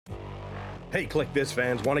Hey, Click This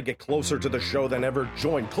fans, want to get closer to the show than ever?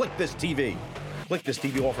 Join Click This TV. Click This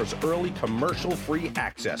TV offers early commercial-free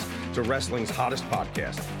access to wrestling's hottest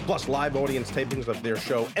podcast, plus live audience tapings of their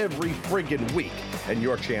show every friggin' week, and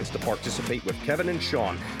your chance to participate with Kevin and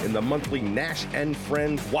Sean in the monthly Nash and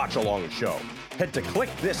Friends watch-along show. Head to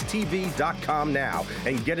clickthisTV.com now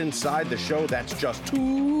and get inside the show that's just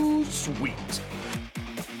too sweet.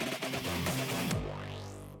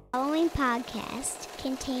 The following podcast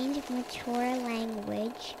contains mature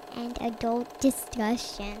language and adult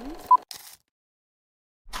discussion.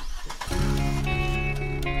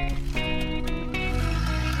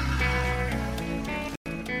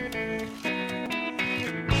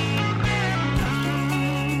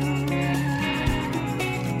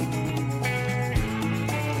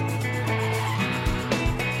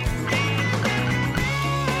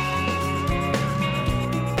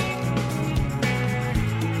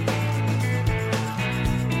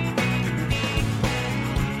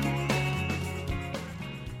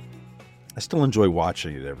 I still enjoy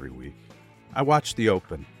watching it every week. I watch the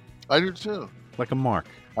Open I do too. like a mark.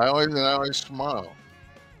 I always smile.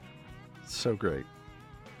 It's so great.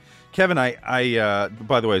 Kevin, I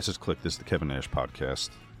by the way, just click this, the Kevin Nash podcast.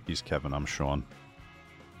 He's Kevin, I'm Sean.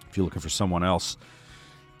 If you're looking for someone else,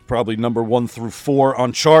 probably number 1 through 4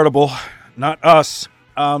 on Chartable, not us.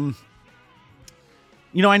 I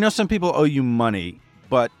know some people owe you money,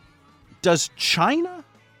 but does China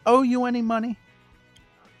owe you any money?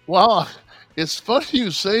 Well, it's funny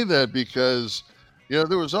you say that because,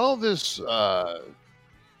 there was all this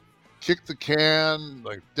kick the can,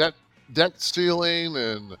 like debt ceiling,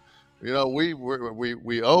 and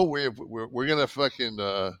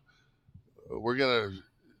we're gonna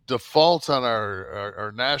default on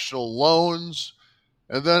our national loans.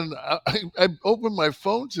 And then I opened my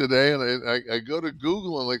phone today and I go to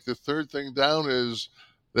Google, and like the third thing down is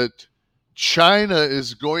that China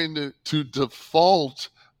is going to default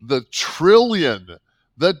the trillion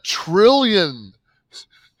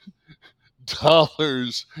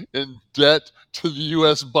dollars in debt to the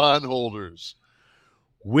U.S. bondholders.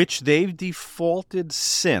 Which they've defaulted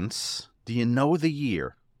since, do you know the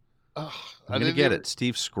year? I'm going to get it.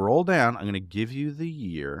 Steve, scroll down. I'm going to give you the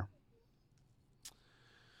year.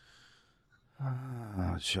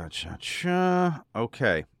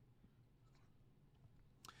 Okay.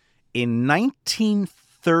 In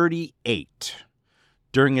 1938,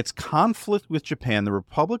 during its conflict with Japan, the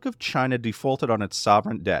Republic of China defaulted on its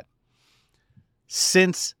sovereign debt.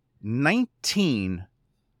 Since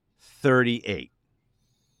 1938.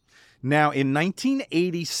 Now, in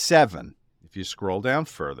 1987, if you scroll down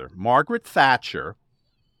further, Margaret Thatcher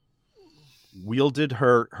wielded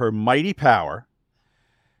her mighty power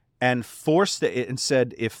and forced it and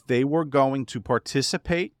said if they were going to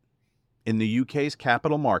participate in the UK's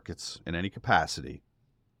capital markets in any capacity,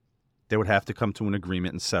 they would have to come to an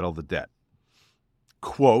agreement and settle the debt.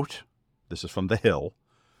 Quote, this is from The Hill,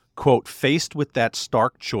 quote, faced with that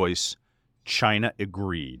stark choice, China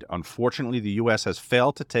agreed. Unfortunately, the U.S. has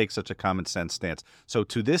failed to take such a common sense stance. So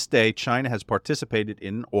to this day, China has participated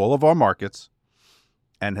in all of our markets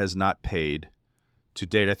and has not paid. To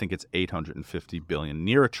date, I think it's $850 billion,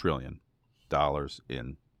 near $1 trillion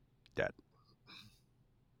in debt.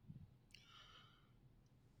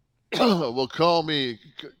 Well, call me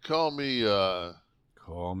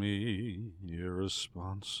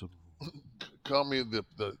irresponsible. Call me the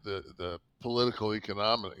political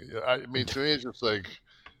economic. I mean, to me, it's just like,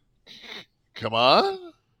 come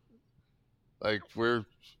on. Like I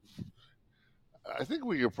think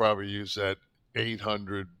we could probably use that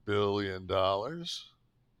 $800 billion.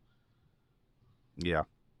 Yeah.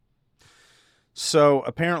 So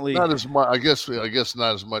apparently, not as much. I guess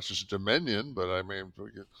not as much as Dominion, but I mean,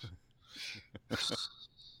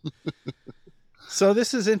 So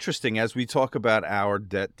this is interesting as we talk about our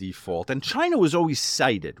debt default, and China was always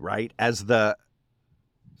cited, right, as the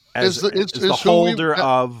holder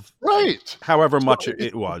of right, however much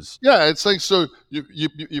it was. Yeah, it's like, so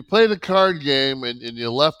you played a card game and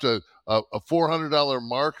you left a $400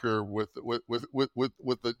 marker with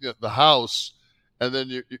the house, and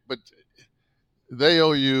then but they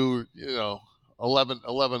owe you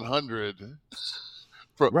 $1,100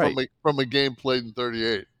 from a game played in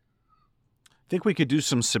 38. I think we could do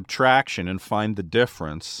some subtraction and find the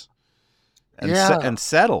difference and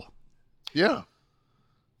settle. Yeah.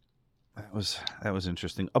 That was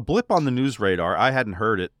interesting. A blip on the news radar. I hadn't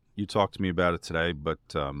heard it. You talked to me about it today, but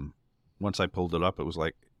once I pulled it up, it was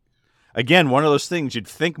like, again, one of those things you'd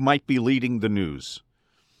think might be leading the news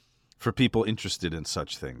for people interested in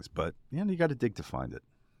such things. But, you got to dig to find it,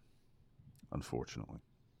 unfortunately.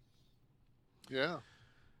 Yeah.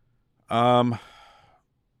 Another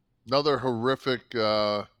horrific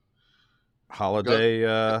Holiday.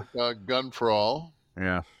 gun crawl.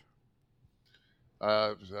 Yeah.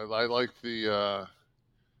 I like the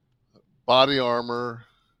body armor,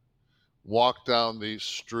 walk down the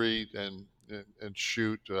street and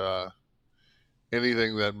shoot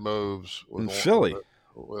anything that moves In Philly.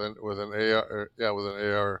 with an AR, with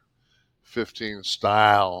an AR-15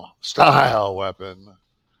 style weapon.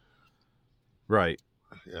 Right.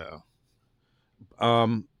 Yeah.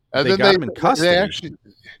 And they then got him in custody. They actually,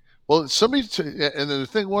 well, somebody, and the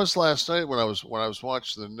thing was last night when I was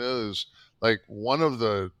watching the news, like one of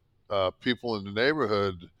the people in the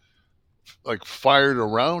neighborhood, like fired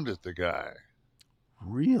around at the guy.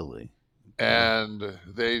 Really? And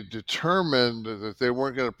they determined that they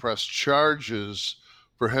weren't going to press charges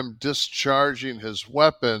for him discharging his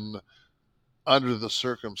weapon under the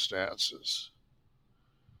circumstances.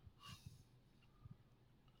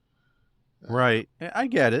 Right. I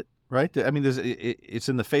get it. Right. I mean, it's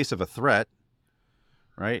in the face of a threat.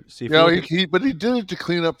 Right. See, if but he did it to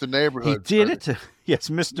clean up the neighborhood. He did it to, yes,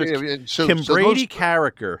 Mr. Yeah, Kim Brady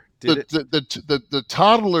Carricker did it. The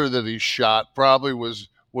toddler that he shot probably was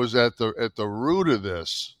at the root of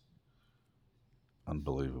this.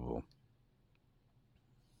 Unbelievable.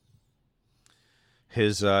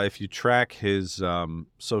 His if you track his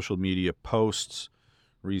social media posts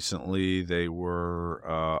recently, they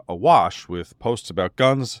were awash with posts about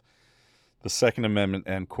guns, the Second Amendment,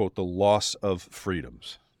 and, quote, the loss of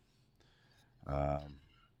freedoms.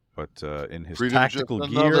 But in his Freedom, tactical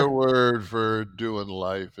just gear, another word for doing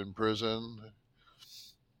life in prison.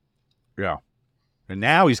 Yeah. And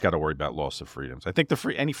now he's got to worry about loss of freedoms. I think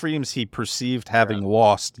any freedoms he perceived having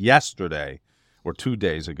lost yesterday or 2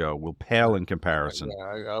 days ago will pale in comparison.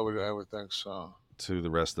 Yeah, I would think so. To the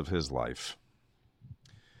rest of his life.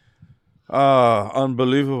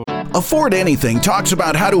 Unbelievable. Afford Anything talks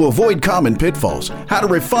about how to avoid common pitfalls, how to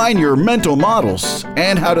refine your mental models,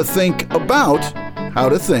 and how to think about how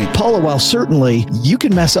to think. Paula, while certainly you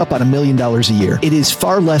can mess up on $1 million a year, it is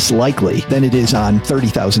far less likely than it is on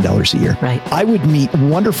 $30,000 a year. Right. I would meet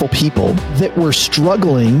wonderful people that were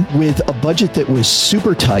struggling with a budget that was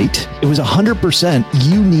super tight. It was 100%.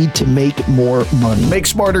 You need to make more money. Make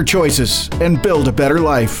smarter choices and build a better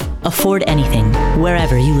life. Afford Anything,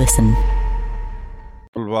 wherever you listen.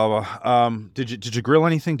 Blah, blah. Did you grill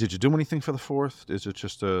anything? Did you do anything for the 4th? Is it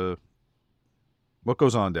just what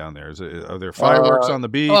goes on down there? Are there fireworks on the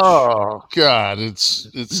beach? Oh God,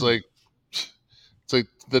 it's like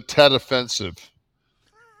the Tet Offensive,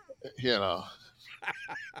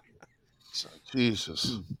 So,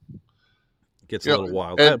 Jesus, Gets a little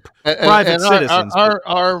wild. Private citizens.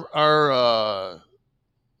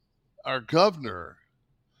 Our governor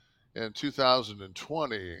in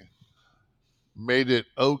 2020 made it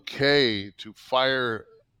okay to fire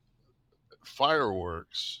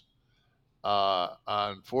fireworks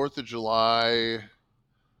on 4th of July,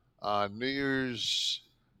 on New Year's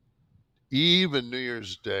Eve and New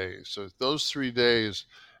Year's Day. So those 3 days,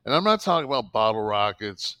 and I'm not talking about bottle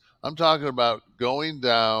rockets. I'm talking about going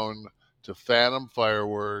down to Phantom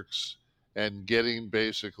Fireworks and getting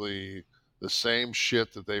basically the same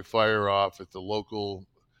shit that they fire off at the local.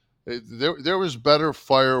 There was better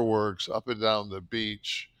fireworks up and down the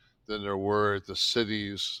beach than there were at the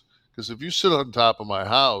cities. Because if you sit on top of my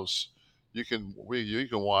house, you can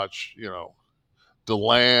watch,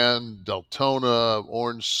 DeLand, Deltona,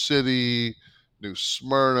 Orange City, New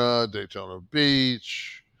Smyrna, Daytona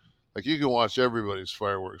Beach. Like, you can watch everybody's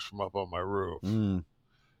fireworks from up on my roof.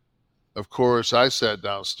 Of course, I sat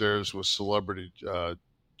downstairs with Celebrity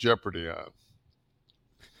Jeopardy on.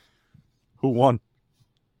 Who won?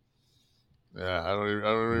 Yeah, I don't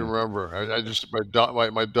even remember. I just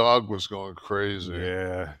my dog was going crazy.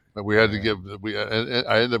 Yeah, and we had to give and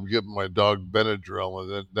I ended up giving my dog Benadryl,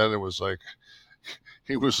 and then it was like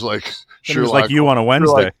he was like Sherlock. It was like you on a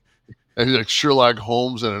Wednesday, and he's like Sherlock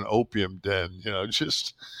Holmes in an opium den,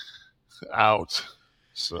 just out.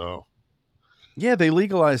 So yeah, they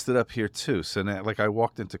legalized it up here too. So now, like, I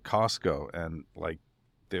walked into Costco and like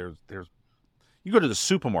there's. You go to the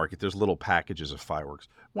supermarket, there's little packages of fireworks.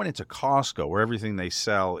 Went into Costco, where everything they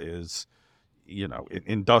sell is,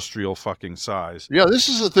 industrial fucking size. Yeah, this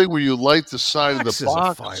is the thing where you light the side of the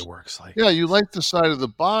box. Of fireworks, you light the side of the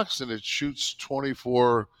box and it shoots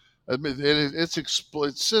 24. I mean,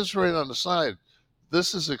 it says right on the side,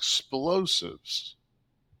 this is explosives.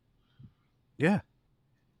 Yeah.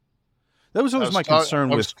 That was always my concern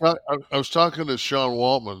with. I was talking to Sean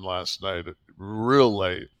Waltman last night, real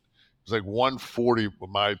late. It was like 1:40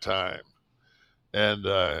 my time, and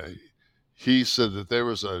he said that there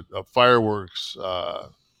was a fireworks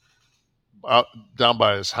out down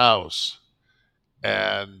by his house,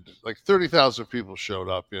 and like 30,000 people showed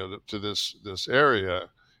up, to this area,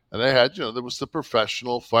 and they had, there was the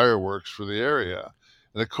professional fireworks for the area,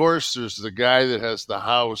 and of course there's the guy that has the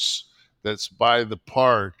house that's by the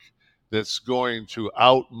park that's going to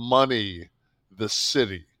out money the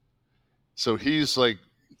city, so he's like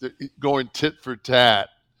going tit for tat.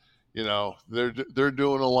 They're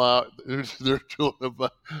doing a lot. They're doing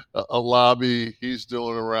a lobby. He's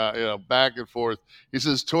doing around, back and forth. He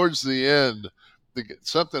says towards the end,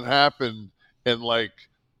 something happened, and like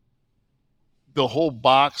the whole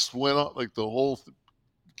box went off, like the whole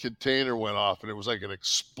container went off, and it was like an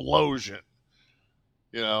explosion.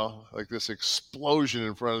 Like this explosion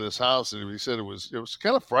in front of this house, and he said it was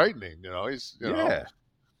kind of frightening. He's Yeah.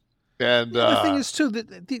 And the thing is too,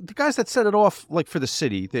 the guys that set it off, like for the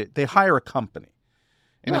city, they hire a company,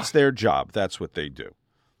 and it's their job. That's what they do.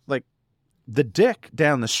 Like the dick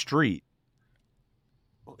down the street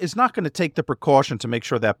is not going to take the precaution to make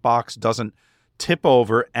sure that box doesn't tip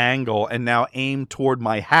over, angle, and now aim toward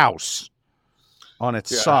my house on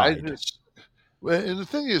its side. And the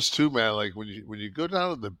thing is too, man, like when you go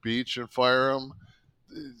down to the beach and fire them,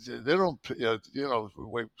 they don't, they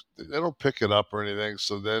don't pick it up or anything.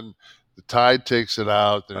 So then the tide takes it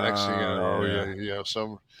out. The next thing you know,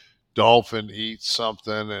 some dolphin eats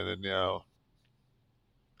something, and then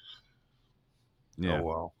Yeah. Oh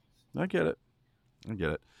well. I get it.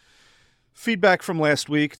 Feedback from last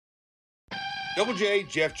week. Double J,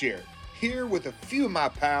 Jeff Jarrett, here with a few of my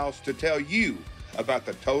pals to tell you about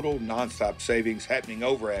the total nonstop savings happening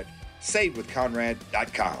over at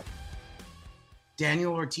SaveWithConrad.com.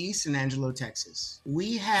 Daniel Ortiz in Angelo, Texas.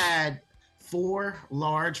 We had 4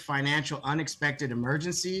 large financial unexpected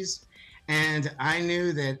emergencies, and I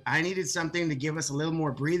knew that I needed something to give us a little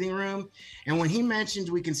more breathing room. And when he mentioned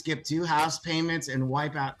we can skip 2 house payments and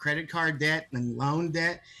wipe out credit card debt and loan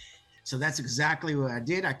debt, so that's exactly what I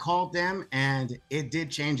did. I called them, and it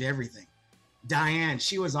did change everything. Diane,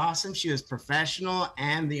 she was awesome. She was professional,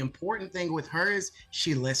 and the important thing with her is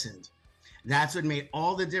she listened. That's what made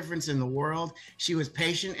all the difference in the world. She was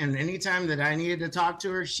patient, and anytime that I needed to talk to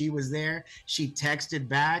her, she was there. She texted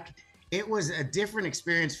back. It was a different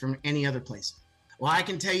experience from any other place. Well, I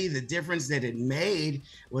can tell you the difference that it made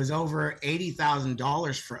was over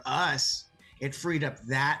 $80,000 for us. It freed up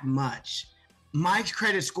that much. My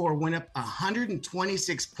credit score went up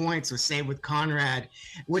 126 points with Save with Conrad,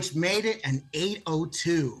 which made it an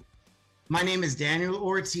 802. My name is Daniel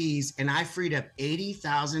Ortiz, and I freed up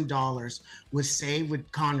 $80,000 with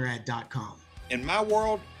SaveWithConrad.com. In my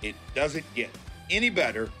world, it doesn't get any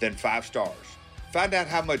better than 5 stars. Find out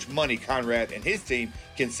how much money Conrad and his team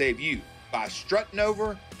can save you by strutting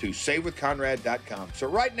over to SaveWithConrad.com. So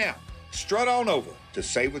right now, strut on over to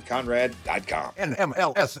SaveWithConrad.com.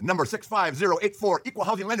 NMLS number 65084, equal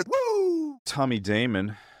housing lender. Woo! Tommy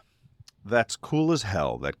Damon. That's cool as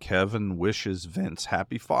hell that Kevin wishes Vince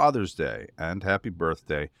happy Father's Day and happy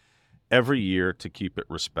birthday every year to keep it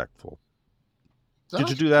respectful.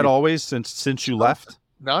 Did you do that always since you left?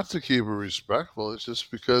 Not to keep it respectful. It's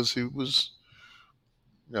just because he was,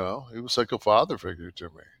 he was like a father figure to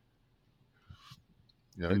me.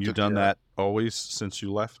 And you've done that always since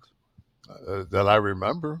you left? That I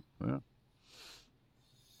remember. Yeah.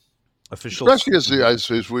 Official, especially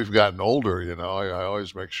as we've gotten older, I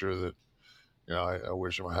always make sure that, I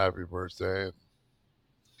wish him a happy birthday.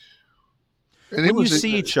 And when you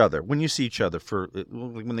see each other for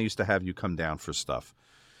when they used to have you come down for stuff,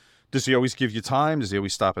 does he always give you time? Does he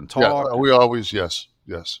always stop and talk? Yeah, we always, yes.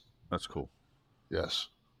 That's cool. Yes.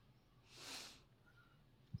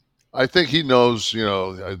 I think he knows,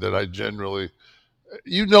 that I generally,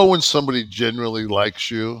 when somebody generally likes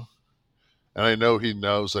you, and I know he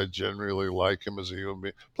knows I generally like him as a human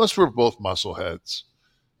being. Plus, we're both muscleheads.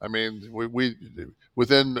 I mean, we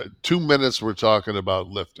within 2 minutes, we're talking about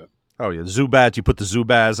lifting. Oh, yeah. Zubaz, you put the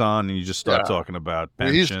Zubaz on and you just start talking about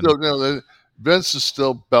benching. He's still, Vince is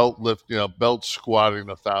still belt squatting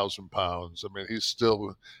 1,000 pounds. I mean, he's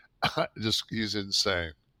still he's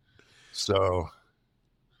insane. So.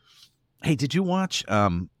 Hey, did you watch,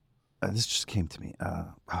 this just came to me.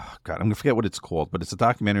 God, I'm going to forget what it's called, but it's a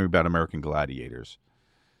documentary about American gladiators.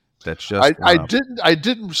 That's just I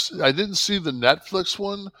didn't see the Netflix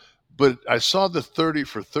one, but I saw the 30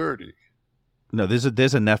 for 30. No, there's a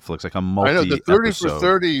Netflix, like a multi. I know the 30 for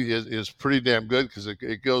 30 is pretty damn good because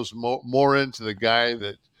it goes more into the guy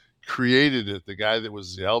that created it, the guy that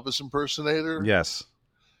was the Elvis impersonator. Yes.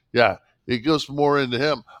 Yeah, it goes more into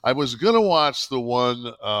him. I was gonna watch the one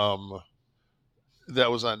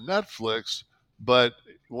that was on Netflix, but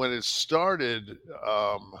when it started,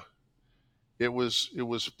 it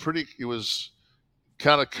was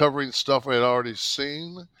kind of covering stuff I had already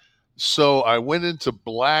seen. So I went into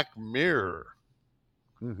Black Mirror.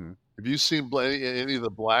 Mm-hmm. Have you seen any of the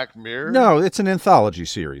Black Mirror? No, it's an anthology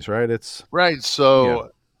series, right? It's right.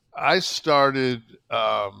 So I started.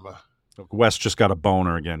 Wes just got a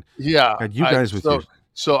boner again. Yeah, God, you guys with you.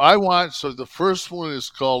 So I watched. So the first one is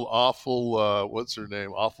called Awful. What's her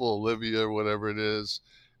name? Awful Olivia or whatever it is.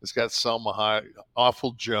 It's got Selma Hayek.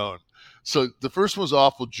 Awful Joan. So the first one's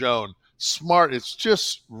Awful Joan. Smart. It's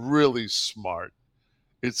just really smart.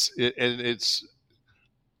 It's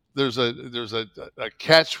there's a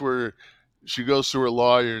catch where she goes to her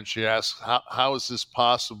lawyer and she asks how is this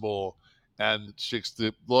possible, and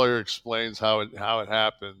the lawyer explains how it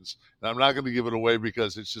happens. And I'm not going to give it away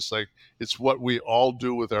because it's just like it's what we all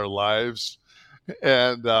do with our lives.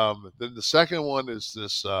 And then the second one is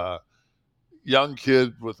this young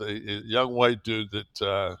kid with a young white dude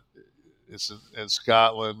that is in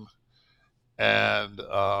Scotland, and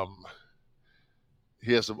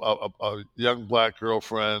he has a young black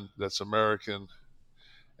girlfriend that's American,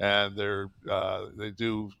 and they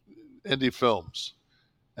do indie films,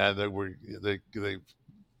 and they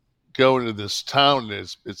go into this town.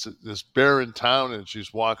 It's this barren town, and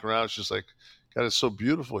she's walking around. She's like, "God, it's so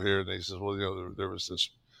beautiful here." And he says, "Well, there was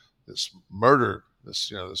this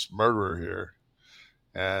murderer here."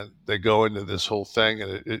 And they go into this whole thing,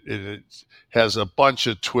 and it has a bunch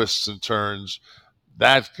of twists and turns.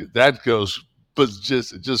 That goes, but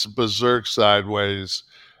just berserk sideways.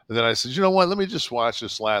 And then I said, you know what? Let me just watch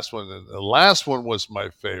this last one. And the last one was my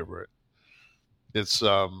favorite. It's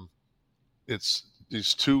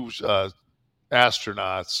these two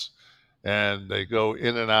astronauts, and they go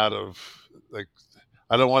in and out of like.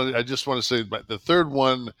 I just want to say, but the third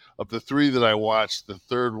one of the three that I watched, the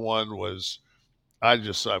third one was. Beyond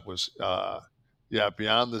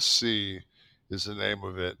the Sea is the name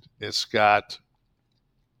of it. It's got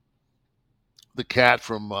the cat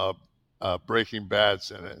from Breaking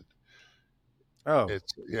Bad's in it. Oh,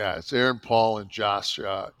 it's Aaron Paul and Josh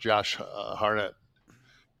Hartnett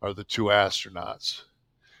are the two astronauts.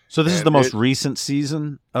 So this is the most recent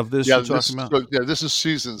season of this you're talking about? This is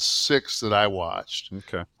season 6 that I watched.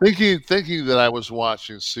 Okay. Thinking that I was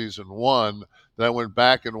watching season 1, then I went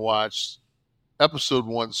back and watched episode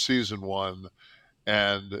 1, season 1,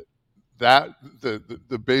 and that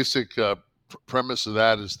the basic premise of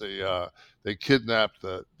that is they kidnap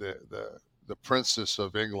the princess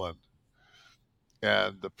of England,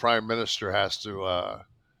 and the prime minister has to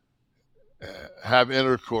have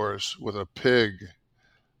intercourse with a pig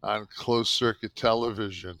on closed circuit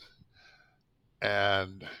television,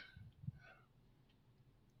 and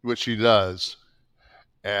which he does.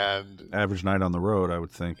 And average night on the road, I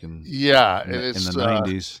would think. And it's in the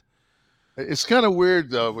 90s. It's kind of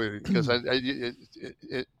weird though, because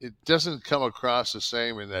it doesn't come across the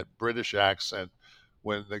same in that British accent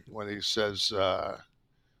when he says, do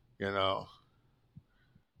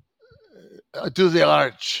the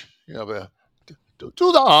arch, do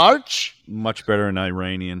the arch. Much better in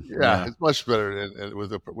Iranian. Yeah. It's much better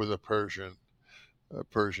with a Persian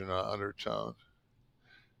undertone.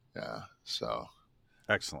 Yeah. So.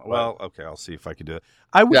 Excellent. Well, okay, I'll see if I can do it.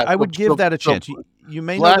 I would give that a chance. You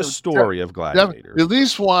may know the story of Gladiator. At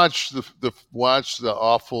least watch the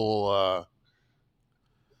awful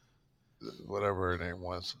whatever her name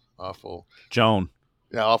was. Awful Joan.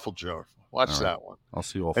 Yeah, Awful Joan. Watch that one. I'll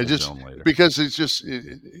see Awful Joan later. Because it's just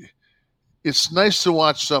it's nice to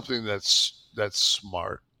watch something that's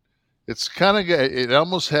smart. It's kind of it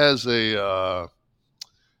almost has a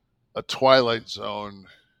Twilight Zone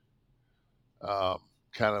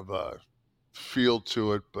kind of a feel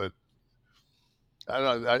to it, but I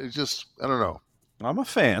don't know. I'm a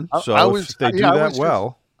fan, so if they do that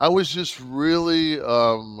well. I was just really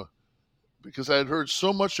because I had heard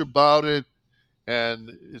so much about it,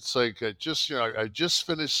 and it's like I just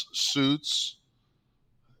finished Suits,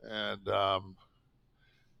 and that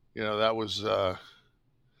was I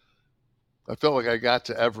felt like I got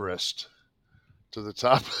to Everest, to the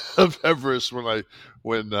top of Everest when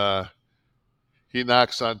he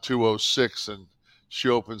knocks on 206 and she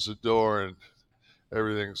opens the door and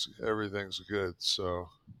everything's good. So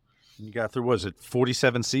you got through, was it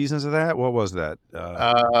 47 seasons of that? What was that?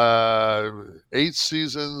 8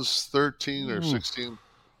 seasons, 13 or 16,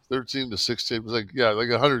 13 to 16. It was like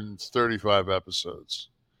 135 episodes.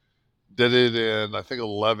 Did it in, I think,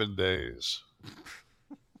 11 days.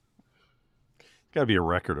 Got to be a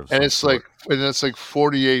record of and it's like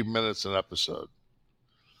 48 minutes an episode.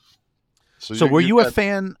 So were you a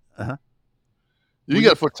fan? Uh-huh. You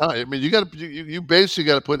got to put time. I mean, you basically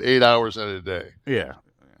got to put 8 hours in a day. Yeah.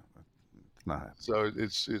 Not happening.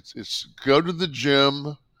 So it's go to the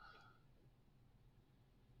gym,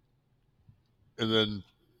 and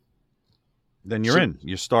then you're in.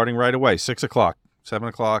 You're starting right away. 6 o'clock, 7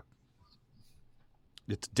 o'clock.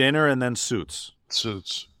 It's dinner and then Suits.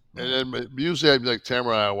 Suits. And then usually I'd be like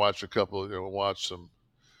Tamara and I watch a couple. We'll watch some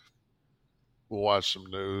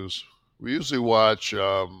news. We usually watch.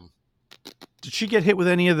 Did she get hit with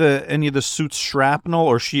any of the Suits shrapnel,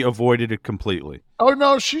 or she avoided it completely? Oh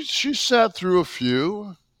no, she sat through a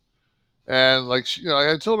few, and like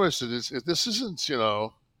I told her, I said, this isn't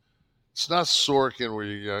it's not Sorkin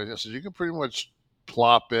where I said you can pretty much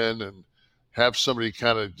plop in and have somebody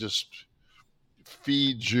kind of just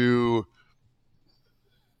feed you.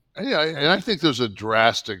 And I think there's a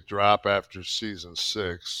drastic drop after season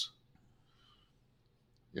 6.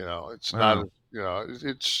 It's not.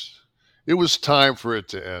 It was time for it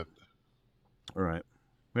to end. All right.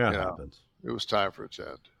 Yeah, it happens. It was time for it to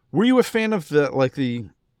end. Were you a fan of the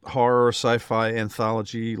horror sci-fi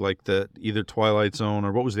anthology, like the either Twilight Zone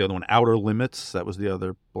or what was the other one? Outer Limits. That was the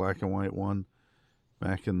other black and white one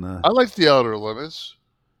back in the. I like the Outer Limits.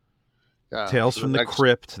 Yeah, Tales from the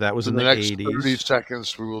Crypt. That was in the 80s. 30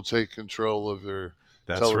 seconds, we will take control of your.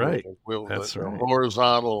 That's television. right. That's right.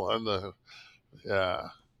 Horizontal and the. Yeah.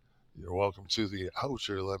 You're welcome to the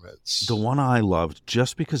Outer Limits. The one I loved,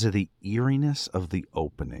 just because of the eeriness of the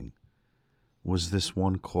opening, was this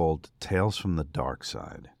one called Tales from the Dark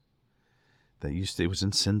Side. It was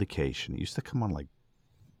in syndication. It used to come on like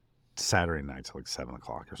Saturday nights, like 7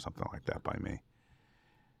 o'clock or something like that by me.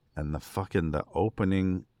 And the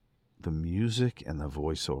opening, the music and the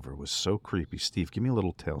voiceover was so creepy. Steve, give me a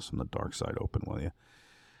little Tales from the Dark Side open, will you?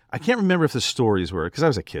 I can't remember if the stories were, because I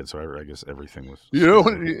was a kid, so I guess everything was.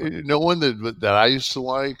 One that I used to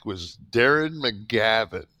like was Darren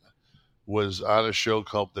McGavin was on a show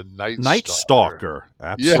called The Night Stalker.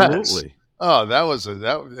 Absolutely. Yes. Oh, I was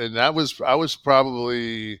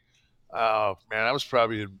probably, I was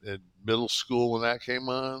probably in middle school when that came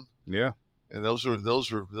on. Yeah. And those are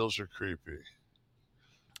creepy.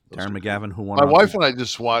 Darren McGavin, who won. My wife and I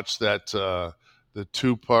just watched that the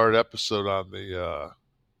 2-part episode on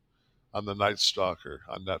the Night Stalker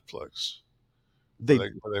on Netflix.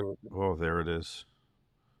 Oh, there it is.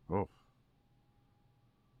 Oh.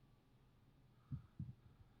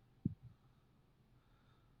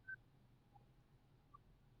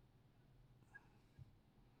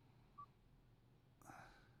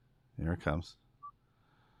 Here it comes.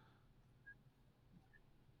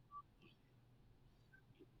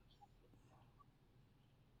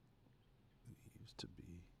 It used to be.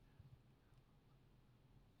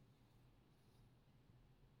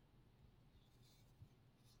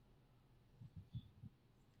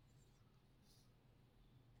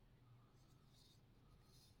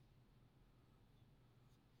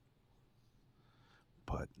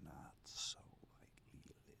 But not so lightly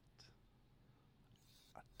lit.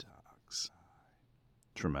 A dark side.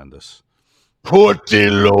 Tremendous. Put the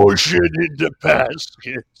lotion in the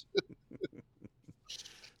basket.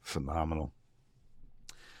 Phenomenal.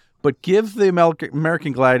 But give the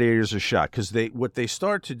American Gladiators a shot, because what they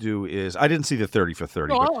start to do is, I didn't see the 30 for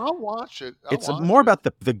 30. No, I'll watch it. It's more about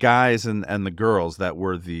the guys and the girls that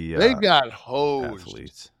were the they got hosed.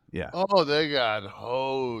 Athletes. Yeah. Oh, they got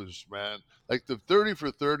hosed, man. Like the 30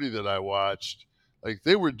 for 30 that I watched, like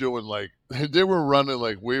they were doing they were running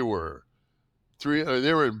like we were.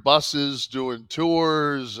 They were in buses doing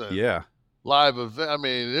tours and live event. I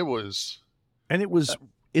mean, it was. And it was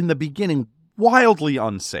in the beginning wildly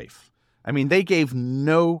unsafe. I mean, they gave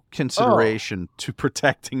no consideration to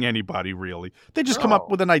protecting anybody, really. They just come up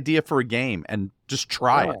with an idea for a game and just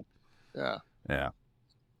try it. Yeah. Yeah.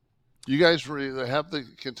 You guys have the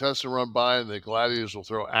contestant run by and the gladiators will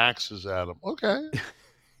throw axes at them. Okay.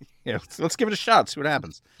 Yeah, let's give it a shot, see what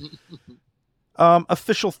happens.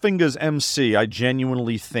 Official Fingers MC, I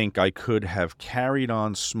genuinely think I could have carried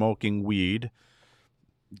on smoking weed.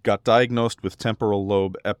 Got diagnosed with temporal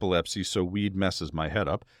lobe epilepsy, so weed messes my head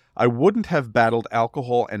up. I wouldn't have battled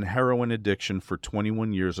alcohol and heroin addiction for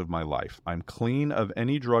 21 years of my life. I'm clean of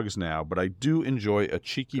any drugs now, but I do enjoy a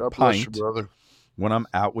cheeky God pint bless you, brother. When I'm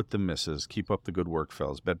out with the missus. Keep up the good work,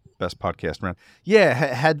 fellas. Best podcast around. Yeah,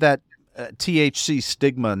 had that THC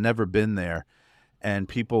stigma never been there, and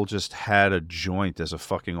people just had a joint as a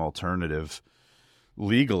fucking alternative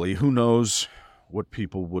legally, who knows what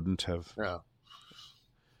people wouldn't have. Yeah.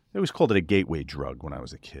 They always called it a gateway drug when I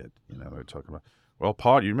was a kid. You know, they were talking about, well,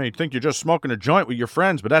 Pod, you may think you're just smoking a joint with your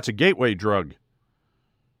friends, but that's a gateway drug.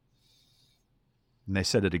 And they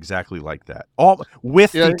said it exactly like that. All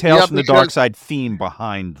with the Tales from the Dark Side theme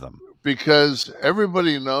behind them. Because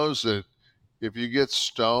everybody knows that if you get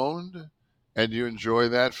stoned, and you enjoy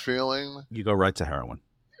that feeling, You go right to heroin.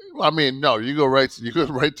 I mean, no, you go right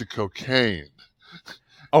to cocaine.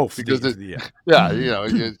 Oh, Because yeah.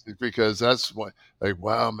 because that's what, like,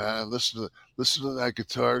 wow, man, listen to that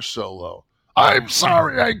guitar solo. I'm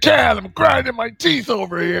sorry, I can't. I'm grinding my teeth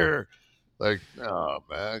over here. Like, oh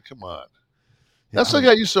man, come on. That's like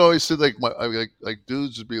I used to always say. Like like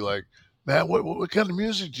dudes would be like, man, what kind of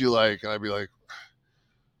music do you like? And I'd be like,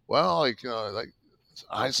 well, like like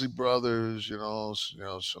Isley Brothers,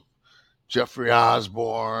 some Jeffrey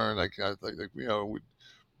Osborne,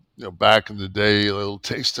 back in the day, a little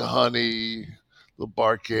Taste of Honey, little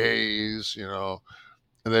Barkays,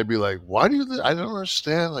 and they'd be like, "Why do you? I don't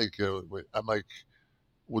understand." Like, I'm like,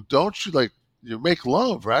 "Well, don't you like you make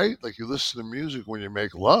love, right? Like you listen to music when you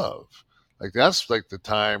make love. Like that's like the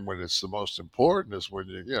time when it's the most important is when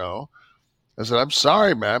you." I said, "I'm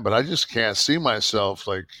sorry, man, but I just can't see myself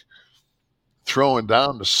like throwing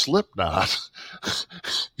down the Slipknot."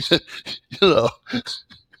 you know,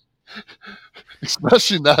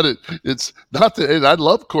 especially not it's not that, and I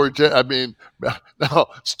love Quartet. I mean, now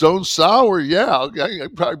Stone Sour, yeah, I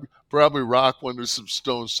probably rock when there's some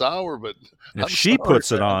Stone Sour, but If I'm she sorry,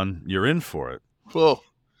 puts it man. on, you're in for it. Well,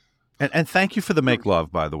 And thank you for the make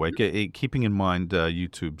love, by the way, keeping in mind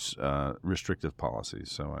YouTube's restrictive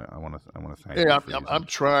policies. So I want to thank hey, you. I'm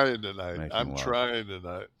trying tonight. Making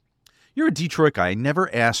love. You're a Detroit guy. I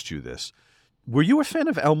never asked you this. Were you a fan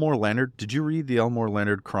of Elmore Leonard? Did you read the Elmore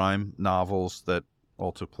Leonard crime novels that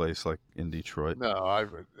all took place like in Detroit? No,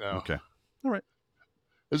 no. Okay. All right.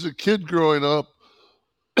 As a kid growing up,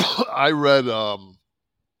 I read. I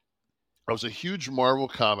was a huge Marvel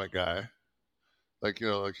comic guy, like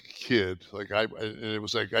like a kid. And it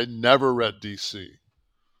was like I never read DC.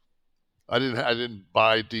 I didn't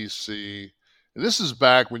buy DC. And this is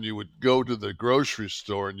back when you would go to the grocery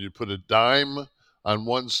store and you'd put a dime on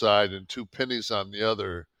one side and 2 pennies on the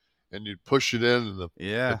other, and you'd push it in, and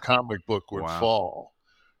the comic book would fall,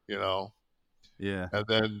 Yeah. And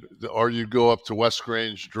then, or you'd go up to West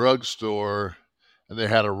Grange drugstore, and they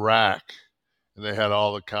had a rack, and they had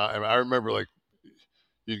all the I remember, like,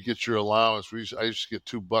 you'd get your allowance. I used to get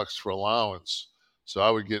 $2 for allowance, so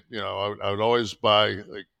I would get, I would always buy,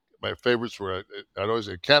 like, my favorites were I'd always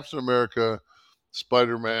get Captain America,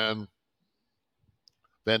 Spider-Man,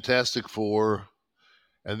 Fantastic Four,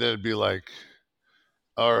 and then it'd be like,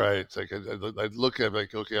 all right, it's like I'd look at it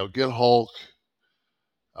like, okay, I'll get Hulk,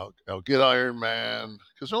 I'll get Iron Man,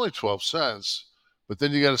 because they're only 12 cents. But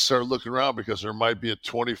then you got to start looking around because there might be a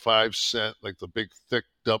 25-cent, like the big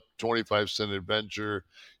thicked up 25-cent adventure.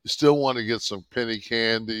 You still want to get some penny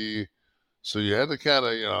candy. So you had to kind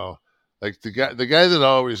of, like the guy that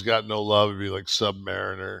always got no love would be like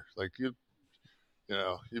Submariner. Like you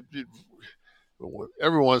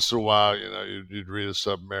every once in a while, you'd read a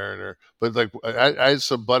Submariner. But like I had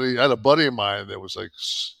a buddy of mine that was like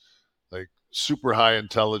super high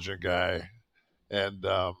intelligent guy, and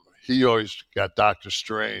he always got Doctor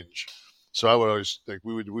Strange. So I would always think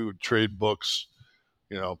we would trade books,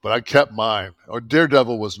 but I kept mine. Or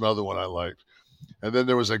Daredevil was another one I liked. And then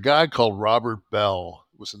there was a guy called Robert Bell,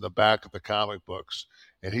 was in the back of the comic books,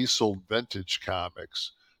 and he sold vintage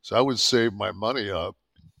comics. So I would save my money up,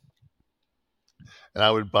 and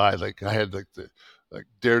I would buy, like, I had like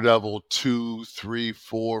Daredevil 2, 3,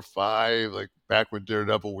 4, 5, like back when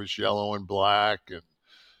Daredevil was yellow and black, and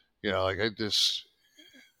like I just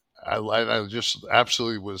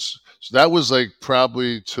absolutely was. So that was like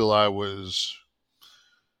probably till I was,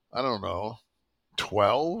 I don't know,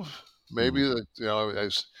 12, maybe.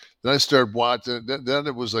 Then I started watching. Then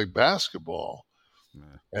it was like basketball,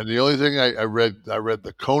 and the only thing I read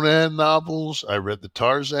the Conan novels, I read the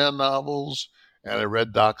Tarzan novels, and I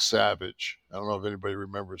read Doc Savage. I don't know if anybody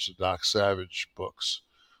remembers the Doc Savage books,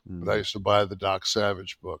 but I used to buy the Doc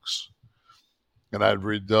Savage books, and I'd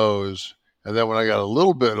read those. And then when I got a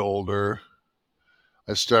little bit older,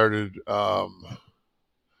 I started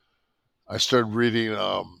reading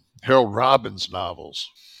Harold Robbins novels.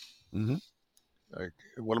 Mm-hmm. Like,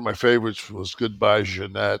 one of my favorites was Goodbye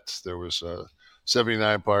Jeanette. There was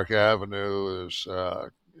 79 Park Avenue. There's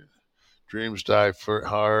Dreams Die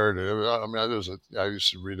Hard. I mean, I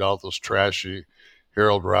used to read all those trashy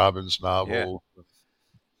Harold Robbins novels.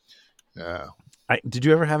 Yeah. Did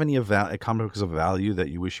you ever have any comic books of value that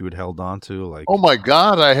you wish you had held on to? Like, oh my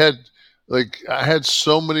God, I had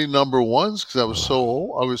so many number ones because I was so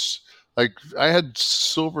old. I was like, I had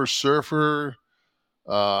Silver Surfer,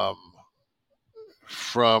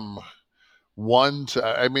 from 1 to,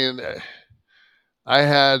 I mean, I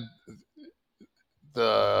had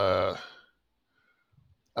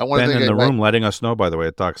I want Ben to in think the room letting us know, by the way,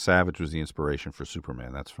 that Doc Savage was the inspiration for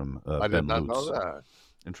Superman. That's from I Ben did not Lutz. know that.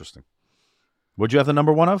 Interesting. What'd you have the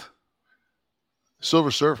number one of? Silver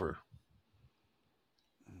Surfer.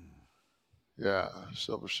 Yeah,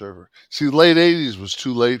 Silver Surfer. See, late 80s was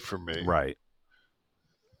too late for me. Right.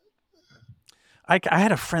 I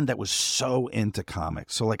had a friend that was so into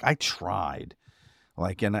comics. So, like, I tried.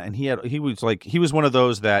 Like, and he was one of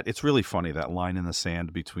those that, it's really funny, that line in the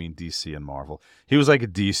sand between DC and Marvel. He was like a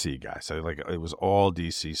DC guy. So, like, it was all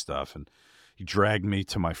DC stuff. And he dragged me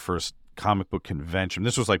to my first comic book convention.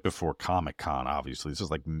 This was like before Comic-Con, obviously. This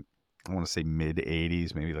was like, I want to say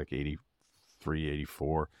mid-80s, maybe like 83,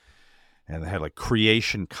 84. And they had like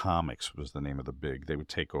Creation Comics was the name of they would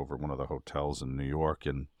take over one of the hotels in New York.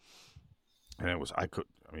 And it was,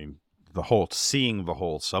 seeing the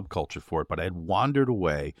whole subculture for it, but I had wandered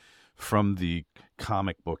away from the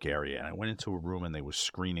comic book area, and I went into a room and they were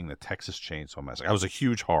screening the Texas Chainsaw Massacre. I was a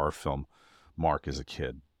huge horror film mark as a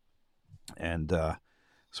kid. And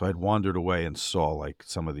so I'd wandered away and saw like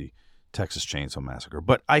some of the Texas Chainsaw Massacre.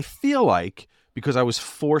 But I feel like, because I was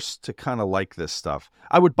forced to kind of like this stuff,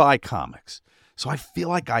 I would buy comics. So I feel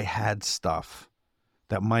like I had stuff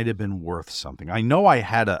that might have been worth something. I know I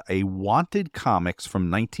had a Wanted Comics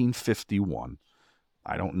from 1951.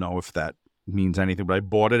 I don't know if that means anything, but I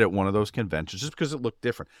bought it at one of those conventions just because it looked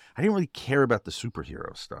different. I didn't really care about the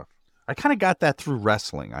superhero stuff. I kind of got that through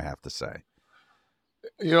wrestling, I have to say.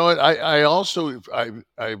 You know what? I also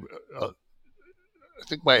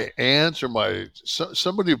think my aunts or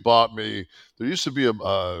somebody bought me. There used to be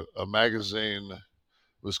a magazine. It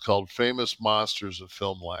was called Famous Monsters of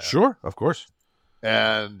Filmland. Sure, of course.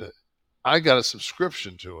 And I got a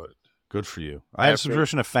subscription to it. Good for you. I had a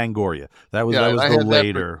subscription to Fangoria. That was the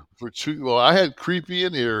later. I had Creepy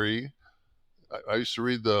and Eerie. I used to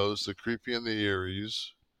read those, the Creepy and the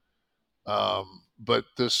Eerie's. But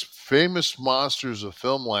this Famous Monsters of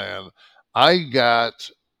Filmland, I got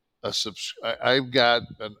I've got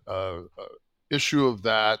an issue of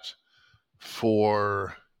that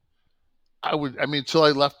for till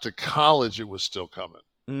I left to college, it was still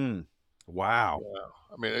coming. Wow. Yeah.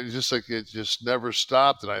 I mean, it's just like it just never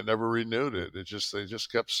stopped, and I never renewed it. They just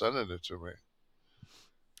kept sending it to me.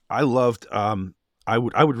 I loved. I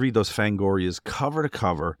would read those Fangorias cover to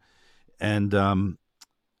cover, and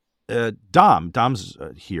Dom's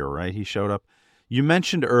here, right? He showed up. You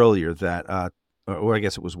mentioned earlier that, or I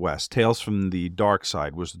guess it was Wes. Tales from the Dark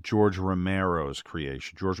Side was George Romero's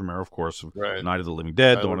creation. George Romero, of course, of Night of the Living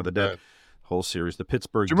Dead, Dawn of the Dead, whole series, the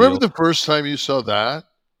Pittsburgh. Do you remember the first time you saw that?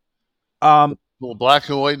 Little black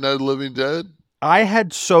and white Night of the Living Dead. I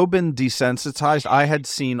had so been desensitized. I had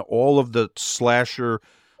seen all of the slasher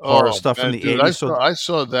horror stuff in the 80s. I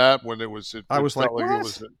saw that when it was. I was like,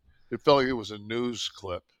 what? It felt like it was a news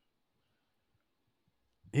clip.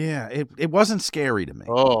 Yeah, it wasn't scary to me.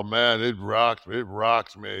 Oh man, it rocked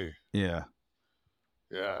me. Yeah.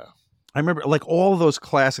 Yeah. I remember like all of those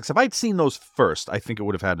classics. If I'd seen those first, I think it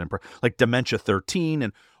would have had an impression. Like Dementia 13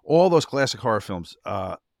 and all those classic horror films.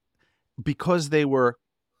 Because they were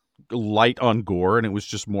light on gore and it was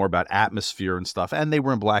just more about atmosphere and stuff, and they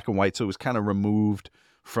were in black and white, so it was kind of removed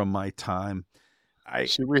from my time.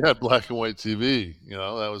 We had black and white TV,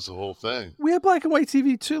 that was the whole thing. We had black and white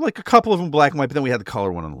TV too, like a couple of them black and white, but then we had the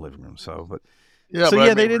color one in the living room.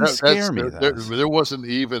 They didn't scare me. There wasn't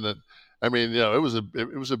even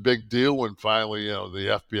it was a big deal when finally,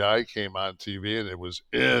 the FBI came on TV and it was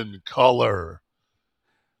in color.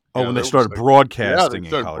 Oh, when they started broadcasting, they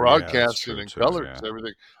started broadcasting in color and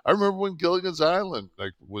everything. I remember when Gilligan's Island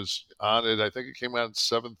was on it. I think it came out at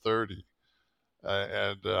 7:30,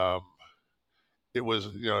 and it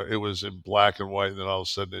was in black and white. And then all of a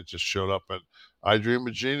sudden, it just showed up. And I Dream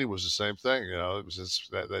of Jeannie was the same thing. It was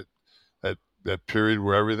just that period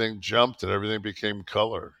where everything jumped and everything became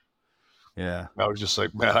color. Yeah, I was just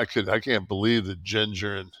like, man, I can't believe that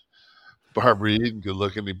Ginger and Barbara Eden could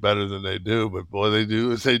look any better than they do, but boy, they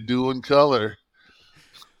do in color.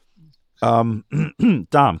 Dom,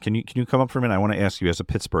 can you come up for a minute? I want to ask you, as a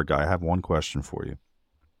Pittsburgh guy, I have one question for you.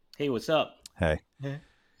 Hey, what's up? Hey.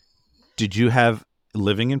 Did you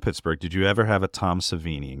living in Pittsburgh, did you ever have a Tom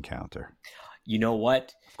Savini encounter? You know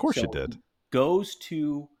what? Of course you did.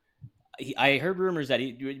 I heard rumors that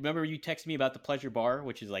remember you texted me about the Pleasure Bar,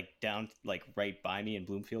 which is down right by me in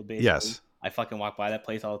Bloomfield, basically? Yes. I fucking walk by that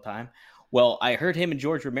place all the time. Well, I heard him and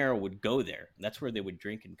George Romero would go there. That's where they would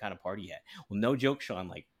drink and kind of party at. Well, no joke, Sean.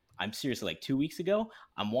 I'm seriously, 2 weeks ago,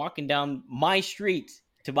 I'm walking down my street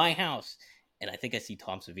to my house, and I think I see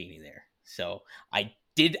Tom Savini there. So I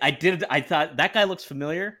thought that guy looks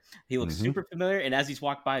familiar. He looks super familiar. And as he's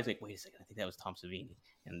walked by, I was like, wait a second, I think that was Tom Savini.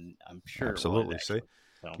 And I'm sure. Absolutely. See,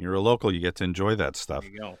 So, You're a local. You get to enjoy that stuff.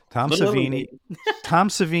 there you go. Tom Little Savini, Tom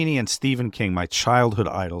Savini, and Stephen King, my childhood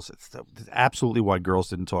idols. It's absolutely why girls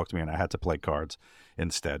didn't talk to me, and I had to play cards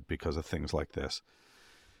instead because of things like this.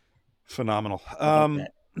 Phenomenal.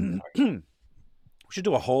 We should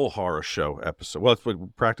do a whole horror show episode. Well, we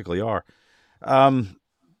practically are.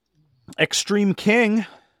 Extreme King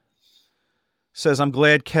says, I'm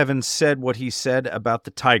glad Kevin said what he said about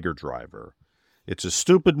the Tiger Driver. It's a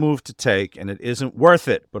stupid move to take, and it isn't worth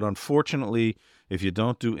it. But unfortunately, if you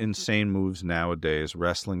don't do insane moves nowadays,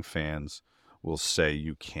 wrestling fans will say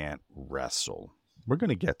you can't wrestle. We're going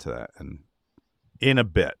to get to that in a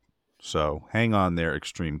bit. So hang on there,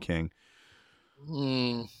 Extreme King.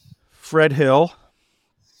 Fred Hill.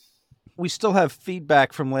 We still have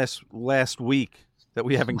feedback from last week that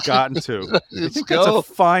we haven't gotten to. I think that's a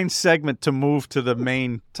fine segment to move to the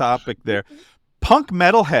main topic there. Punk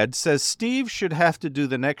Metalhead says Steve should have to do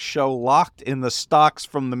the next show locked in the stocks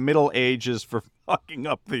from the Middle Ages for fucking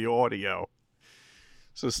up the audio.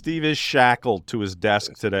 So Steve is shackled to his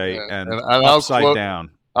desk today and upside down.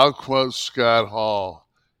 I'll quote Scott Hall.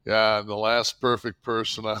 Yeah, the last perfect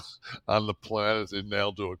person on the planet they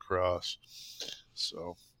nailed to a cross.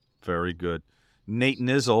 So very good. Nate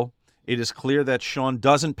Nizzle, it is clear that Sean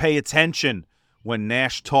doesn't pay attention when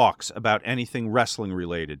Nash talks about anything wrestling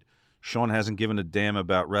related. Sean hasn't given a damn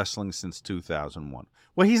about wrestling since 2001.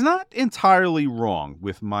 Well, he's not entirely wrong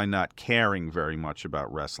with my not caring very much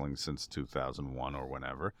about wrestling since 2001 or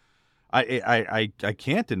whenever. I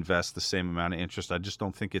can't invest the same amount of interest. I just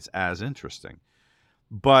don't think it's as interesting.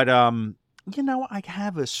 But, I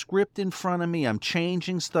have a script in front of me. I'm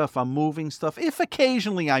changing stuff. I'm moving stuff. If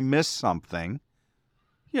occasionally I miss something,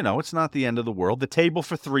 it's not the end of the world. The Table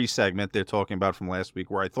for Three segment they're talking about from last week,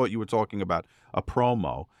 where I thought you were talking about a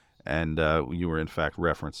promo, and you were, in fact,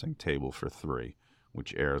 referencing Table for Three,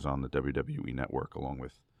 which airs on the WWE Network along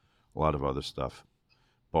with a lot of other stuff,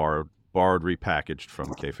 borrowed, repackaged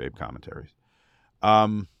from kayfabe commentaries.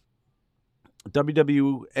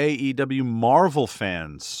 WWAEW Marvel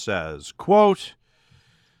Fans says, quote,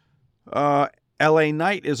 L.A.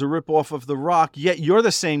 Knight is a ripoff of The Rock, yet you're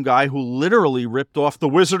the same guy who literally ripped off The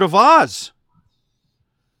Wizard of Oz.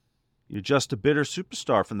 You're just a bitter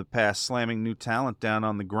superstar from the past, slamming new talent down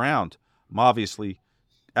on the ground. I'm obviously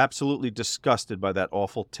absolutely disgusted by that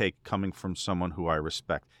awful take coming from someone who I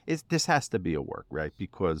respect. This has to be a work, right?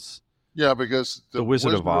 Because the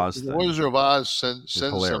Wizard of Oz sends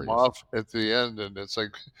him off at the end, and it's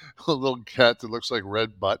like a little cat that looks like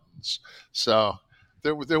red buttons. So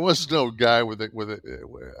there was no guy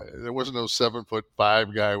there was no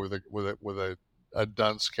 7'5" guy with a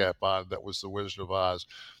dunce cap on that was the Wizard of Oz.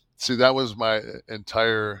 See, that was my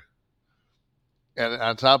entire. And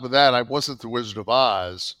on top of that, I wasn't the Wizard of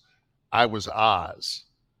Oz. I was Oz.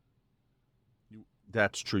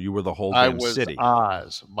 That's true. You were the whole damn city. I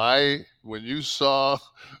was Oz. When you saw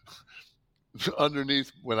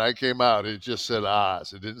underneath when I came out, it just said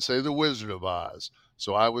Oz. It didn't say the Wizard of Oz.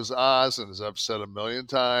 So I was Oz, and as I've said a million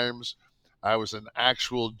times, I was an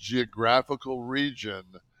actual geographical region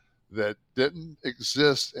that didn't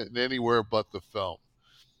exist in anywhere but the film.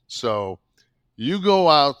 So you go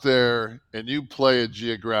out there and you play a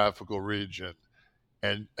geographical region,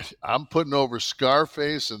 and I'm putting over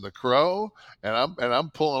Scarface and The Crow, and I'm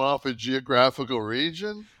pulling off a geographical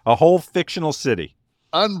region, a whole fictional city.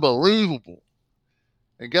 Unbelievable.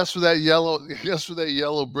 And guess where that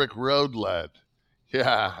yellow brick road led?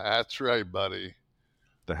 Yeah, that's right, buddy.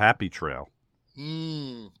 The Happy Trail.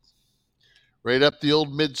 Right up the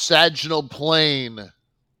old mid-sagittal plain.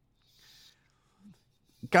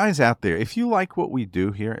 Guys out there, if you like what we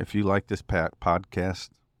do here, if you like this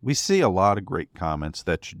podcast, we see a lot of great comments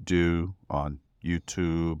that you do on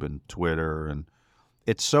YouTube and Twitter, and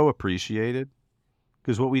it's so appreciated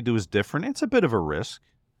because what we do is different. It's a bit of a risk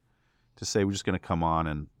to say we're just going to come on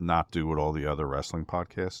and not do what all the other wrestling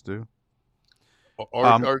podcasts do.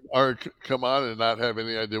 Or come on and not have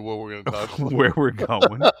any idea what we're going to talk about. Where we're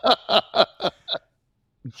going.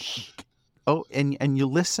 Oh, and you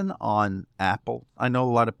listen on Apple. I know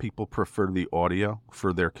a lot of people prefer the audio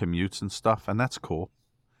for their commutes and stuff, and that's cool.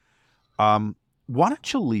 Why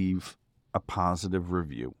don't you leave a positive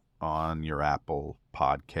review on your Apple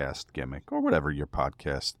podcast gimmick or whatever your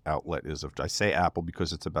podcast outlet is? I say Apple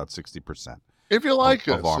because it's about 60%. If you like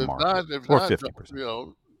us, of our market, or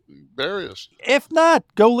 50%. Bury us. If not,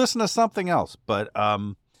 go listen to something else. But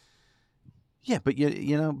because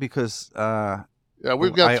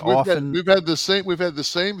we've had the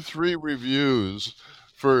same 3 reviews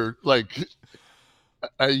for like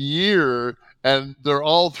a year, and they're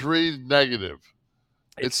all 3 negative.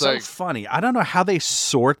 It's so like, funny. I don't know how they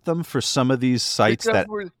sort them for some of these sites that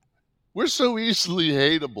we're so easily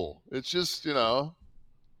hateable. It's just, that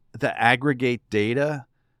aggregate data.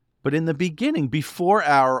 But in the beginning, before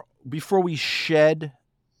we shed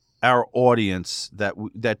our audience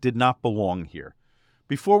that did not belong here,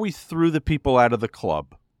 before we threw the people out of the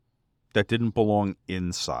club that didn't belong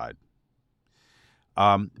inside,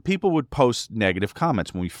 people would post negative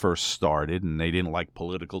comments when we first started, and they didn't like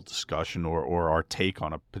political discussion or our take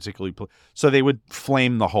on a particularly. So they would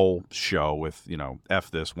flame the whole show with,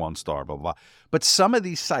 F this, 1 star, blah, blah, blah. But some of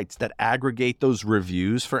these sites that aggregate those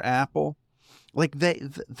reviews for Apple, like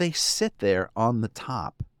they sit there on the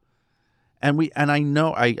top. And I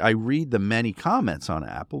know I read the many comments on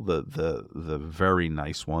Apple, the very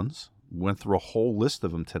nice ones. Went through a whole list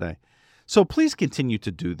of them today. So please continue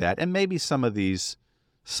to do that. And maybe some of these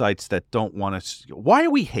sites that don't want to. Why are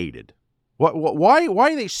we hated? Why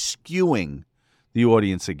are they skewing the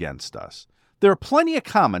audience against us? There are plenty of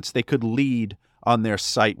comments they could lead on their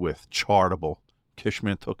site with Chartable.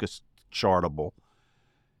 Kishman took us Chartable.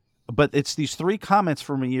 But it's these 3 comments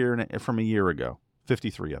from a year ago.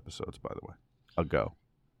 53 episodes, by the way, ago.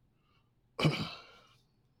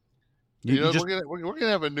 We're gonna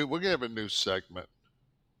have a new segment.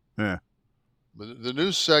 Yeah. The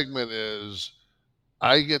new segment is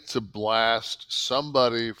I get to blast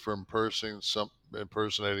somebody for impersonating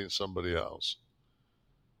somebody else.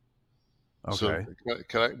 Okay. So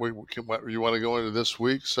you want to go into this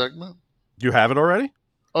week's segment? You have it already?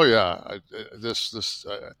 Oh yeah.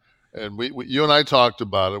 And you and I talked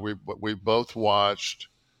about it. We both watched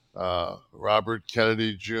Robert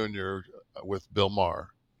Kennedy Jr. With Bill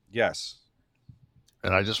Maher. Yes.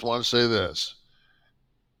 And I just want to say this.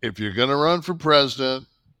 If you're going to run for president,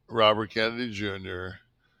 Robert Kennedy Jr.,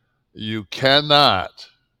 you cannot,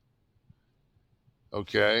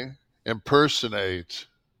 impersonate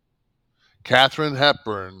Katharine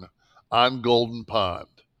Hepburn on Golden Pond.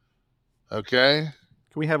 Okay?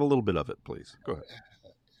 Can we have a little bit of it, please? Go ahead.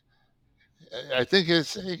 I think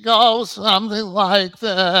it goes something like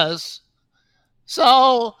this.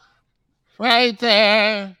 So, right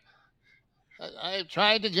there, I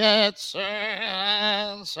tried to get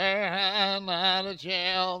Sirhan out of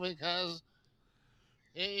jail because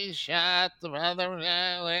he shot the brother,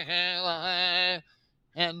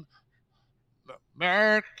 and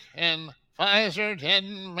Merck and Pfizer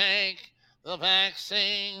didn't make the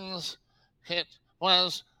vaccines. It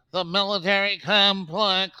was the military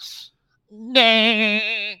complex.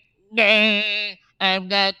 I've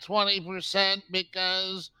got 20%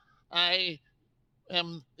 because I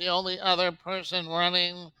am the only other person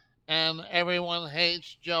running, and everyone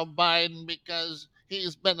hates Joe Biden because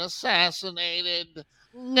he's been assassinated.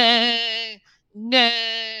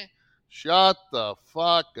 Shut the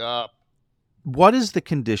fuck up. What is the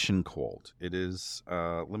condition called? It is,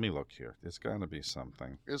 let me look here. There's got to be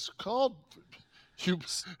something. It's called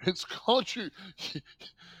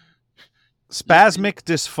Spasmic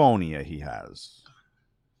dysphonia he has.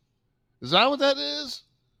 Is that what that is?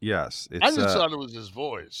 Yes. I just thought it was his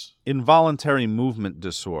voice. Involuntary movement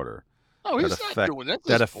disorder. Oh, he's not doing that.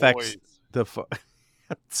 That affects voice.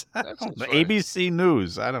 The ABC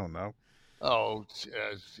News. I don't know. Oh,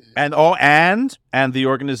 and the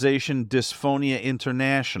organization Dysphonia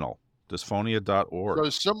International,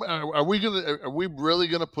 dysphonia.org. So are we really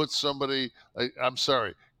gonna put somebody? I'm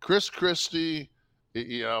sorry, Chris Christie.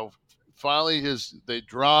 Finally they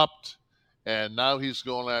dropped, and now he's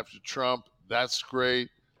going after Trump. That's great.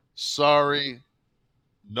 Sorry,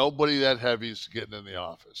 nobody that heavy's getting in the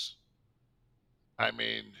office. I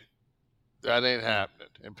mean, that ain't happening.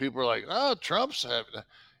 And people are like, "Oh, Trump's having."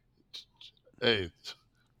 Hey,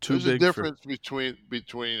 there's a difference between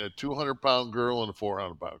a 200-pound girl and a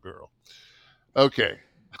 400-pound girl. Okay,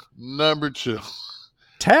 number 2.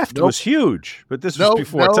 Taft was huge, but this was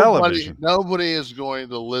before television. Nobody is going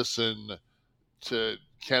to listen to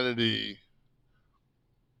Kennedy.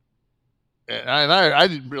 And I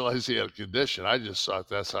didn't realize he had a condition. I just thought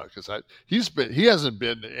that's how, because he hasn't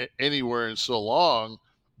been anywhere in so long.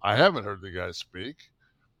 I haven't heard the guy speak.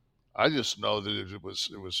 I just know that it was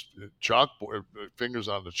chalkboard, fingers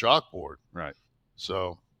on the chalkboard. Right.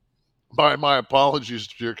 So, my apologies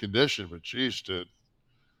to your condition, but geez, dude,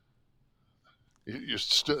 you're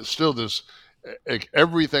still this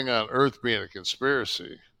everything on earth being a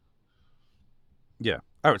conspiracy. Yeah.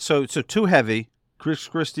 All right. So too heavy. Chris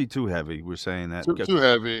Christie, too heavy. We're saying that. Too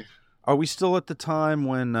heavy. Are we still at the time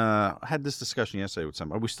when I had this discussion yesterday with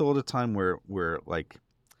someone? Are we still at a time where like,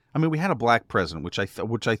 I mean, we had a black president, which I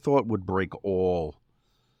thought would break all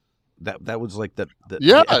That was like the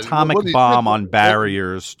Yeah, atomic what he bomb did- on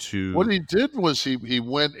barriers to. What he did was he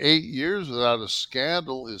went 8 years without a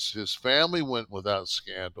scandal. His family went without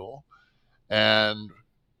scandal, and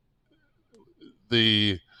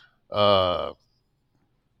the uh,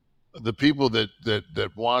 the people that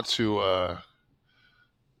want to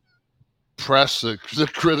press the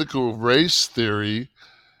critical race theory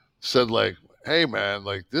said, like, hey man,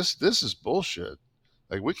 like this is bullshit.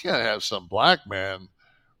 Like, we can't have some black man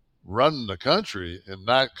running the country and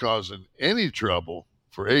not causing any trouble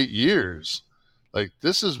for 8 years. Like,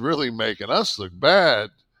 this is really making us look bad.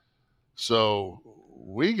 So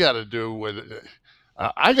we got to do what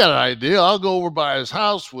I got an idea. I'll go over by his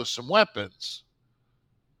house with some weapons.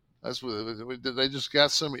 That's what they just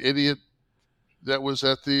got. Some idiot that was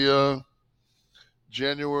at the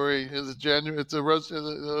January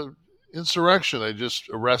insurrection. They just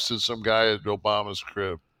arrested some guy at Obama's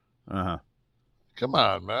crib. Come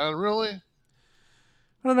on, man, really?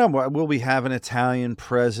 I don't know. Will we have an Italian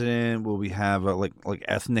president? Will we have like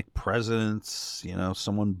ethnic presidents? You know,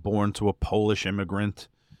 someone born to a Polish immigrant.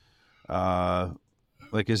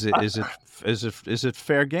 Like, is it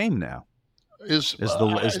fair game now? Is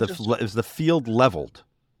the field leveled?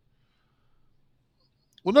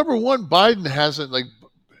 Well, number one, Biden hasn't, like,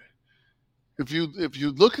 if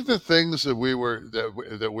you look at the things that we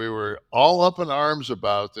were all up in arms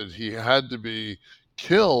about, that he had to be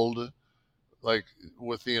killed, like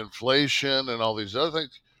with the inflation and all these other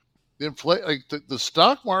things, the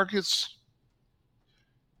stock markets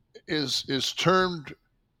is turned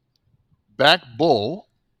back bull.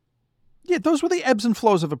 Yeah, those were the ebbs and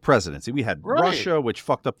flows of a presidency. We had Right. Russia, which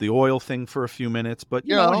fucked up the oil thing for a few minutes, but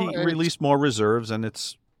he released more reserves, and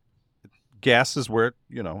gas is where it,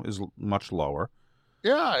 is much lower.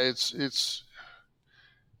 Yeah, it's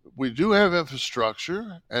we do have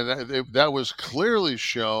infrastructure, and that was clearly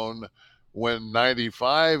shown when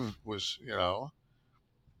 95 was,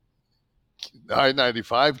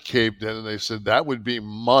 I-95 caved in, and they said that would be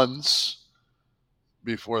months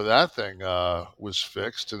before that thing was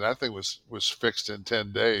fixed, and that thing was fixed in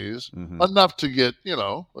 10 days. Mm-hmm. Enough to get,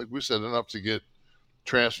 like we said, enough to get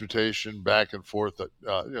transportation back and forth,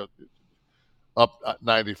 up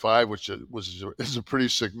 95, which is a pretty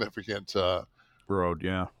significant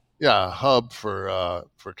road, hub for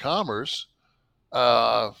commerce.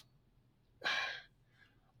 I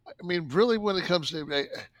mean, really, when it comes to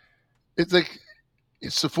it's like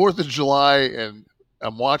it's the 4th of July, and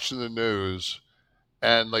I'm watching the news,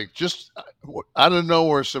 and like just out of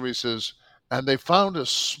nowhere, somebody says, and they found a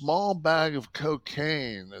small bag of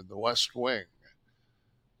cocaine in the West Wing,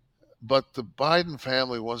 but the Biden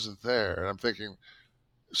family wasn't there. And I'm thinking,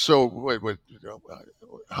 so wait, but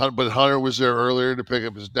Hunter was there earlier to pick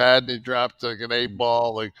up his dad, and he dropped like an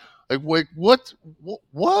 8-ball. Like wait, what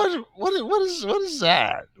is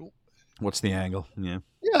that? What's the angle? Yeah.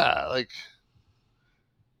 Yeah, like,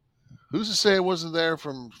 who's to say it wasn't there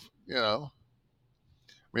from, I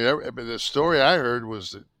mean, the story I heard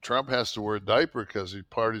was that Trump has to wear a diaper because he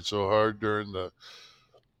partied so hard during the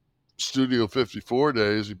Studio 54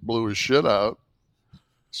 days, he blew his shit out.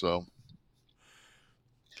 So,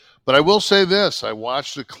 but I will say this: I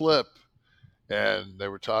watched a clip, and they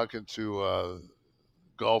were talking to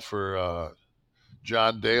golfer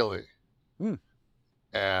John Daly,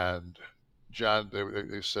 and John,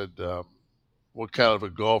 they said, what kind of a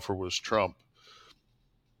golfer was Trump?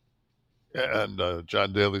 And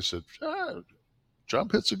John Daly said,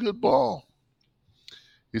 Trump hits a good ball.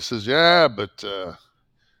 He says, yeah, but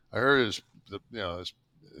I heard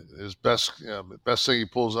his best thing he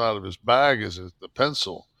pulls out of his bag is the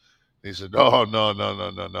pencil. He said, oh, no.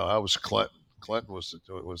 That was Clinton. Clinton was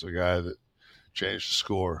the guy that changed the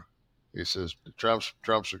score. He says, Trump's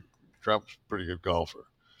a pretty good golfer.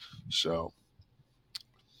 So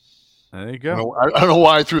there you go. I don't know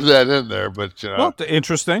why I threw that in there, but well,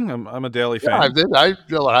 interesting. I'm a Daly fan. I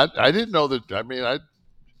didn't know that. I mean,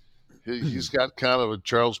 he's got kind of a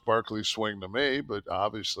Charles Barkley swing to me, but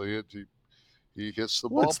obviously he hits the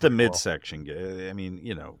ball. It's the midsection. I mean,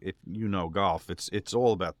 if golf, it's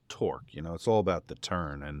all about torque. It's all about the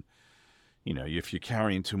turn, and if you're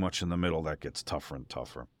carrying too much in the middle, that gets tougher and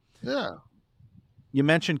tougher. Yeah. You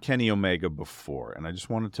mentioned Kenny Omega before, and I just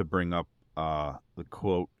wanted to bring up the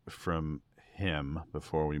quote from him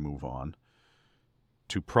before we move on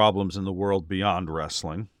to problems in the world beyond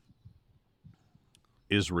wrestling,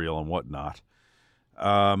 Israel and whatnot.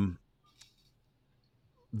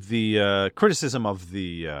 The criticism of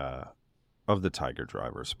the Tiger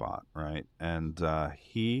Driver spot, right? And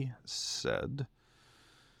he said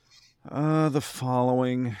the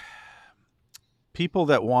following. people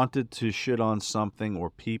that wanted to shit on something, or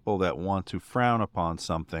people that want to frown upon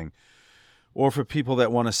something, or for people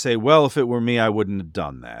that want to say, well, if it were me, I wouldn't have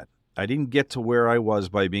done that. I didn't get to where I was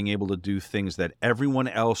by being able to do things that everyone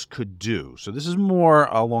else could do. So this is more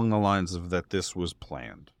along the lines of that this was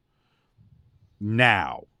planned.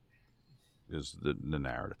 Now is the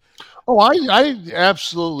narrative. Oh, I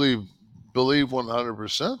absolutely believe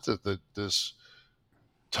 100% that this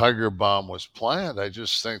Tiger bomb was planned. I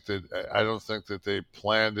just think that I don't think that they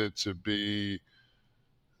planned it to be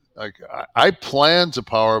like I planned to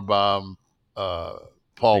power bomb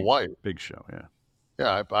Paul White. Big Show, yeah.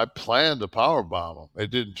 Yeah, I planned to power bomb him. It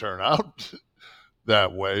didn't turn out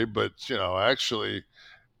that way, but actually,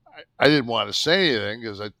 I didn't want to say anything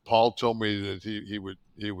because Paul told me that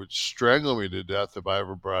he would strangle me to death if I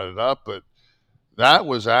ever brought it up. But that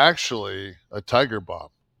was actually a Tiger bomb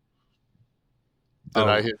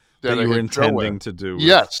that that you were intending to do.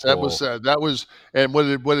 Yes, that was, and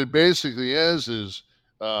what it basically is,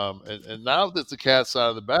 and now that the cat's out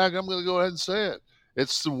of the bag, I'm going to go ahead and say it.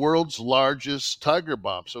 It's the world's largest Tiger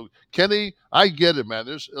bomb. So Kenny, I get it, man.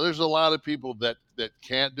 There's a lot of people that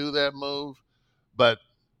can't do that move, but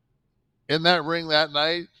in that ring that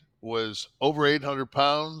night was over 800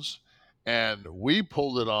 pounds, and we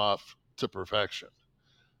pulled it off to perfection.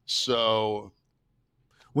 So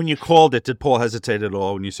when you called it, did Paul hesitate at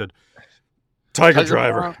all when you said Tiger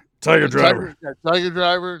Driver? Tiger Driver. Tiger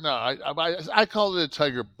Driver. No, I called it a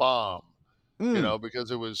Tiger Bomb.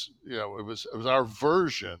 Because it was our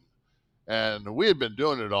version, and we had been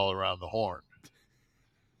doing it all around the horn,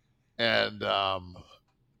 and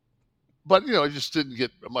but it just didn't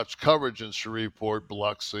get much coverage in Shreveport,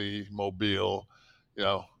 Biloxi, Mobile,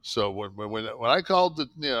 So when I called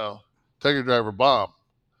the Tiger Driver Bomb,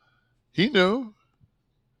 he knew.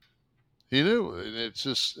 And it's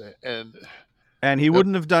just And he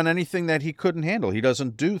wouldn't have done anything that he couldn't handle. He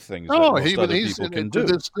doesn't do things that most other people can do.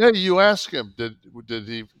 To this day, you ask him,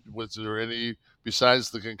 was there any, besides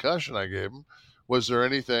the concussion I gave him, was there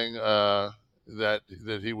anything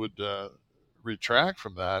that he would retract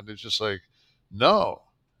from that? And it's just like, no.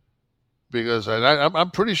 Because I'm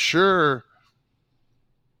pretty sure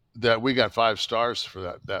that we got 5 stars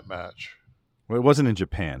for that match. Well, it wasn't in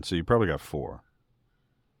Japan, so you probably got 4.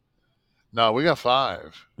 No, we got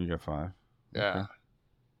 5. You got 5? Yeah. Okay.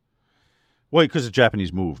 Well, because of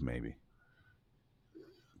Japanese move, maybe.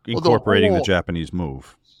 Incorporating the Japanese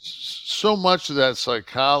move. So much of that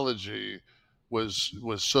psychology was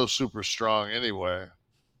so super strong anyway.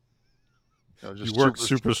 You worked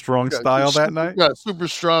super strong style that night? Yeah, super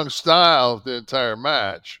strong style the entire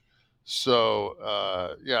match. So,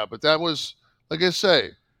 but that was, like I say,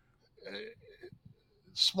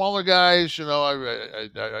 smaller guys, I've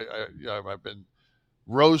been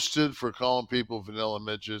roasted for calling people vanilla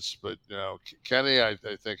midgets, but Kenny, I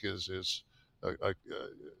think is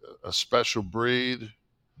a special breed.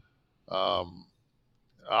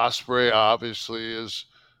 Osprey obviously is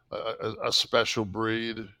a special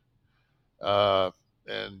breed, and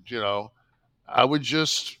I would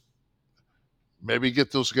just maybe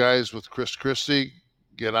get those guys with Chris Christie,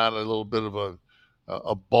 get on a little bit of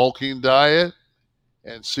a bulking diet,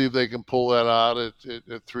 and see if they can pull that out at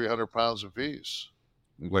 300 pounds apiece.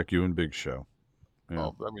 Like you and Big Show. Yeah.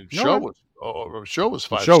 Oh, I mean, Show was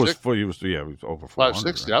 560. Show was full. He was over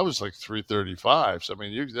 560. Right? I was like 335. So I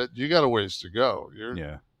mean, you got a ways to go.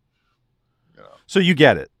 So you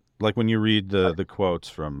get it. Like when you read the quotes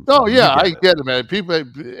from. Oh yeah, I get it, man. People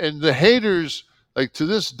and the haters, like to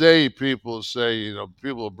this day, people say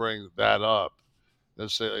people bring that up. They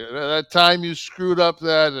say that time you screwed up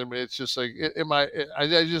that, and it's just like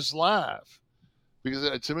I just laugh.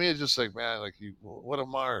 Because to me, it's just like, man, like what a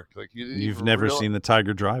mark! Like you've never seen the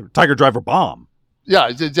Tiger Driver Bomb.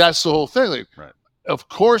 Yeah, that's the whole thing. Like, right. Of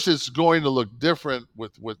course, it's going to look different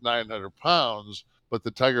with 900 pounds, but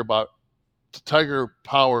the Tiger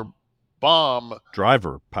Power Bomb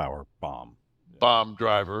Driver Power Bomb Bomb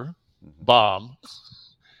Driver Bomb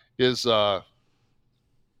is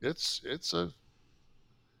it's a.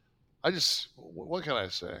 What can I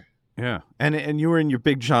say? Yeah, and you were in your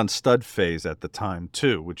Big John Studd phase at the time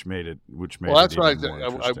too, which made it. Well, that's right.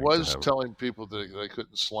 I was telling people that they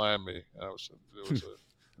couldn't slam me. It was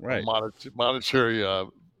right. a monetary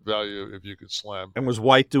value if you could slam. And was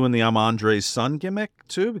White doing the I'm Andre's son gimmick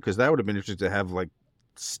too? Because that would have been interesting to have like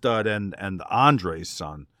Studd and Andre's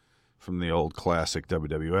son from the old classic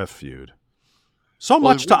WWF feud. So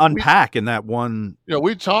much to unpack in that one.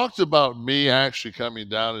 We talked about me actually coming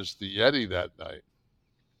down as the Yeti that night.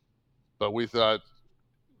 But we thought,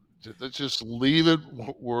 let's just leave it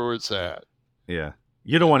where it's at. Yeah.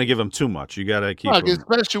 You don't want to give them too much. You got to keep them.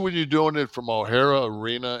 Especially when you're doing it from O'Hara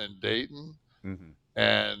Arena in Dayton. Mm-hmm.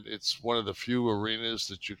 And it's one of the few arenas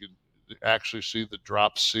that you can actually see the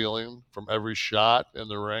drop ceiling from every shot in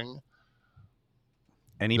the ring.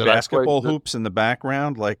 Any basketball hoops in the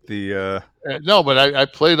background, like the? No, but I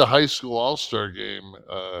played a high school all-star game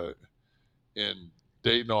in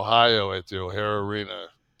Dayton, Ohio, at the O'Hara Arena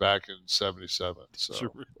back in '77.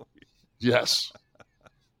 So, really? Yes,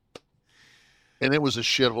 and it was a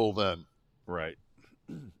shithole then. Right.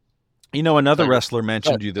 You know, another wrestler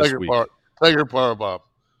mentioned you this week. Tiger Power Bob.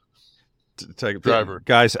 Driver.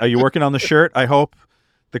 Guys, are you working on the shirt? I hope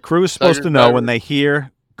the crew is supposed to know when they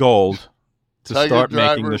hear gold to start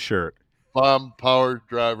making the shirt. Bomb Power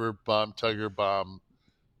Driver, Bomb Tiger Bomb.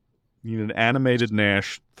 You need an animated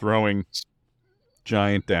Nash throwing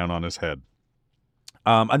Giant down on his head.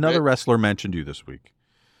 Another wrestler mentioned you this week,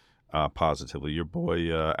 positively. Your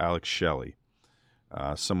boy Alex Shelley.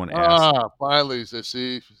 Someone asked. Finally, I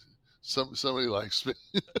see somebody likes me.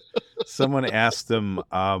 Someone asked him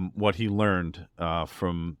what he learned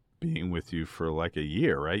from being with you for like a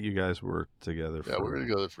year, right? You guys were together. Yeah, we were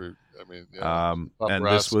together for. And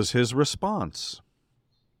this was his response.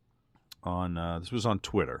 This was on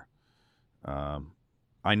Twitter.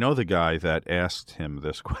 I know the guy that asked him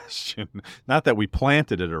this question. Not that we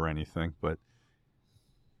planted it or anything, but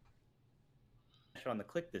on the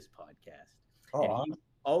Click This podcast. And he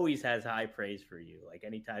always has high praise for you. Like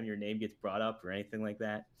anytime your name gets brought up or anything like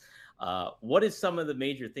that. What is some of the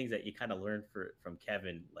major things that you kind of learned from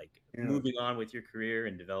Kevin, like moving on with your career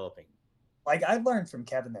and developing? Like I learned from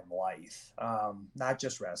Kevin in life, not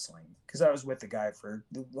just wrestling, because I was with the guy for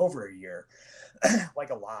over a year,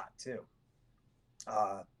 like a lot too,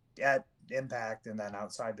 at Impact and then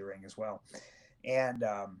outside the ring as well. And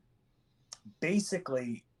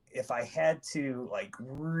basically, if I had to like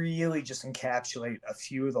really just encapsulate a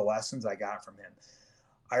few of the lessons I got from him,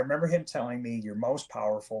 I remember him telling me you're most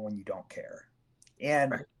powerful when you don't care.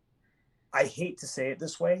 And I hate to say it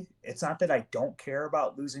this way. It's not that I don't care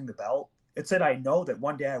about losing the belt. It's that I know that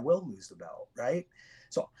one day I will lose the belt, right?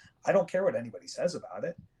 So I don't care what anybody says about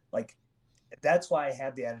it. Like, that's why I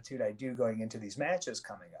have the attitude I do going into these matches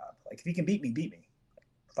coming up. Like, if you can beat me,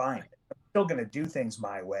 fine. I'm still going to do things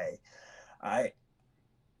my way. I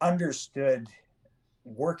understood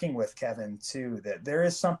working with Kevin too, that there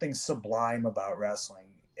is something sublime about wrestling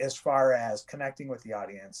as far as connecting with the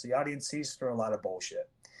audience. The audience sees through a lot of bullshit.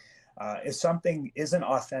 If something isn't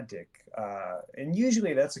authentic, and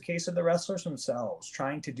usually that's the case of the wrestlers themselves,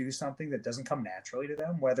 trying to do something that doesn't come naturally to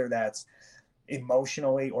them, whether that's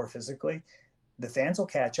emotionally or physically, the fans will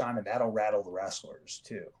catch on and that'll rattle the wrestlers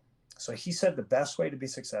too. So he said the best way to be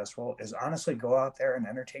successful is honestly go out there and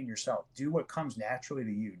entertain yourself. Do what comes naturally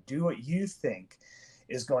to you. Do what you think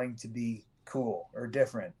is going to be cool or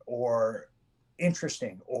different or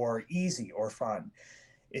interesting or easy or fun.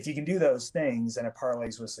 If you can do those things, then it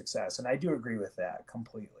parlays with success. And I do agree with that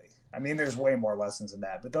completely. I mean, there's way more lessons than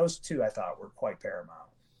that, but those two I thought were quite paramount.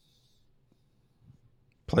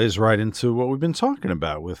 Plays right into what we've been talking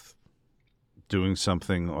about with doing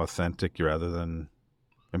something authentic rather than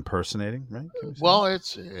impersonating, right? Well,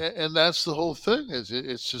 and that's the whole thing.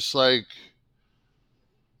 It's just like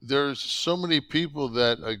there's so many people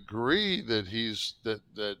that agree that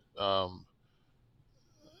that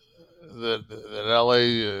LA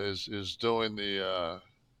is doing the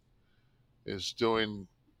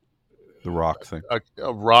Rock thing,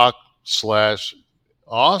 a Rock /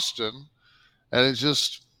 Austin, and it's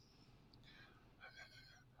just.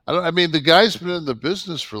 I mean, the guy's been in the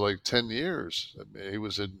business for like 10 years. I mean, he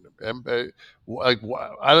was in like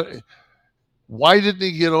why didn't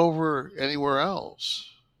he get over anywhere else?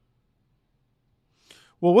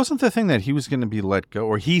 Well, wasn't the thing that he was going to be let go,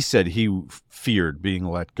 or he said he feared being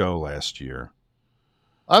let go last year?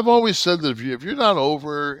 I've always said that if you're not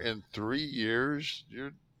over in 3 years,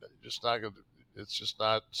 you're just not going to. It's just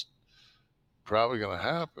not probably going to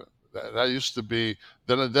happen. That used to be.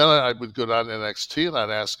 Then I would go down to NXT and I'd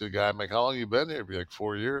ask a guy, I'm like, how long you been here? He'd be like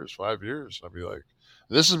 4 years, 5 years. I'd be like,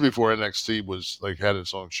 this is before NXT was like had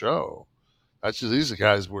its own show. That's just these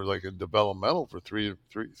guys were like in developmental for 4 years,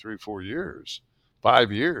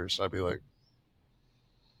 5 years. I'd be like,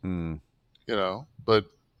 but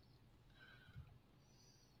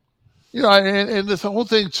and the whole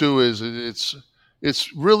thing too is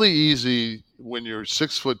it's really easy when you're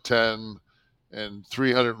 6'10" and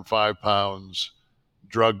 305 pounds,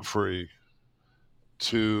 drug free,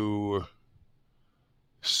 to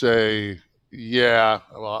say, yeah,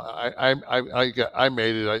 well, I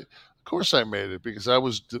made it. Of course I made it because I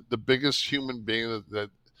was the biggest human being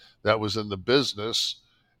that was in the business,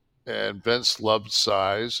 and Vince loved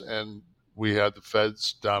size, and we had the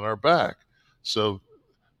feds down our back. So,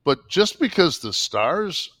 but just because the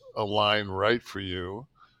stars align right for you,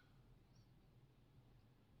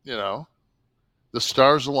 you know, the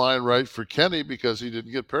stars align right for Kenny because he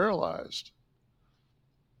didn't get paralyzed.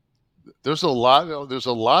 There's a lot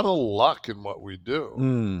of luck in what we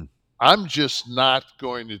do. I'm just not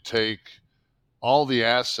going to take all the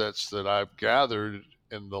assets that I've gathered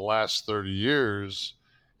in the last 30 years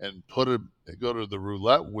and go to the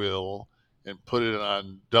roulette wheel and put it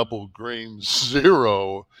on double green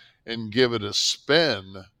 0 and give it a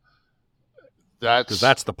spin. Because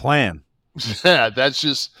that's the plan. Yeah,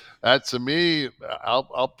 that to me.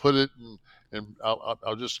 I'll put it and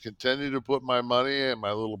I'll just continue to put my money in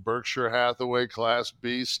my little Berkshire Hathaway Class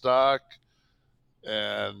B stock.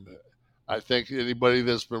 And I think anybody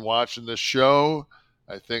that's been watching this show,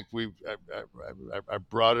 I think I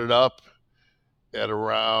brought it up at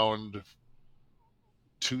around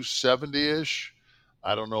 270-ish.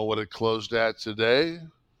 I don't know what it closed at today,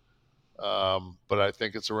 but I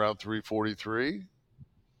think it's around 343.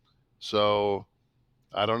 So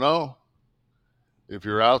I don't know. If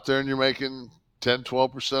you're out there and you're making 10,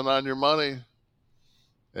 12% on your money,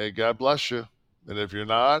 hey, God bless you. And if you're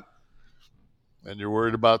not, and you're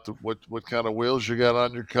worried about what kind of wheels you got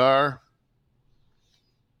on your car,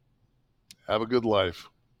 have a good life.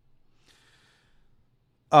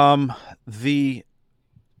 I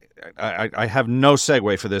have no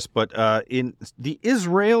segue for this, but in the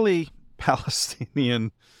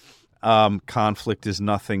Israeli-Palestinian conflict is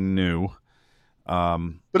nothing new.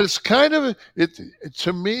 But it's kind of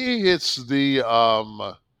to me, it's the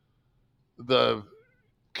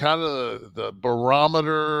kind of the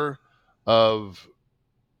barometer of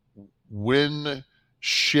when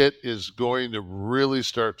shit is going to really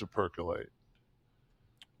start to percolate.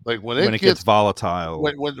 Like when it gets volatile.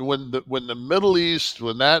 When the Middle East,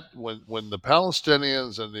 when the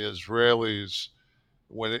Palestinians and the Israelis,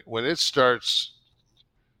 when it starts,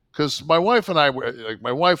 because my wife and I, like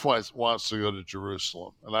my wife wants to go to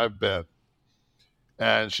Jerusalem, and I've been,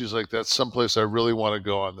 and she's like, that's someplace I really want to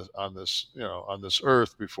go on this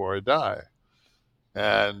earth before I die.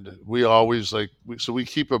 And we always so we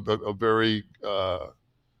keep a very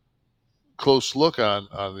close look on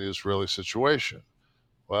the Israeli situation.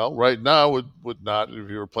 Well, right now would not, if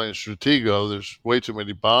you were playing Stratego, there's way too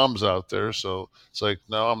many bombs out there. So it's like,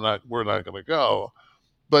 no, we're not going to go.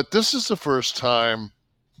 But this is the first time,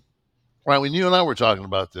 right, when you and I were talking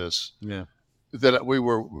about this, yeah, that we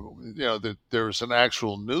were, that there was an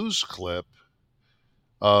actual news clip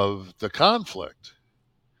of the conflict.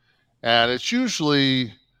 And it's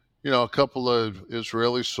usually, a couple of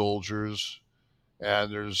Israeli soldiers,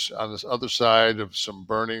 and there's on this other side of some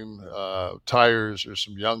burning tires, there's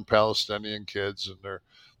some young Palestinian kids, and they're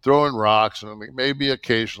throwing rocks and maybe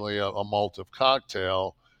occasionally a Molotov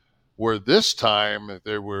cocktail, where this time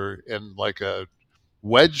they were in like a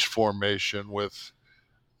wedge formation with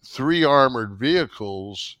 3 armored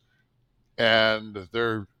vehicles, and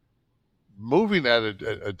they're moving at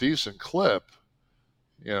a decent clip.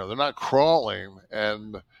 They're not crawling,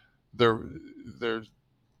 and they're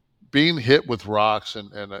being hit with rocks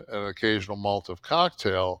and an occasional Molotov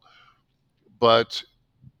cocktail. But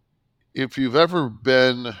if you've ever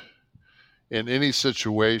been in any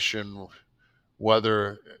situation,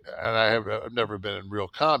 and I've never been in real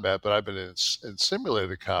combat, but I've been in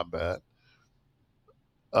simulated combat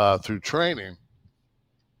through training,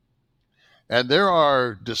 and there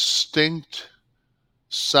are distinct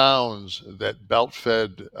sounds that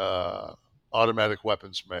belt-fed automatic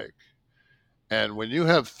weapons make. And when you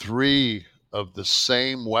have 3 of the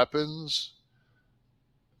same weapons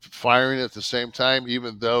firing at the same time,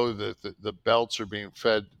 even though the belts are being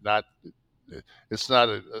fed, it's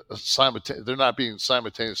not they're not being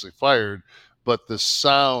simultaneously fired, but the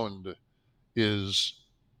sound is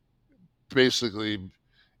basically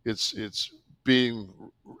it's being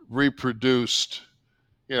reproduced.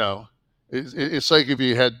 It's like if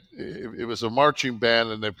it was a marching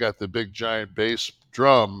band and they've got the big giant bass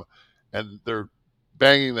drum and they're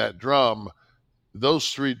banging that drum.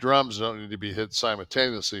 Those 3 drums don't need to be hit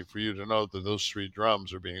simultaneously for you to know that those 3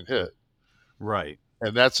 drums are being hit. Right.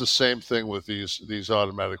 And that's the same thing with these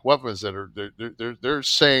automatic weapons that are they're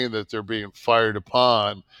saying that they're being fired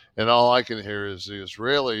upon, and all I can hear is the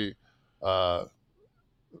Israeli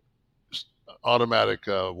automatic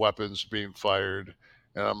weapons being fired,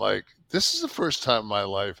 and I'm like, this is the first time in my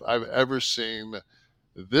life I've ever seen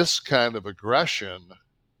this kind of aggression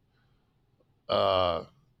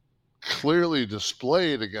clearly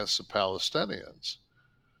displayed against the Palestinians.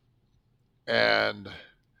 And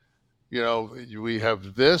we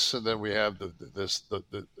have this, and then we have this.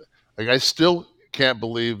 Like, I still can't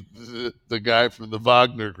believe the guy from the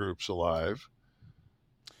Wagner Group's alive.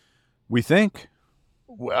 We think.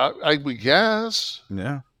 Well, we guess.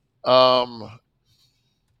 Yeah.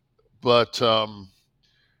 But I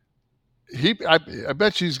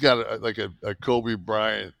bet she's got a Kobe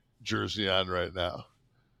Bryant jersey on right now.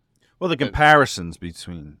 Well, the comparisons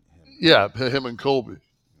between him and Kobe.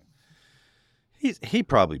 He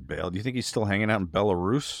probably bailed. Do you think he's still hanging out in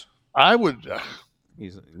Belarus? I would.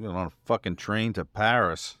 He's on a fucking train to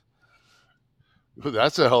Paris.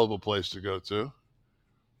 That's a hell of a place to go to.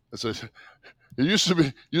 It used to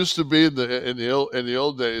be in the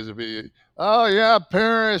old days. It'd be, oh yeah,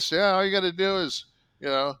 Paris. Yeah, all you got to do is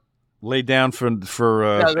lay down for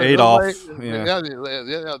Adolf.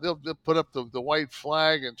 They'll put up the white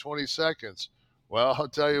flag in 20 seconds. Well, I'll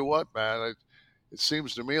tell you what, man. It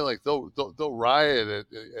seems to me like they'll riot at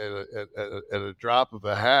a drop of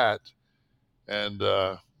a hat. And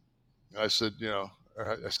I said,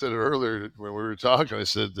 I said it earlier when we were talking. I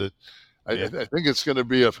said that I think it's going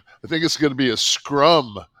to be a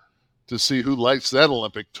scrum to see who lights that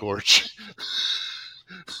Olympic torch.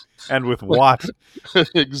 And with what?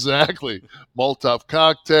 Exactly. Molotov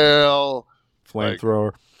cocktail,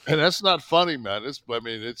 flamethrower. And that's not funny, man.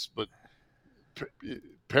 But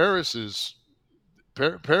Paris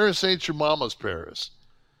ain't your mama's Paris.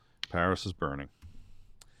 Paris is burning.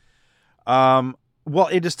 Well,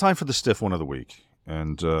 it is time for the stiff one of the week.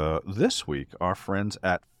 And this week, our friends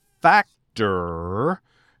at Factor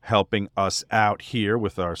helping us out here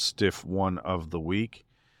with our stiff one of the week.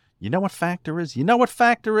 You know what Factor is?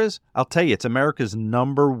 I'll tell you, it's America's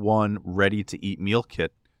 #1 ready-to-eat meal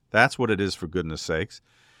kit. That's what it is, for goodness sakes.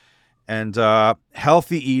 And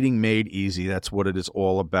healthy eating made easy. That's what it is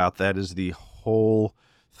all about. That is the whole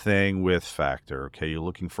thing with Factor. Okay, you're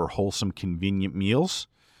looking for wholesome, convenient meals.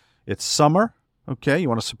 It's summer. Okay, you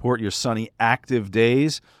want to support your sunny, active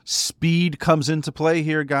days. Speed comes into play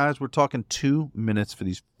here, guys. We're talking 2 minutes for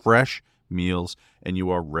these fresh meals, and you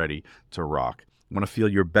are ready to rock. Want to feel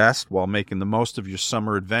your best while making the most of your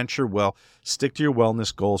summer adventure? Well, stick to your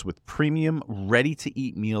wellness goals with premium,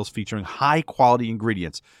 ready-to-eat meals featuring high-quality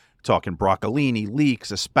ingredients. We're talking broccolini,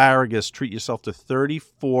 leeks, asparagus. Treat yourself to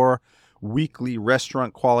 34 weekly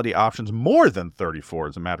restaurant-quality options, more than 34,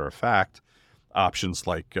 as a matter of fact. Options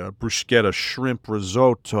like bruschetta shrimp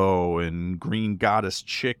risotto and green goddess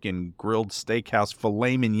chicken, grilled steakhouse,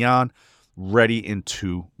 filet mignon, ready in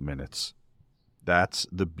 2 minutes. That's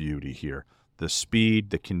the beauty here. The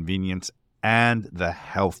speed, the convenience, and the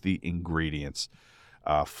healthy ingredients.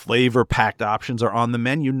 Flavor-packed options are on the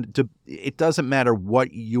menu. It doesn't matter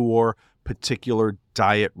what your particular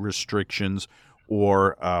diet restrictions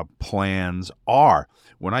or plans are.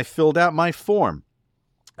 When I filled out my form,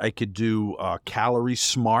 I could do Calorie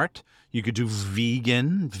Smart. You could do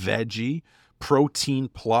vegan, veggie, protein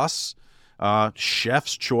plus,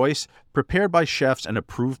 chef's choice, prepared by chefs and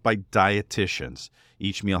approved by dietitians.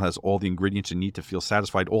 Each meal has all the ingredients you need to feel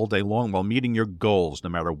satisfied all day long while meeting your goals, no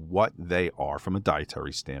matter what they are from a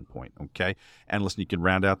dietary standpoint, okay? And listen, you can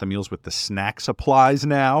round out the meals with the snack supplies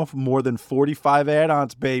now. More than 45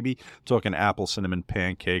 add-ons, baby. Talking apple cinnamon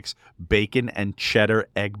pancakes, bacon and cheddar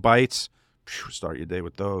egg bites. Start your day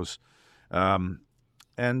with those. Or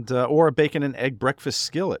a bacon and egg breakfast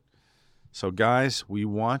skillet. So, guys, we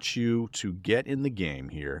want you to get in the game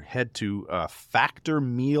here. Head to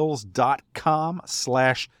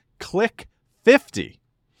factormeals.com/click50.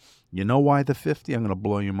 You know why the 50? I'm going to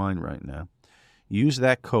blow your mind right now. Use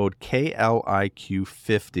that code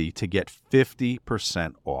KLIQ50 to get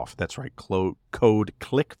 50% off. That's right, code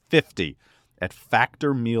click50 at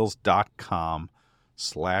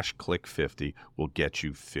factormeals.com/click50 will get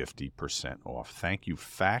you 50% off. Thank you,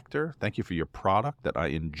 Factor. Thank you for your product that I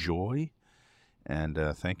enjoy. And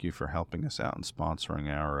thank you for helping us out and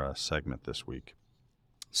sponsoring our segment this week.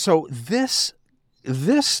 So this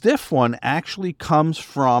stiff one actually comes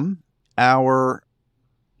from our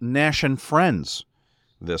Nash and Friends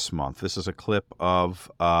this month. This is a clip of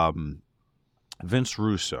Vince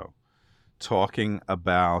Russo talking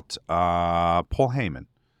about Paul Heyman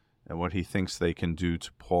and what he thinks they can do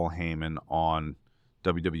to Paul Heyman on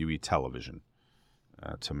WWE television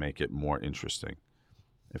to make it more interesting.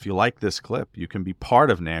 If you like this clip, you can be part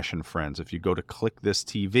of Nash and Friends if you go to Click This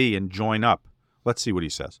TV and join up. Let's see what he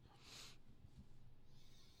says.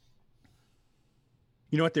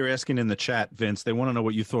 You know what they're asking in the chat, Vince? They want to know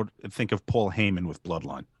what you think of Paul Heyman with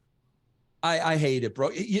Bloodline. I hate it,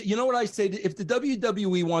 bro. You know what I say? If the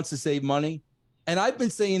WWE wants to save money, and I've been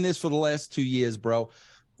saying this for the last 2 years, bro,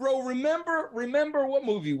 Bro, remember what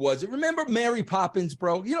movie was it? Remember Mary Poppins,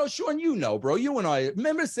 bro? You know, Sean, you know, bro. You and I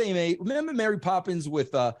remember the same age. Remember Mary Poppins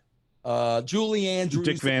with Julie Andrews,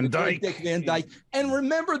 Dick Van Dyke. Dick Van Dyke. And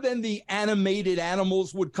remember then the animated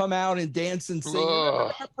animals would come out and dance and sing.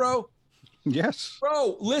 Remember that, bro? Yes.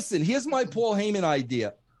 Bro, listen, here's my Paul Heyman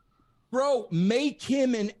idea. Bro, make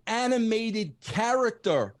him an animated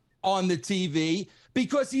character on the TV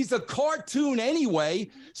because he's a cartoon anyway.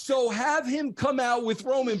 So have him come out with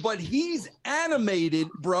Roman, but he's animated,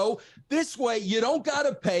 bro. This way, you don't got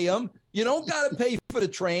to pay him. You don't got to pay for the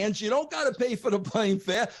trans. You don't got to pay for the plane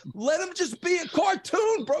fare. Let him just be a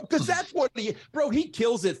cartoon, bro, because that's what he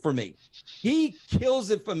kills it for me. He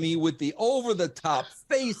kills it for me with the over-the-top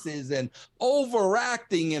faces and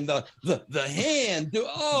overacting and the hand.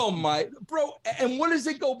 Oh, my, bro. And what does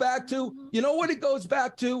it go back to? You know what it goes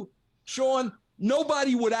back to, Sean?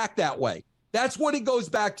 Nobody would act that way. That's what it goes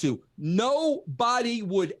back to. Nobody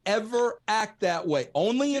would ever act that way.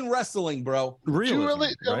 Only in wrestling, bro. Really?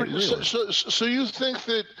 So you think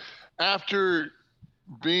that after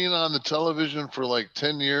being on the television for like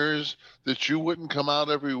 10 years that you wouldn't come out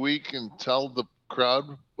every week and tell the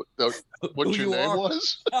crowd what your name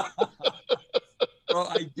was? Bro,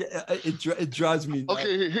 it drives me nuts.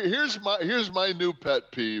 Okay, here's my new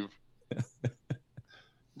pet peeve.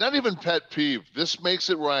 Not even pet peeve. This makes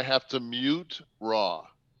it where I have to mute Raw.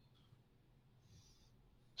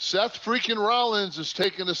 Seth freaking Rollins is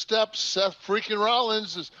taking a step. Seth freaking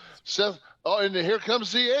Rollins is Seth. Oh, and here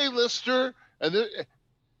comes the A-lister. And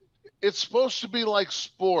it's supposed to be like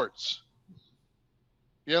sports.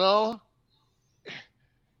 You know?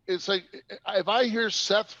 It's like, if I hear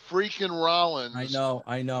Seth freaking Rollins.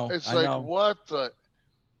 I know. It's like, what the?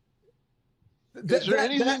 Is there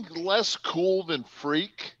anything less cool than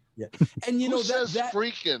freak? Yeah, and you know says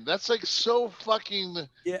freaking. That's like so fucking.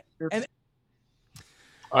 Yeah, and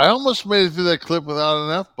I almost made it through that clip without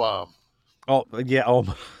an F-bomb. Oh yeah,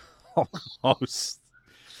 almost.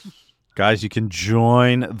 Guys, you can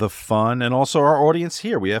join the fun and also our audience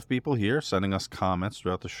here. We have people here sending us comments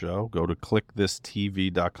throughout the show. Go to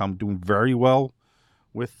clickthisTV.com. Doing very well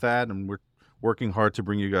with that, and we're working hard to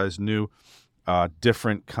bring you guys new,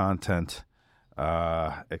 different content.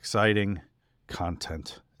 Exciting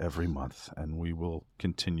content every month, and we will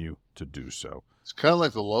continue to do so. It's kind of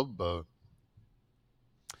like the Love Boat.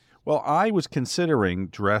 Well, I was considering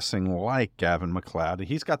dressing like Gavin MacLeod.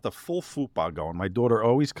 He's got the full fupa going. My daughter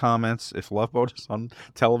always comments, if Love Boat is on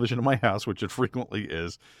television in my house, which it frequently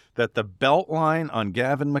is, that the belt line on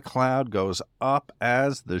Gavin MacLeod goes up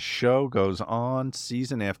as the show goes on,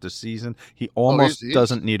 season after season. He almost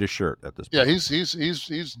doesn't need a shirt at this point. Yeah,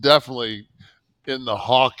 he's definitely in the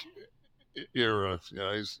Hawk era. You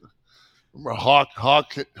know, remember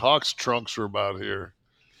Hawk's trunks were about here.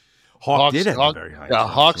 Hawk did have a very high. Yeah,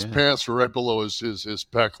 Hawk's pants were right below his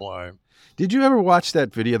pec line. Did you ever watch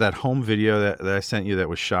that video, that home video that I sent you that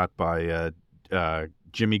was shot by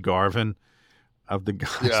Jimmy Garvin of the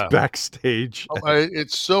guys backstage? Oh,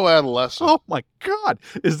 it's so adolescent. Oh my God,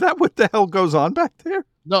 is that what the hell goes on back there?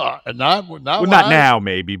 No, not now,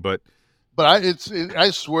 maybe, but I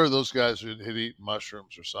swear those guys had eaten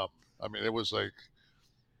mushrooms or something. I mean, it was like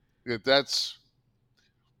that's.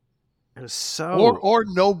 It was so, or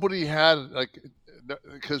nobody had like,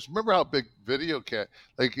 because remember how big video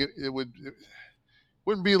like it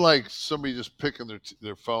wouldn't be like somebody just picking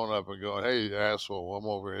their phone up and going, "Hey, asshole, I'm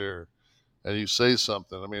over here," and you say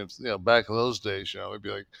something. I mean, it's, back in those days, it'd be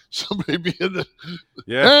like somebody be in the,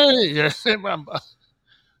 hey,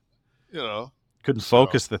 couldn't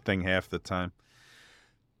focus the thing half the time.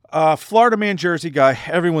 Florida Man, Jersey Guy,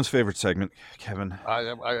 everyone's favorite segment, Kevin.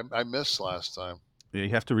 I missed last time. You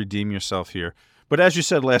have to redeem yourself here. But as you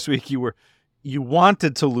said last week, you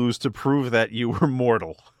wanted to lose to prove that you were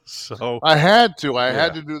mortal. So I had to. I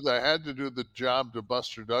had to do the job to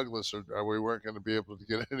Buster Douglas, or we weren't going to be able to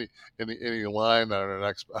get any line on our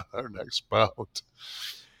next bout.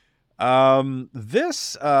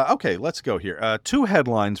 Okay, let's go here. Two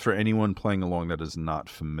headlines for anyone playing along that is not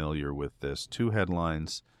familiar with this. Two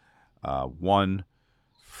headlines. One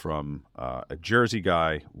from a Jersey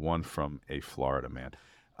guy, one from a Florida man.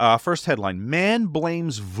 First headline, man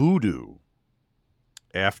blames voodoo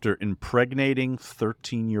after impregnating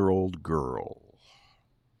 13-year-old girl.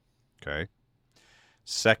 Okay.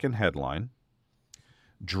 Second headline,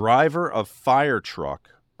 driver of fire truck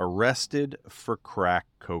arrested for crack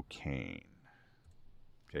cocaine.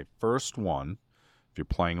 Okay, first one, if you're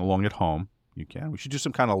playing along at home, you can. We should do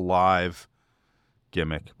some kind of live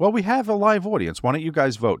gimmick. Well, we have a live audience. Why don't you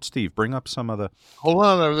guys vote? Steve, bring up some of the... Hold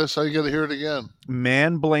on, I got to hear it again.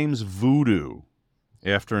 Man blames voodoo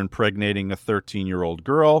after impregnating a 13-year-old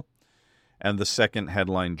girl. And the second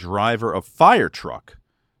headline, driver of fire truck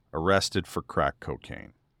arrested for crack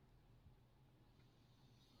cocaine.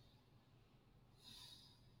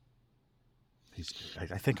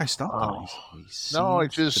 I think I stumped him. He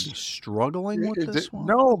seems to be struggling with this one.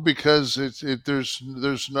 No, because there's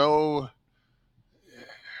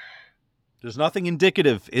nothing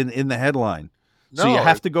indicative in the headline. No, so you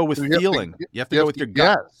have to go with you feeling. You have to go with your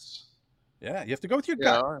gut. Guess. Yeah, you have to go with your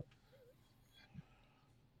gut.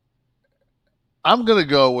 I'm going to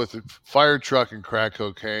go with a fire truck and crack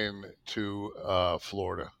cocaine to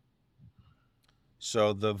Florida.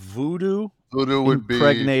 So the voodoo would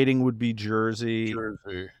impregnating would be Jersey.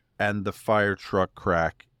 Jersey. And the fire truck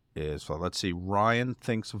crack is, so let's see, Ryan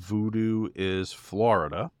thinks voodoo is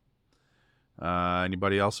Florida.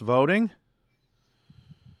 Anybody else voting?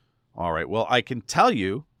 All right, well, I can tell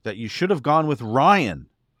you that you should have gone with Ryan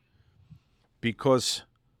because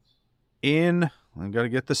I got to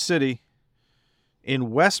get the city,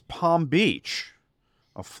 in West Palm Beach,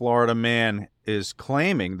 a Florida man is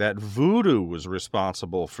claiming that voodoo was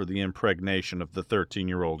responsible for the impregnation of the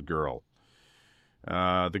 13-year-old girl.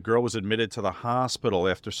 The girl was admitted to the hospital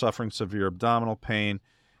after suffering severe abdominal pain,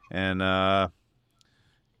 and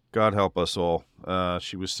God help us all,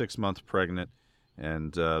 she was 6 months pregnant,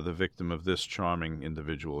 and the victim of this charming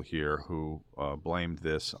individual here who blamed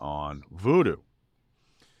this on voodoo.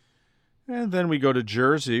 And then we go to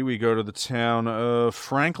Jersey. We go to the town of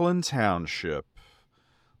Franklin Township.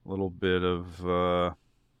 A little bit of, well,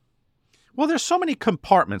 there's so many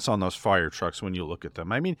compartments on those fire trucks when you look at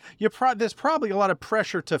them. I mean, there's probably a lot of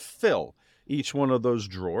pressure to fill each one of those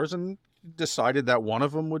drawers, and decided that one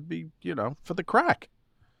of them would be, for the crack.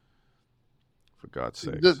 For God's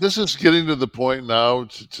sake. This is getting to the point now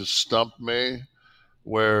to stump me,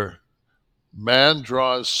 where man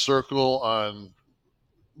draws circle on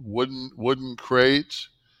wooden crate,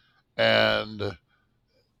 and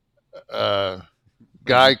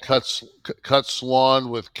guy cuts lawn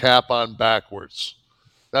with cap on backwards.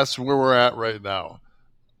 That's where we're at right now.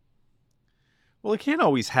 Well, it can't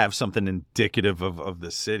always have something indicative of the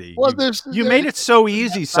city. Well, you made it so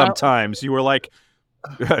easy sometimes. You were like,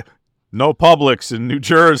 no Publix in New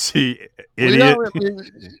Jersey, idiot.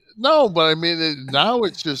 No, but I mean, now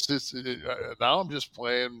it's now I'm just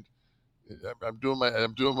playing. I'm doing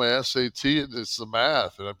my SAT, and it's the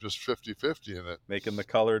math, and I'm just 50-50 in it. Making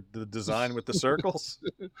the design with the circles.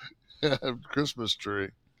 Yeah, Christmas tree.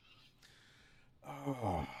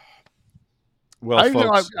 Oh. Well,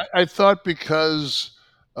 folks, I thought because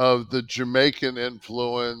of the Jamaican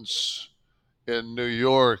influence in New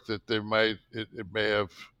York that it may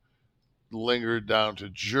have lingered down to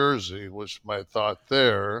Jersey, was my thought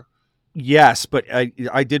there. Yes, but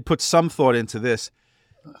I did put some thought into this.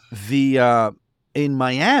 In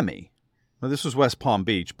Miami, well, this was West Palm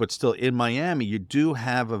Beach, but still in Miami, you do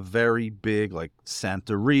have a very big like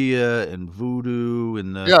Santeria and voodoo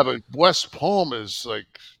and yeah, but West Palm is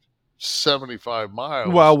like 75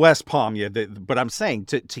 miles. Well, West Palm, yeah, but I'm saying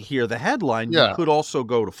to hear the headline, Yeah. you could also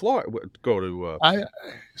go to Florida. Go to. I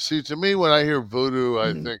see. To me, when I hear voodoo,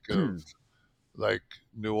 I think of like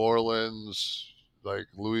New Orleans, like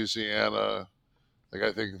Louisiana. Like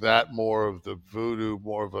I think that more of the voodoo,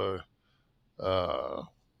 more of a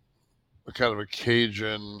kind of a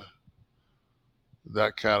Cajun,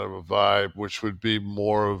 that kind of a vibe, which would be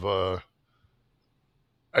more of a.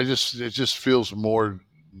 It just feels more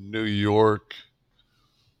New York.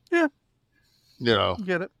 Yeah.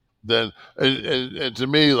 Get it. Then and to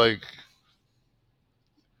me, like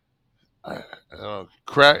I don't know,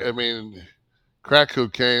 crack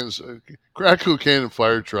cocaine and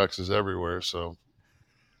fire trucks is everywhere. So.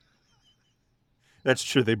 That's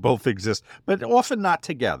true. They both exist, but often not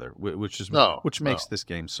together, which makes this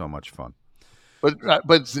game so much fun. But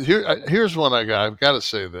here's one I got. I've got to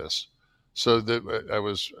say this. So that I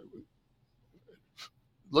was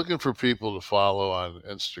looking for people to follow on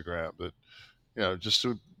Instagram that, just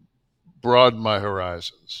to broaden my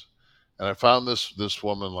horizons. And I found this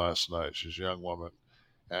woman last night. She's a young woman,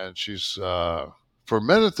 and she's for a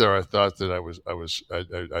minute there I thought that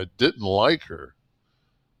I didn't like her.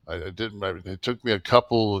 I didn't. It took me a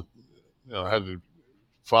couple. I had to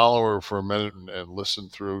follow her for a minute and listen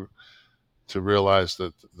through to realize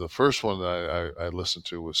that the first one that I listened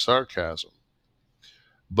to was sarcasm.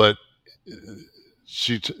 But it's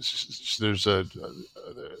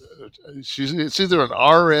either an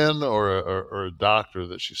RN or a doctor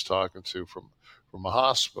that she's talking to from a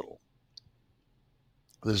hospital.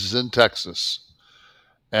 This is in Texas,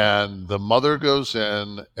 and the mother goes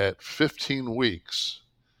in at 15 weeks.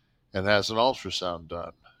 And has an ultrasound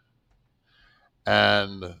done.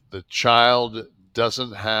 and the child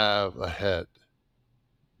doesn't have a head.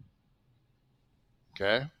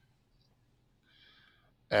 Okay?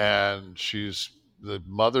 And the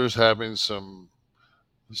mother's having some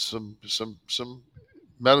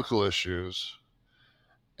medical issues,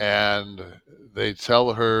 and they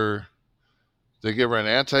tell her, they give her an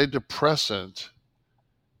antidepressant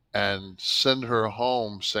and send her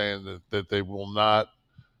home saying that they will not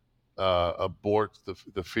abort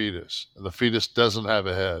the fetus, and the fetus doesn't have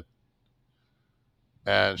a head.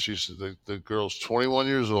 And she's the girl's 21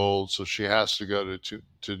 years old, so she has to go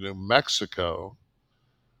to New Mexico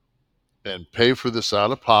and pay for this out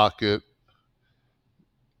of pocket.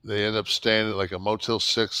 They end up staying at like a Motel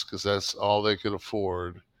 6 because that's all they could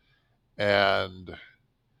afford. And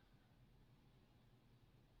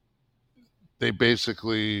they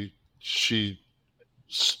basically, she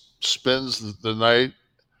spends the night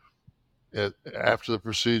after the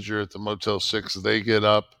procedure at the Motel 6. They get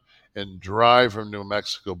up and drive from New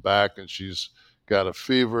Mexico back, and she's got a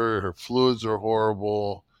fever. Her fluids are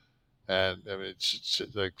horrible. And I mean, it's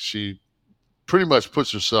like she pretty much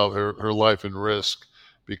puts herself, her life in risk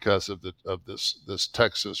because of this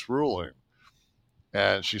Texas ruling.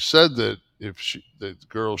 And she said that the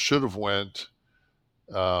girl should have went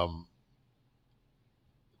to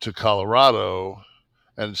Colorado,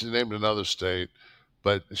 and she named another state,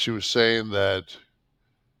 but she was saying that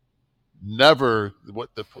what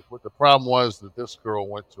the problem was that this girl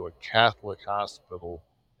went to a Catholic hospital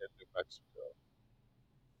in New Mexico.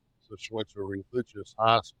 So she went to a religious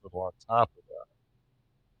hospital on top of that.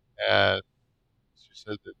 And she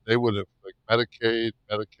said that they would have, like Medicaid,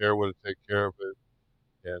 Medicare would have taken care of it.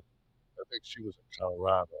 And I think she was in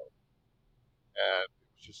Colorado. And it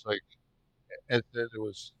was just like, and then there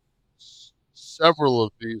was several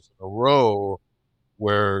of these in a row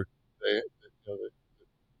where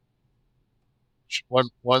one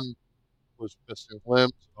was missing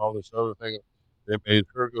limbs and all this other thing. They made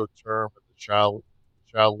her go term, and the child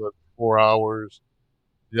lived 4 hours.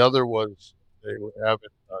 The other was they were having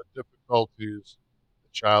difficulties. The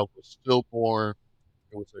child was stillborn.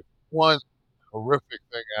 It was like one horrific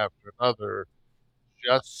thing after another,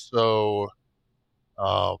 just so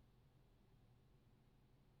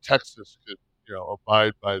Texas could,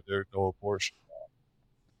 abide by their no abortion law.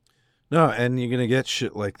 No, and you're gonna get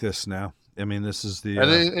shit like this now. I mean, this is the and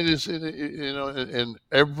it is, and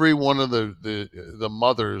every one of the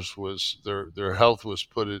mothers was their health was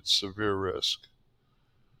put at severe risk.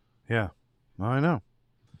 Yeah, I know.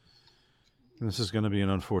 This is going to be an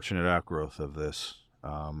unfortunate outgrowth of this.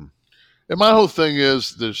 And my whole thing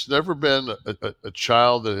is, there's never been a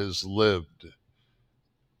child that has lived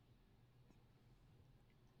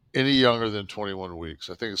any younger than 21 weeks.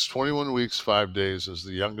 I think it's 21 weeks, 5 days is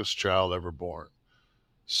the youngest child ever born.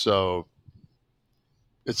 So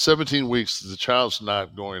it's 17 weeks. The child's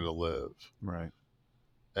not going to live. Right.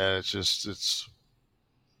 And it's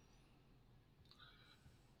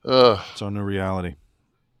on the reality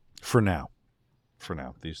for now.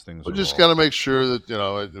 These things we just got to make sure that,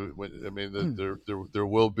 I mean, that there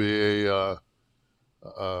will be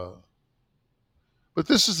but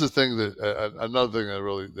this is the thing that another thing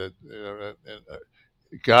that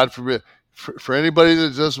God forbid, for anybody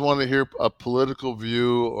that doesn't want to hear a political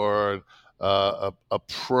view or a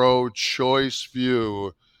pro-choice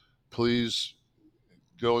view, please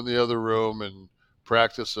go in the other room and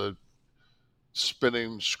practice a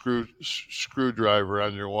spinning screwdriver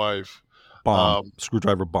on your wife.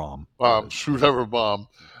 Screwdriver bomb. Screwdriver bomb.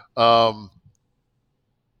 I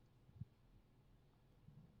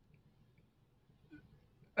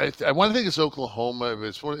want to think it's Oklahoma.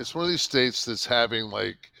 It's one of these states that's having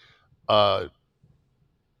like a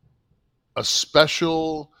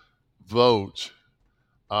special vote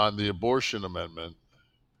on the abortion amendment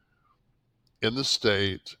in the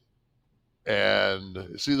state, and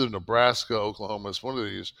it's either Nebraska, Oklahoma. It's one of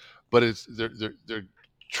these, but they're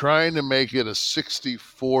trying to make it a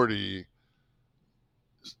 60-40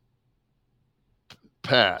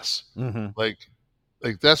 pass. Mm-hmm. Like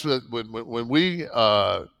that's what when we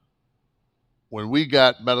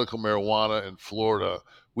got medical marijuana in Florida,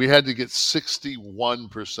 we had to get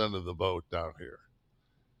 61% of the vote down here.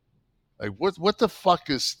 Like what the fuck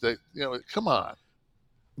is that? Come on.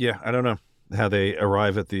 Yeah, I don't know how they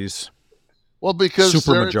arrive at these. Well, because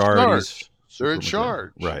super majorities. They're in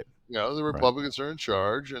charge, right? The Republicans are in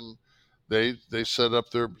charge, and they set up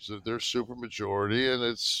their super majority, and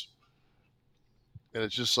it's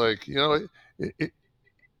just like,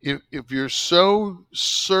 if you're so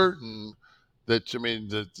certain that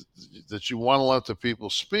that you want to let the people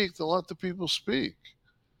speak, then let the people speak.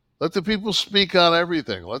 Let the people speak on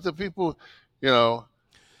everything. Let the people You know,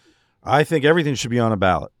 I think everything should be on a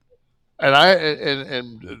ballot.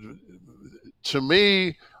 and to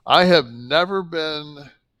me, I have never been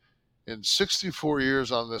in 64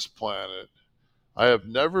 years on this planet. I have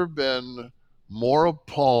never been more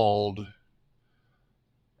appalled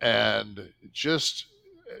and just,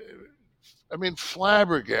 I mean,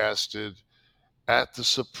 flabbergasted at the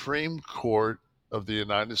Supreme Court of the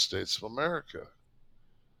United States of America.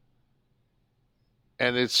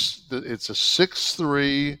 And it's a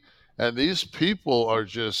 6-3, and these people are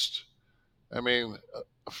just, I mean,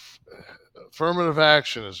 affirmative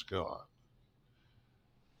action is gone.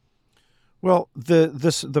 Well,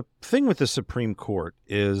 the thing with the Supreme Court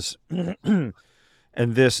is, and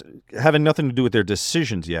this having nothing to do with their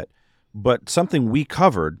decisions yet, but something we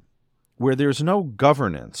covered where there's no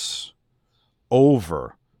governance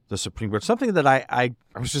over the Supreme Court, something that I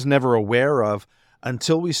was just never aware of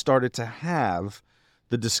until we started to have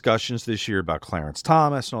the discussions this year about Clarence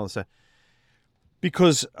Thomas and all this stuff.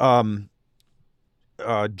 Because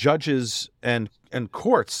judges and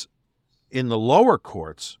courts in the lower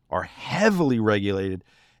courts are heavily regulated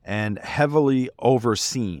and heavily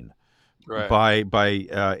overseen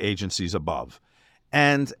by agencies above.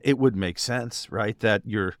 And it would make sense, right, that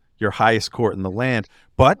your highest court in the land.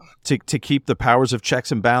 But to keep the powers of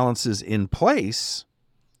checks and balances in place,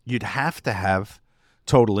 you'd have to have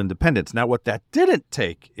total independence. Now, what that didn't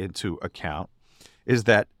take into account is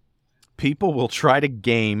that people will try to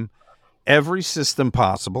game every system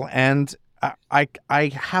possible, and I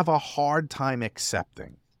have a hard time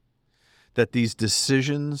accepting that these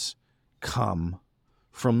decisions come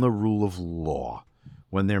from the rule of law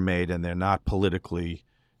when they're made and they're not politically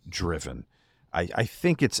driven. I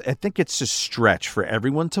think it's a stretch for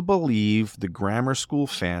everyone to believe the grammar school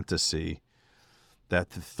fantasy that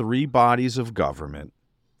the three bodies of government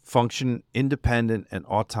function independent and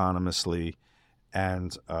autonomously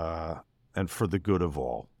and for the good of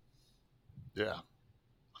all. Yeah.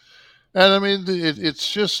 And I mean,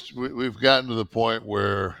 it's just, we've gotten to the point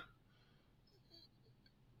where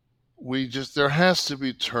there has to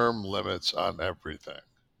be term limits on everything.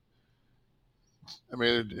 I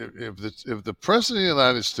mean, if the president of the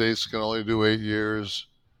United States can only do 8 years,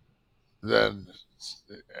 then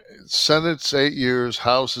Senate's 8 years,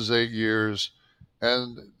 House is 8 years,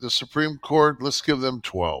 and the Supreme Court, let's give them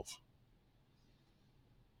 12.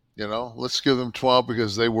 You know, let's give them 12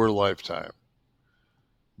 because they were lifetime.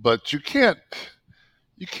 But you can't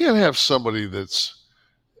have somebody that's...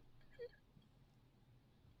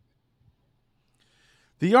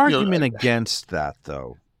 The argument against that,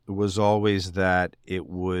 though, was always that it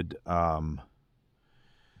would... the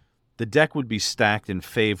deck would be stacked in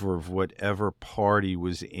favor of whatever party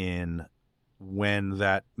was in when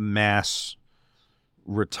that mass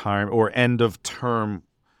retirement or end of term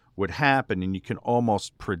would happen, and you can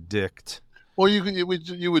almost predict. Well, you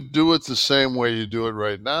would do it the same way you do it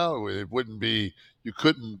right now. It wouldn't be, you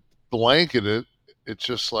couldn't blanket it. It's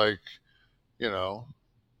just like, you know,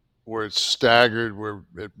 where it's staggered, where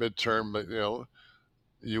at midterm, you know,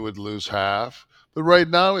 you would lose half. But right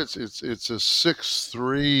now it's a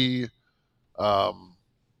 6-3.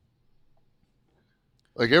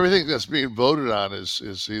 Like everything that's being voted on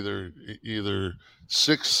is either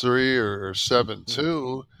 6-3 or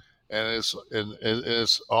 7-2, and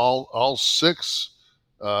it's all six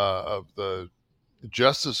of the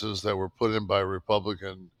justices that were put in by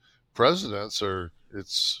Republican presidents are.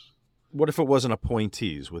 It's. What if it wasn't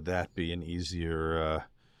appointees? Would that be an easier?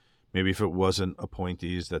 Maybe if it wasn't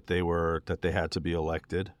appointees that they had to be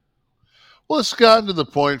elected. Well, it's gotten to the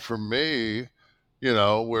point for me, you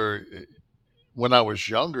know, where when I was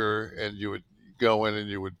younger and you would go in and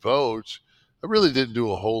you would vote, I really didn't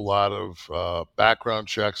do a whole lot of background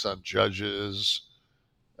checks on judges,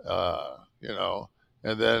 you know.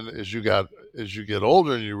 And then as you get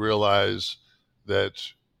older and you realize that,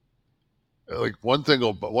 like one of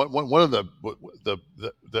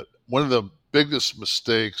the biggest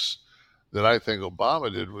mistakes that I think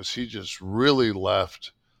Obama did was he just really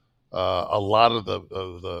left a lot of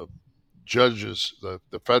the judges, the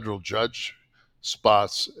federal judge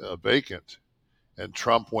spots vacant, and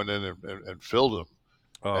Trump went in and filled them.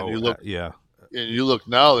 Oh, and you look, yeah. And you look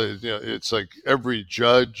now, you know, it's like every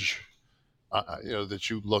judge, you know, that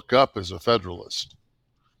you look up is a Federalist.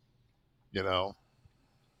 You know,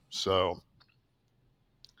 so.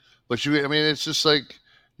 But I mean, it's just like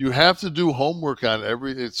you have to do homework on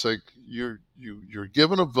every. It's like you're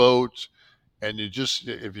given a vote, and you just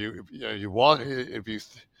if you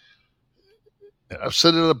I've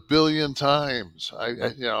said it a billion times.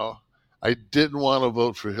 I didn't want to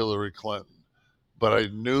vote for Hillary Clinton, but I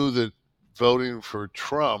knew that voting for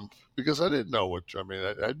Trump because I didn't know what. I mean,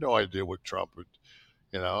 I had no idea what Trump would.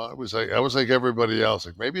 I was like everybody else.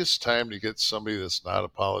 Like maybe it's time to get somebody that's not a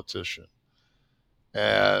politician.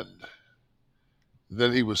 And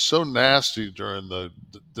then he was so nasty during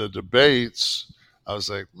the debates. I was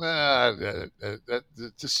like, nah,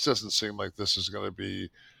 this doesn't seem like this is going to be,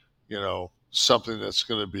 something that's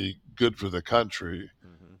going to be good for the country.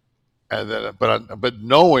 Mm-hmm. And then, but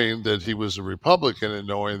knowing that he was a Republican and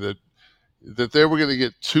knowing that they were going to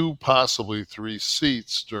get 2, possibly 3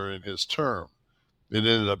 seats during his term, it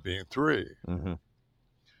ended up being 3. Mm-hmm.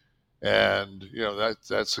 And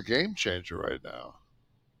that's a game changer right now.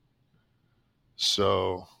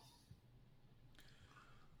 So,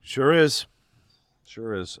 sure is.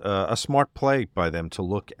 A smart play by them to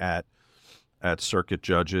look at circuit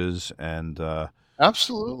judges and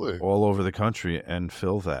absolutely all over the country and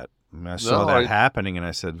fill that. I saw that happening, and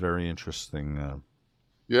I said, very interesting.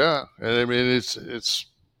 Yeah, and I mean it's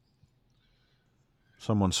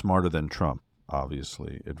someone smarter than Trump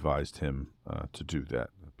obviously advised him to do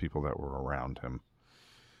that. People that were around him.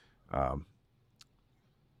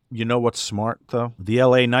 You know what's smart though? The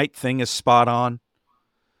LA Knight thing is spot on.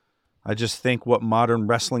 I just think what modern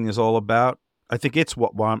wrestling is all about. I think it's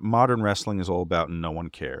what modern wrestling is all about, and no one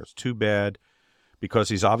cares. Too bad, because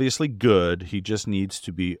he's obviously good. He just needs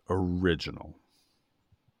to be original.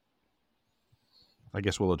 I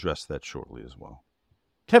guess we'll address that shortly as well.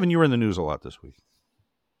 Kevin, you were in the news a lot this week.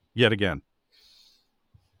 Yet again.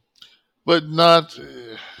 But not...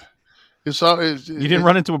 you didn't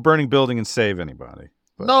run into a burning building and save anybody.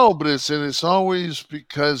 But. No, but it's always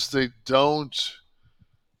because they don't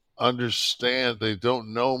understand. They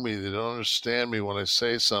don't know me. They don't understand me when I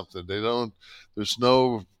say something. There's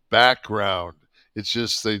no background. It's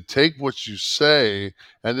just they take what you say,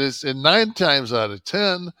 and 9 times out of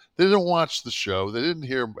 10, they didn't watch the show. They didn't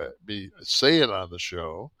hear me say it on the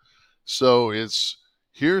show. So it's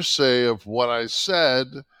hearsay of what I said,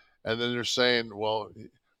 and then they're saying, well,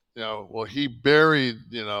 he buried,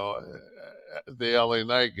 the LA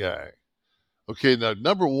Knight guy. Okay, now,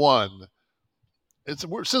 number one,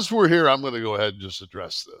 since we're here, I'm going to go ahead and just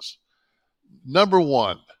address this. Number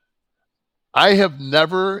one, I have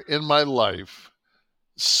never in my life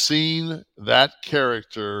seen that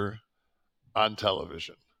character on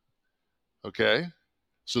television. Okay?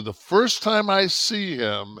 So the first time I see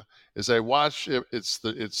him is I watch it. It's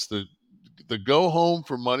the go home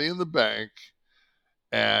for Money in the Bank,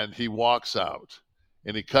 and he walks out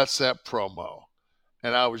and he cuts that promo.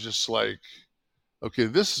 And I was just like, okay,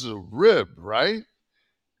 this is a rib, right?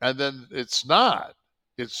 And then it's not.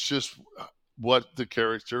 It's just what the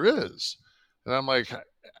character is. And I'm like,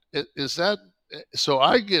 is that? So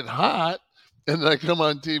I get hot, and then I come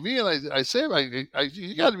on TV and I say,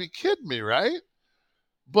 you got to be kidding me, right?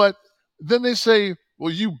 But then they say,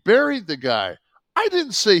 well, you buried the guy. I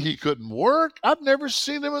didn't say he couldn't work. I've never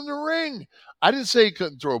seen him in the ring. I didn't say he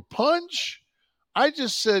couldn't throw a punch. I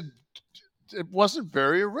just said it wasn't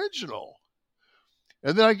very original.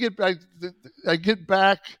 And then I get back,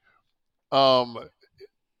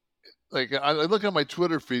 like I look at my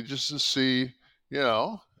Twitter feed just to see,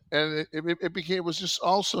 and it was just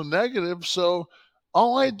also negative. So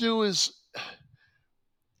all I do is,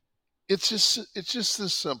 it's just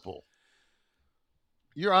this simple.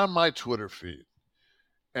 You're on my Twitter feed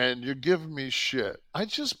and you're giving me shit. I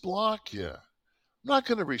just block you. I'm not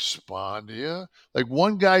going to respond to you. Like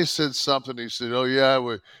one guy said something. He said, "Oh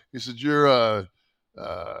yeah," he said, "You're a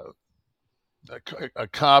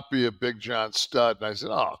copy of Big John Studd." And I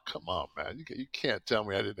said, "Oh, come on, man. You can't tell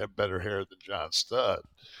me I didn't have better hair than John Studd."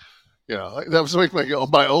 That was like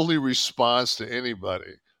my only response to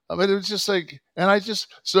anybody. I mean, it was just like, and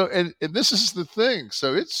this is the thing.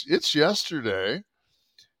 So it's yesterday,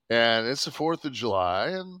 and it's the 4th of July,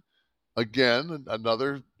 and again,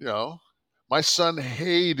 another, my son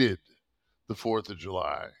hated the 4th of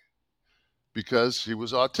July because he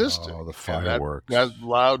was autistic. Oh, the fireworks. That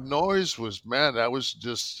loud noise was, man, it was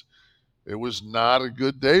not a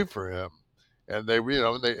good day for him. And they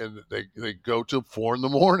go till 4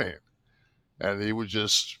 a.m, and he would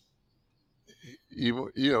just,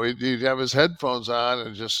 he'd have his headphones on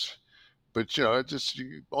and just, but you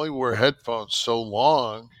only wear headphones so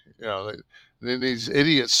long, then these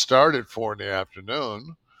idiots start at 4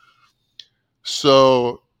 p.m.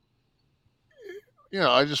 So,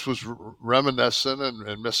 I just was reminiscing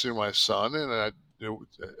and missing my son, and I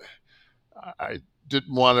definitely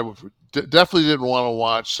didn't want to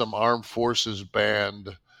watch some armed forces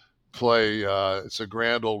band play It's a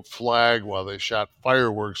Grand Old Flag while they shot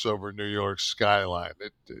fireworks over New York's skyline.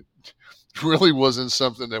 It really wasn't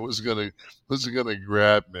something that was gonna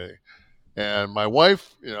grab me. And my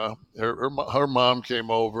wife, her mom came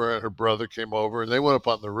over and her brother came over, and they went up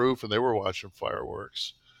on the roof and they were watching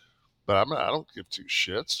fireworks. But I don't give two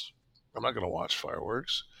shits. I'm not going to watch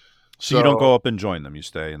fireworks. So you don't go up and join them. You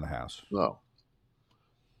stay in the house. No.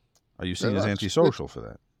 Are you seen as antisocial for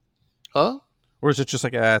that? Huh? Or is it just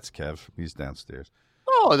like, it's Kev. He's downstairs.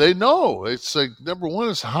 No, they know. It's like, number one,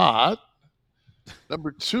 it's hot.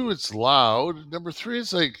 Number two, it's loud. Number three,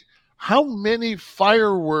 it's like, how many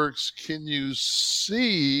fireworks can you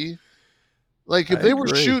see? Like if they were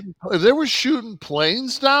shooting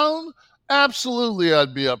planes down, absolutely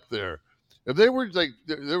I'd be up there. If they were like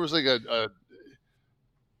there was like a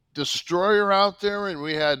destroyer out there and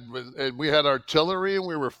we had artillery and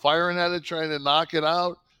we were firing at it trying to knock it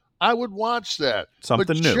out, I would watch that.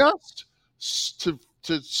 Something new. Just to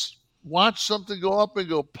watch something go up and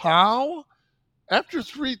go pow, after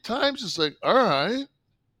 3 times it's like, all right,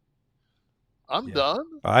 I'm done.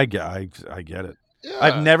 I get it. Yeah.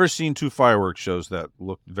 I've never seen 2 fireworks shows that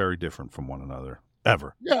look very different from one another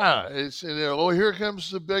ever. Yeah, it's here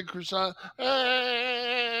comes the big croissant.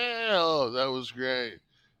 Oh, that was great.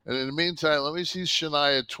 And in the meantime, let me see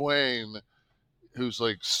Shania Twain, who's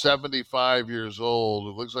like 75 years old.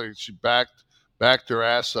 It looks like she backed her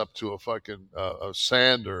ass up to a fucking a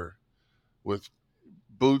sander with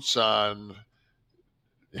boots on,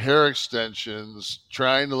 hair extensions,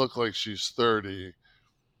 trying to look like she's 30.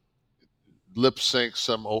 Lip sync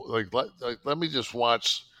some let me just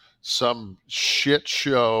watch some shit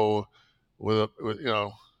show with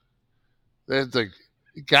they had the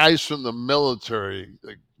guys from the military,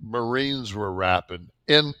 like Marines, were rapping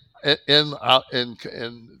in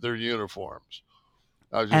their uniforms.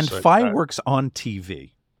 And fireworks on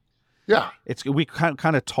TV. Yeah, we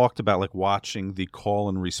kind of talked about like watching the call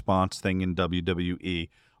and response thing in WWE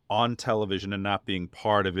on television and not being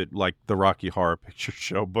part of it, like the Rocky Horror Picture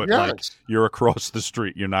Show, but like you're across the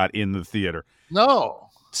street, you're not in the theater. No.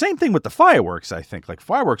 Same thing with the fireworks, I think. Like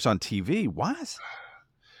fireworks on TV, what?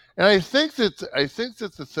 And I think that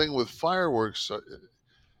the thing with fireworks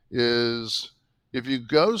is if you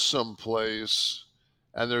go someplace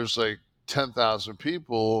and there's like 10,000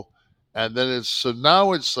 people, and then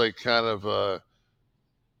now it's like kind of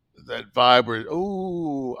that vibe where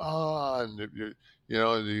and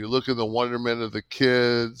you look at the wonderment of the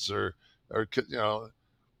kids, or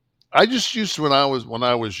I just used to, when I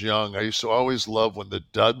was young, I used to always love when the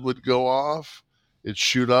dud would go off. It'd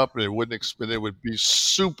shoot up and it would be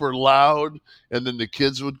super loud, and then the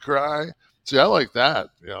kids would cry. See, I like that.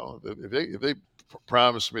 If they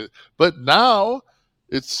promise me, but now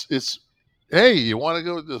it's hey, you want to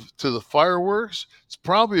go to the fireworks? It's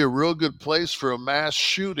probably a real good place for a mass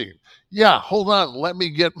shooting. Yeah, hold on, let me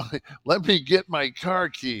get my car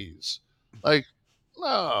keys. Like,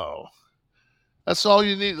 no. That's all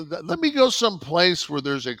you need. Let me go someplace where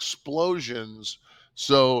there's explosions.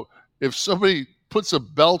 So if somebody puts a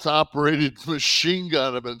belt-operated machine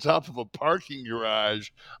gun up on top of a parking garage,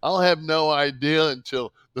 I'll have no idea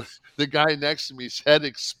until the guy next to me's head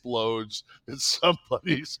explodes and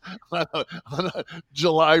somebody's on a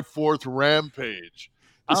July 4th rampage.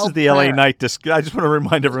 This is the LA Night discussion. I just want to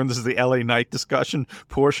remind everyone this is the LA Night discussion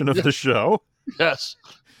portion of the show. Yes.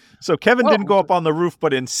 So Kevin didn't go up on the roof,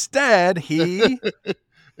 but instead he...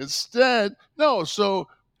 No, so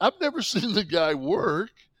I've never seen the guy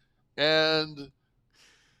work, and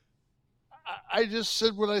I just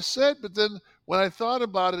said what I said, but then when I thought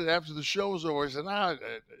about it after the show was over, I said,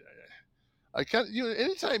 I can't,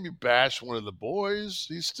 anytime you bash one of the boys,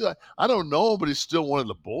 he's still, I don't know, but he's still one of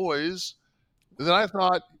the boys. And then I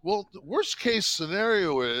thought, well, the worst case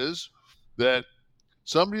scenario is that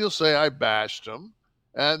somebody will say I bashed him,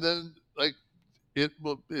 and then like if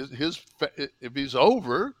he's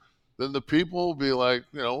over, then the people will be like,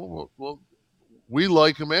 well, we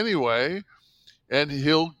like him anyway, and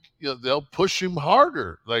they'll push him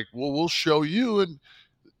harder. Like, well, we'll show you, and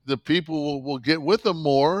the people will get with him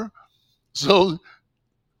more. So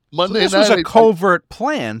Monday this night was a covert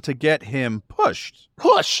plan to get him pushed.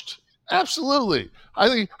 Absolutely. I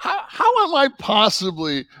think, how am I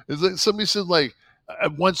possibly, is it, somebody said like,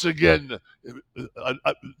 once again,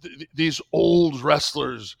 these old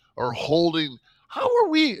wrestlers are holding,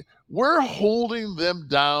 we're holding them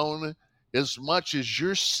down as much as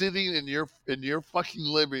you're sitting in your fucking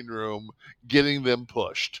living room getting them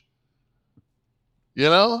pushed. You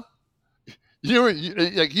have,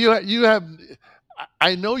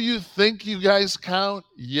 I know you think you guys count,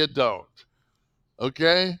 you don't.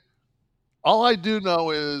 Okay? All I do know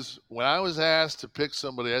is when I was asked to pick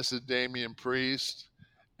somebody, I said Damian Priest,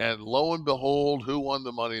 and lo and behold, who won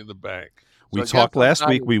the Money in the Bank? We So talked last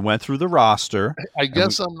week. We went through the roster. I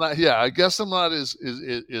guess I'm not. Yeah, I guess I'm not as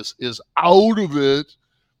out of it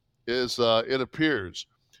as it appears.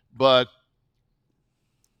 But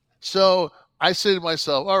so I say to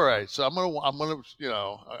myself, all right. So I'm gonna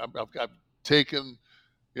I've taken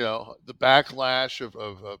the backlash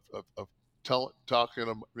of talking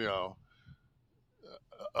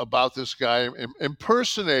about this guy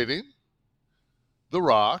impersonating The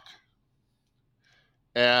Rock.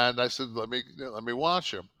 And I said, let me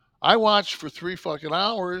watch him. I watched for 3 fucking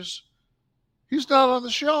hours. He's not on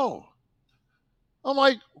the show. I'm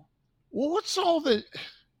like, well, what's all the?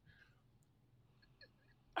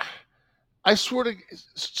 I swear to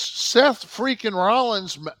Seth freaking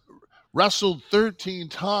Rollins wrestled 13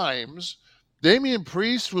 times. Damian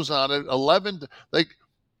Priest was on it 11. Like,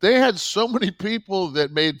 they had so many people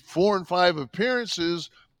that made 4 and 5 appearances,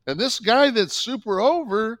 and this guy that's super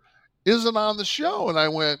over isn't on the show. And I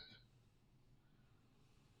went,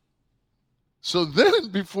 so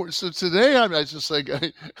today I just like,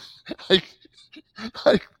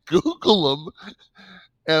 I Google him,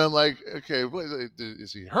 and I'm like, okay,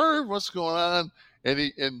 is he hurt? What's going on? And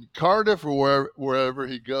he in Cardiff or wherever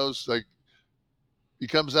he goes, like, he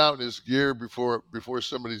comes out in his gear before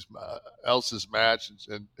somebody else's match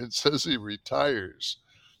and says he retires.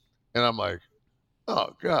 And I'm like,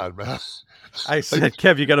 oh God, man. I said,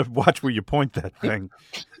 Kev, you got to watch where you point that thing.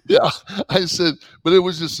 Yeah, I said, but it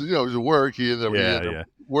was just, it was work. He ended up,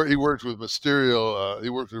 he worked with Mysterio. He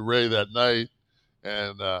worked with Ray that night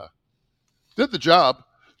and did the job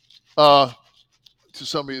to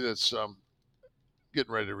somebody that's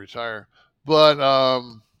getting ready to retire. But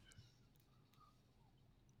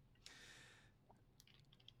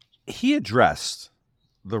he addressed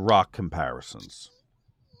the Rock comparisons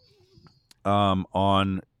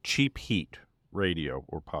on Cheap Heat radio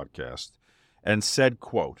or podcast and said,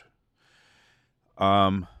 quote,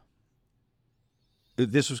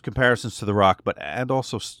 this was comparisons to The Rock, and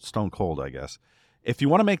also Stone Cold, I guess. If you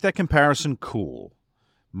want to make that comparison, cool.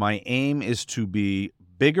 My aim is to be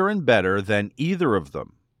bigger and better than either of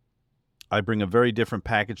them. I bring a very different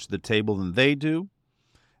package to the table than they do.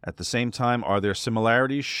 At the same time, are there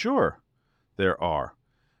similarities? Sure, there are.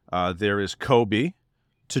 There is Kobe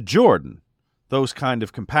to Jordan, those kind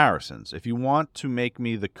of comparisons. If you want to make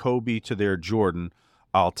me the Kobe to their Jordan,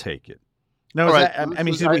 I'll take it. No,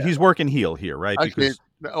 right. He's working heel here, right? Because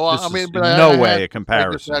no way a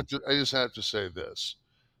comparison. I just have to say this,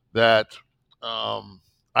 that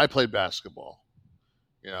I played basketball.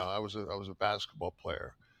 I was a basketball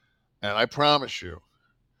player, and I promise you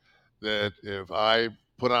that if I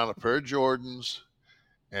put on a pair of Jordans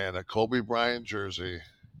and a Kobe Bryant jersey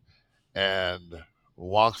and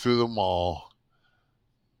walk through the mall,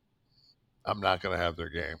 I'm not going to have their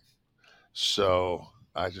game. So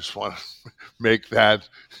I just want to make that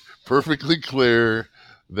perfectly clear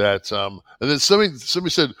that, and then somebody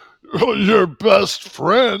said, oh, your best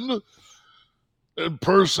friend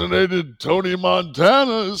impersonated Tony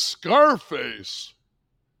Montana's Scarface.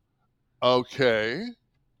 Okay.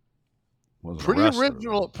 Pretty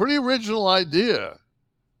original idea.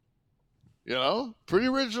 Pretty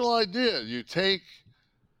original idea. You take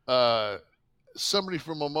somebody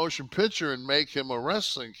from a motion picture and make him a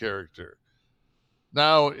wrestling character.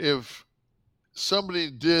 Now, if somebody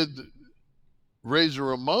did Razor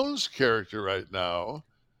Ramon's character right now,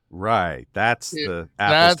 right, that's the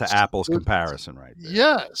apples to apples comparison, right there.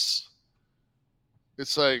 Yes,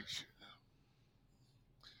 it's like,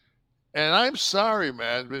 and I'm sorry,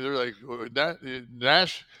 man. They're like,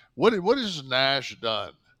 Nash. What has Nash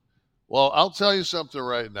done? Well, I'll tell you something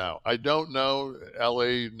right now. I don't know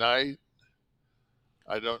LA Knight.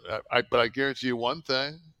 But I guarantee you one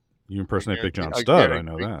thing. You impersonate Big John Studd. I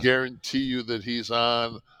know that. I guarantee you that he's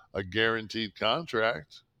on a guaranteed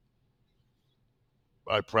contract.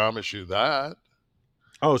 I promise you that.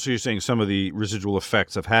 Oh, so you're saying some of the residual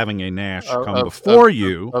effects of having a Nash come before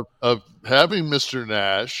you. Of having Mr.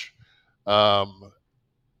 Nash. AKA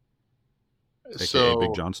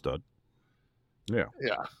Big John Studd. Yeah.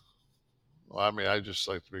 Yeah. Well, I mean, I just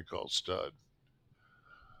like to be called Stud.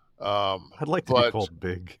 I'd like to be called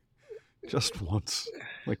Big. Just once.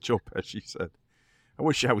 Like Joe Pesci said. I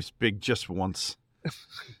wish I was big just once.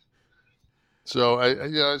 So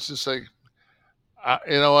it's just like,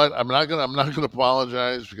 you know what? I'm not gonna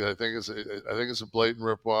apologize because I think it's a blatant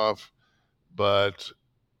ripoff, but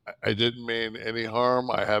I didn't mean any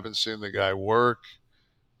harm. I haven't seen the guy work.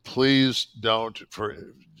 Please don't,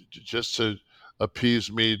 just to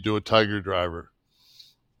appease me, do a Tiger Driver.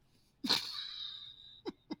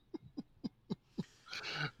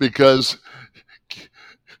 Because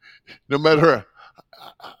no matter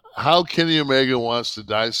how Kenny Omega wants to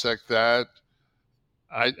dissect that,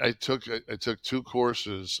 I took 2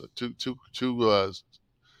 courses, two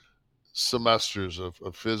semesters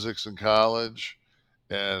of physics in college,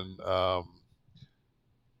 and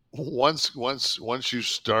once you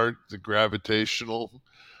start the gravitational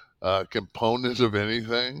component of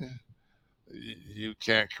anything, you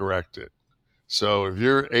can't correct it. So if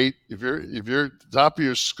your top of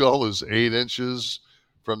your skull is 8 inches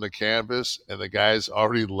from the canvas and the guy's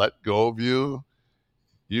already let go of you,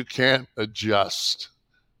 you can't adjust.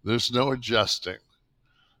 There's no adjusting.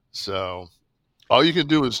 So all you can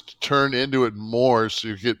do is turn into it more, so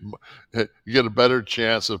you get a better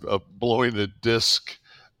chance of blowing the disc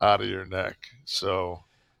out of your neck. So,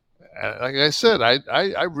 like I said,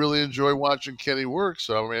 I really enjoy watching Kenny work.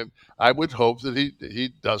 So I mean, I would hope that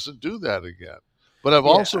he doesn't do that again. But I've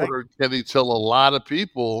also heard Kenny tell a lot of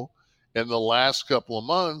people in the last couple of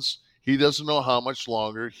months he doesn't know how much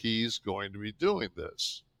longer he's going to be doing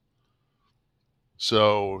this.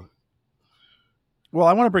 So, well,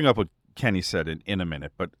 I want to bring up what Kenny said in a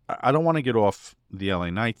minute, but I don't want to get off the LA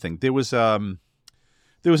Knight thing. There was an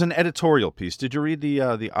editorial piece. Did you read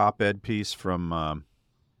the op-ed piece from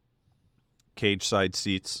Cage Side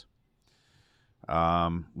Seats? It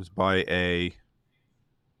was by a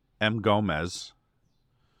M. Gomez.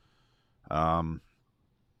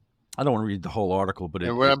 I don't want to read the whole article, but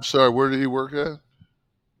I'm sorry, where did he work at?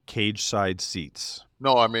 Cage Side Seats.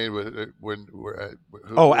 No, I mean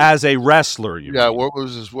as a wrestler, you mean. What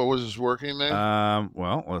was his working name?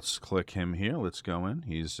 Well, let's click him here. Let's go in.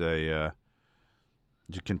 He's a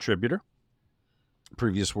contributor.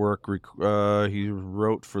 Previous work, he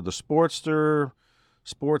wrote for the Sportster,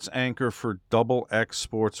 sports anchor for Double X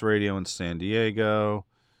Sports Radio in San Diego,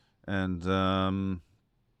 and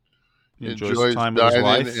he enjoys time with his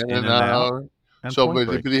wife in and out. So,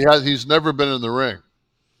 but he's never been in the ring.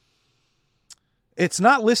 It's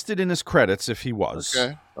not listed in his credits if he was.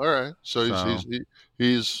 Okay, all right. So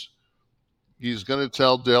he's going to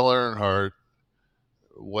tell Dale Earnhardt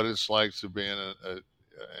what it's like to be in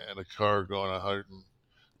a car going 190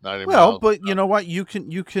 miles. Well, but you know what? You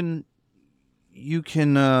can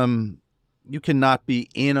not be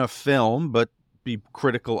in a film, but be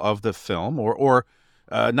critical of the film, or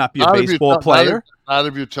not be a baseball player. Not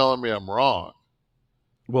if you're telling me I'm wrong.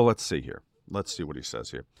 Well, let's see here. Let's see what he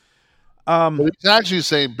says here. But he's actually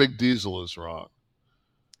saying Big Diesel is wrong.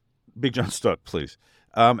 Big John Studd, please.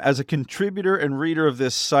 As a contributor and reader of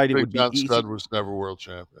this site, it would be easy. Studd was never world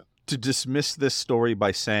champion. To dismiss this story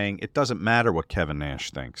by saying it doesn't matter what Kevin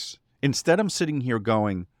Nash thinks. Instead, I'm sitting here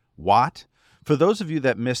going, what? For those of you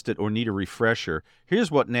that missed it or need a refresher,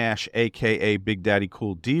 here's what Nash, a.k.a. Big Daddy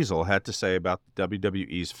Cool Diesel, had to say about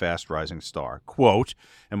WWE's fast-rising star. Quote,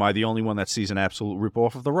 am I the only one that sees an absolute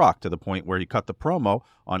rip-off of The Rock, to the point where he cut the promo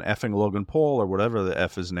on effing Logan Paul or whatever the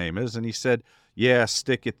F his name is, and he said, yeah,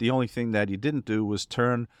 stick it. The only thing that he didn't do was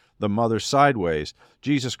turn the mother sideways.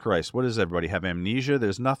 Jesus Christ, what does everybody have, amnesia?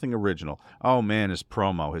 There's nothing original. Oh, man, his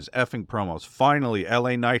promo, his effing promos. Finally,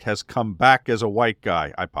 LA Knight has come back as a white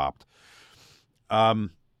guy. I popped.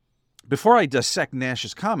 Before I dissect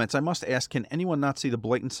Nash's comments, I must ask, can anyone not see the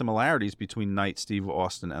blatant similarities between Knight, Steve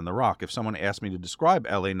Austin, and The Rock? If someone asked me to describe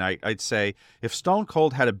LA Knight, I'd say if Stone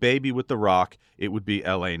Cold had a baby with The Rock, it would be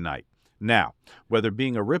LA Knight. Now, whether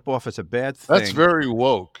being a ripoff is a bad thing... That's very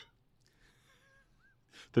woke.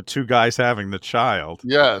 The two guys having the child.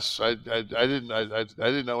 Yes, I didn't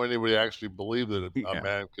know anybody actually believed that a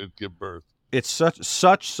man could give birth. It's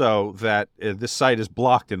such so that this site is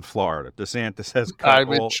blocked in Florida. DeSantis has cut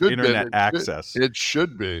all internet access. It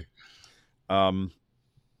should be. Let's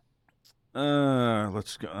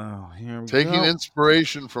go. Here we Taking go.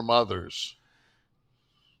 inspiration from others.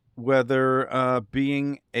 Whether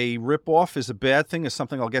being a ripoff is a bad thing is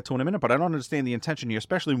something I'll get to in a minute, but I don't understand the intention here,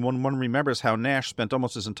 especially when one remembers how Nash spent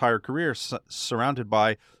almost his entire career surrounded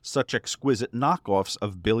by such exquisite knockoffs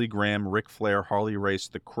of Billy Graham, Ric Flair, Harley Race,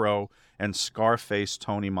 The Crow, and Scarface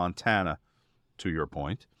Tony Montana, to your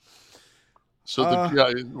point. So,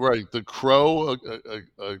 The Crow,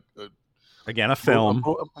 again, a film.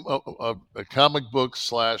 A comic book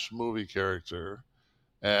 / movie character,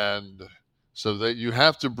 and... So that you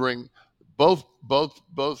have to bring both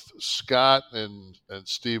Scott and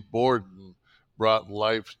Steve Borden brought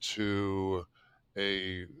life to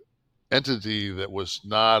a entity that was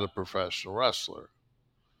not a professional wrestler.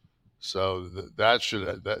 So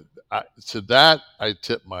to that I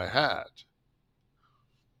tip my hat.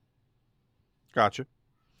 Gotcha.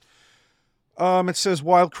 It says,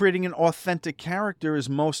 while creating an authentic character is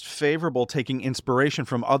most favorable, taking inspiration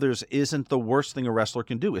from others isn't the worst thing a wrestler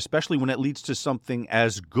can do, especially when it leads to something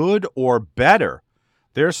as good or better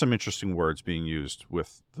There's some interesting words being used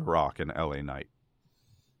with The Rock and LA Knight.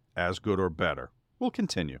 As good or better. We'll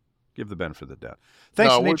continue. Give the benefit of the doubt.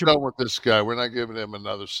 Thanks, No, we're Nature. done with this guy. We're not giving him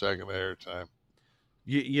another second airtime.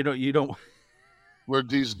 You don't.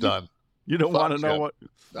 He's done. You don't want to know him. what.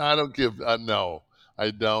 I don't give. No,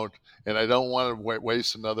 I don't, and I don't want to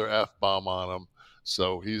waste another F-bomb on him.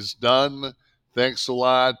 So he's done. Thanks a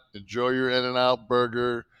lot. Enjoy your In-N-Out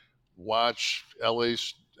burger. Watch LA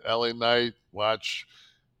Knight. Watch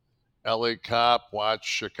LA Cop. Watch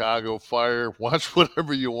Chicago Fire. Watch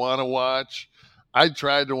whatever you want to watch. I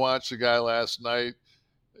tried to watch the guy last night.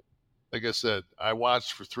 Like I said, I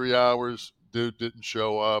watched for 3 hours. Dude didn't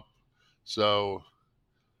show up. So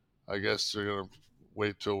I guess they're going to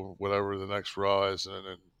wait till whatever the next Raw is, and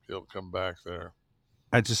then he'll come back there.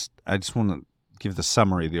 I just want to give the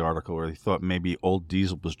summary of the article where he thought maybe old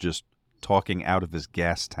Diesel was just talking out of his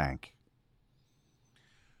gas tank.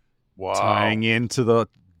 Wow. Tying into the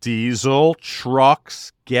diesel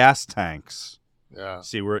trucks, gas tanks. Yeah.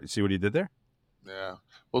 See what he did there? Yeah.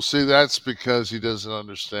 Well, see, that's because he doesn't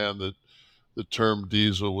understand that the term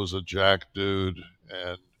diesel was a jack dude,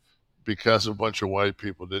 and because a bunch of white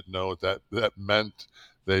people didn't know what that meant,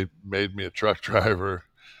 they made me a truck driver,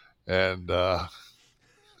 and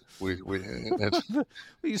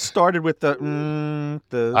you started with the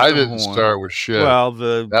I didn't horn. start with shit. Well,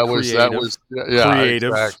 that was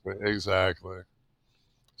creative. Exactly.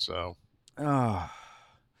 So, all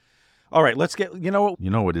right, let's get. You know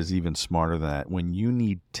what is even smarter than that? When you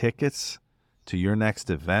need tickets to your next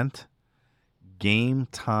event,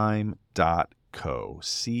 GameTime.co,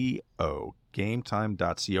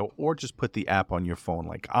 GameTime.co, or just put the app on your phone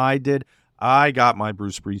like I did. I got my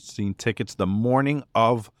Bruce Springsteen tickets the morning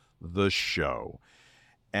of the show,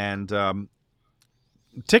 and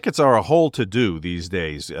tickets are a whole to-do these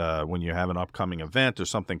days when you have an upcoming event or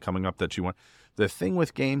something coming up that you want. The thing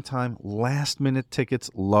with Game Time, last-minute tickets,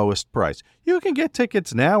 lowest price. You can get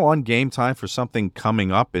tickets now on Game Time for something coming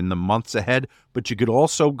up in the months ahead, but you could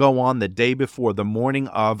also go on the day before, the morning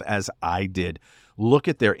of, as I did. Look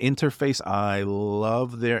at their interface. I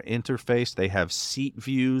love their interface. They have seat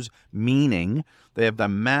views, meaning they have the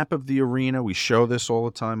map of the arena. We show this all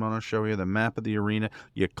the time on our show here, the map of the arena.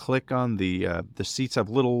 You click on the seats have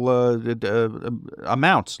little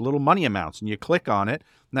amounts, little money amounts, and you click on it,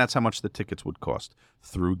 and that's how much the tickets would cost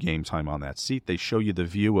through Game Time on that seat. They show you the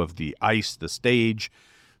view of the ice, the stage,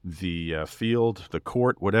 the field, the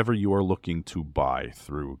court, whatever you are looking to buy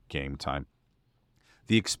through Game Time.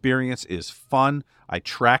 The experience is fun. I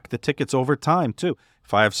track the tickets over time, too.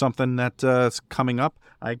 If I have something that's coming up,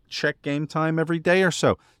 I check Game Time every day or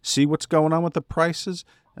so. See what's going on with the prices.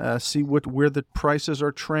 See where the prices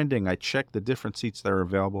are trending. I check the different seats that are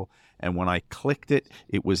available. And when I clicked it,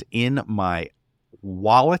 it was in my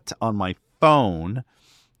wallet on my phone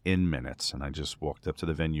in minutes. And I just walked up to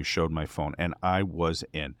the venue, showed my phone, and I was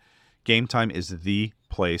in. Game Time is the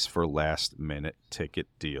place for last-minute ticket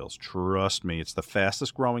deals. Trust me, it's the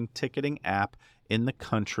fastest-growing ticketing app in the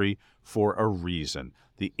country for a reason.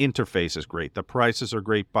 The interface is great. The prices are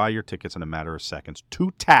great. Buy your tickets in a matter of seconds. 2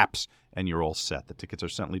 taps, and you're all set. The tickets are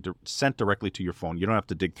sent directly to your phone. You don't have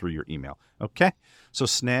to dig through your email. Okay? So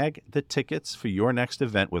snag the tickets for your next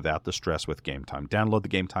event without the stress with Game Time. Download the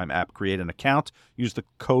Game Time app, create an account, use the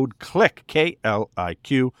code CLIQ,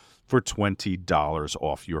 K-L-I-Q, for $20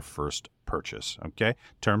 off your first purchase. Okay?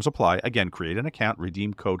 Terms apply. Again, create an account,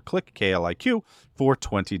 redeem code CLIQ, K-L-I-Q, for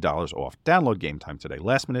 $20 off. Download Game Time today.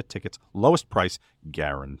 Last-minute tickets, lowest price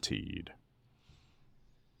guaranteed.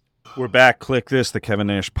 We're back. Click this, the Kevin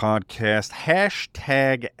Nash Podcast.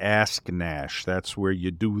 Hashtag Ask Nash. That's where you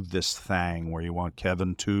do this thing, where you want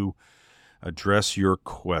Kevin to address your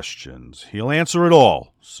questions. He'll answer it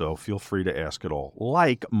all, so feel free to ask it all.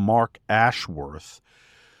 Like Mark Ashworth,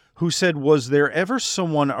 who said, was there ever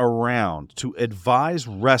someone around to advise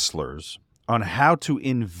wrestlers on how to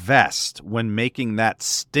invest when making that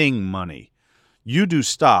Sting money? You do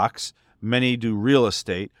stocks, many do real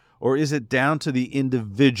estate, or is it down to the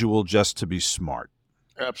individual just to be smart?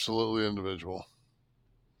 Absolutely individual.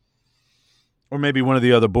 Or maybe one of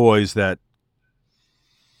the other boys that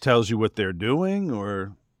tells you what they're doing,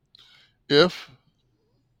 or... If,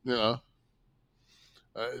 I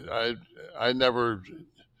never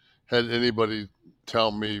had anybody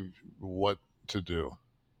tell me what to do.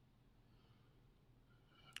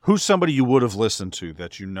 Who's somebody you would have listened to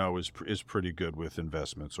that you know is pretty good with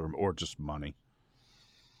investments or just money?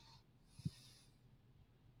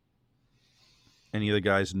 Any of the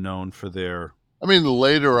guys known for their... I mean,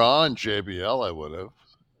 later on, JBL, I would have.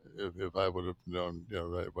 If I would have known,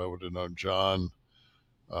 if I would have known John,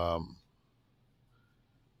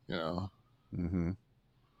 Mm-hmm.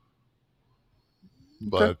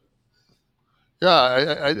 But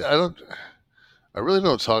yeah, I really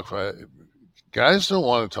don't talk. Guys don't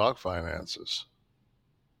want to talk finances.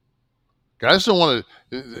 Guys don't want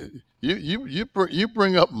to. You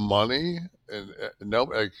bring up money, and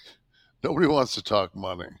nobody wants to talk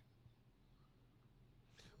money.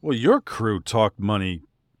 Well, your crew talked money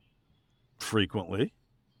frequently.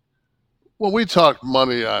 Well, we talked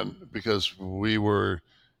money because we were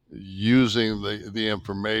using the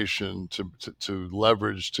information to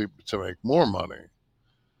leverage to make more money.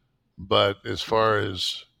 But as far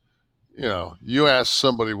as you ask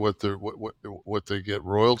somebody what they get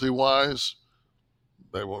royalty wise,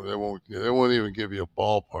 they won't even give you a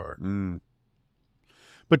ballpark.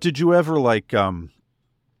 But did you ever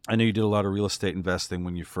I know you did a lot of real estate investing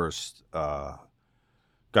when you first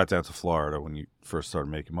got down to Florida, when you first started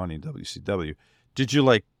making money in WCW. Did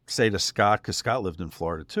you say to Scott, because Scott lived in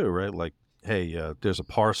Florida too, right? Like, hey, there's a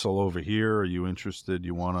parcel over here. Are you interested?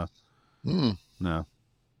 You want to? No.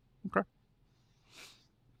 Okay.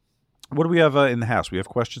 What do we have in the house? We have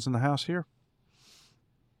questions in the house here?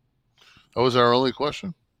 Oh, was our only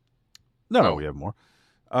question? No, we have more.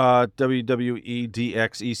 WWE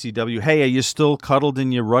DX ECW. Hey, are you still cuddled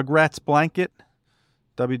in your Rugrats blanket?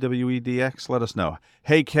 WWE DX, let us know.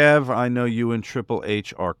 Hey, Kev, I know you and Triple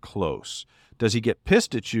H are close. Does he get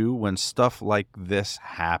pissed at you when stuff like this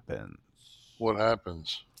happens? What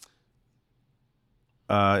happens?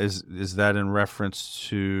 Is that in reference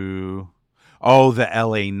to... Oh, the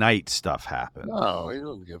LA Knight stuff happened. No, he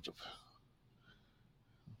doesn't give a...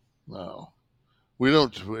 No. We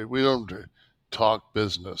don't talk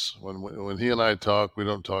business. When he and I talk, we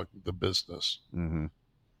don't talk the business. Mm-hmm.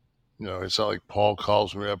 It's not like Paul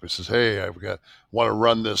calls me up and says, "Hey, want to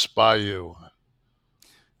run this by you."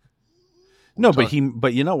 No, but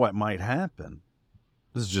you know what might happen?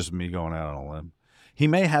 This is just me going out on a limb. He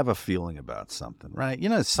may have a feeling about something, right?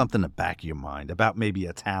 It's something in the back of your mind about maybe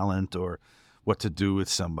a talent or what to do with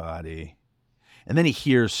somebody. And then he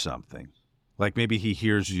hears something. Like maybe he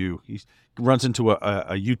hears you. He runs into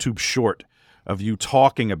a YouTube short of you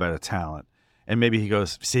talking about a talent. And maybe he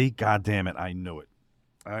goes, see, God damn it, I knew it.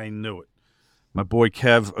 I knew it. My boy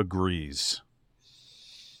Kev agrees.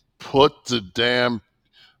 Put the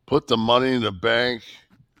money in the bank.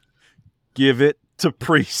 Give it to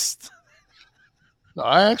Priest. No,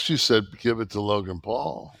 I actually said give it to Logan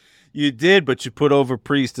Paul. You did, but you put over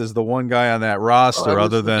Priest as the one guy on that roster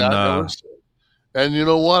other than... And you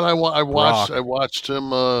know what? I watched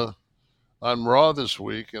him on Raw this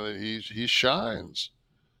week, and he shines.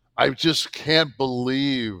 I just can't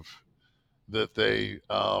believe that they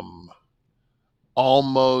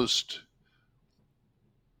almost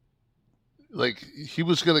he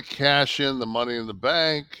was going to cash in the Money in the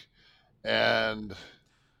Bank, and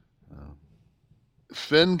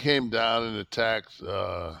Finn came down and attacked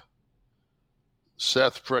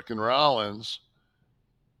Seth frickin' Rollins,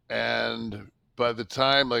 and by the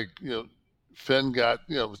time Finn got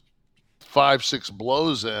 5-6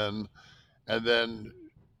 blows in, and then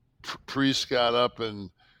Priest got up and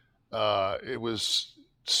it was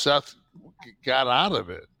Seth got out of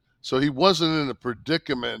it. So he wasn't in a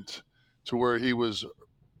predicament to where he was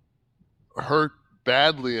hurt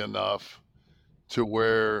badly enough to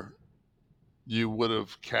where you would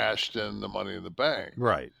have cashed in the Money in the Bank.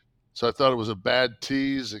 Right. So I thought it was a bad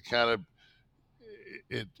tease. It kind of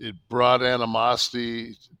it brought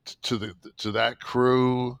animosity to that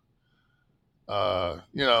crew. It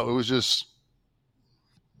was just,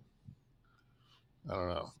 I don't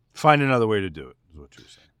know. Find another way to do it, is what you're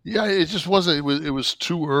saying. Yeah, it just wasn't. It was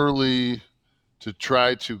too early to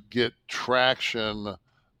try to get traction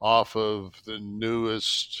off of the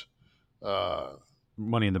newest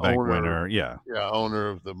Money in the Bank winner. Yeah, owner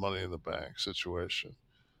of the Money in the Bank situation.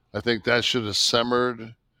 I think that should have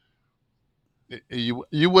simmered.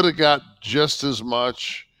 You would have got just as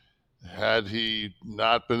much had he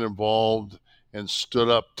not been involved and stood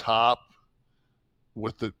up top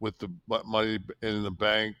with the Money in the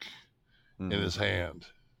Bank in his hand.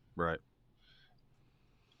 Right.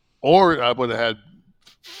 Or I would have had,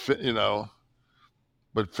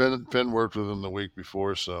 but Finn worked with him the week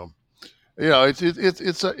before, so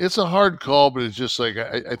it's a hard call, but it's just like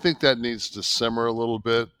I think that needs to simmer a little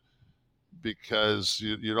bit, because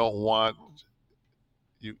you don't want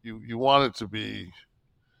you want it to be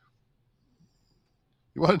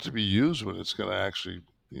used when it's going to actually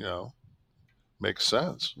make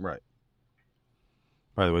sense. Right.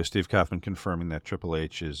 By the way, Steve Kaufman confirming that Triple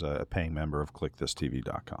H is a paying member of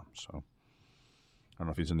ClickThisTV.com. So I don't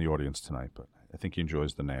know if he's in the audience tonight, but I think he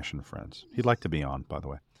enjoys the Nash and Friends. He'd like to be on, by the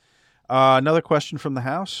way. Another question from the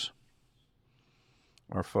house.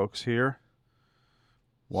 Our folks here.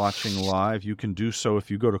 watching live, you can do so if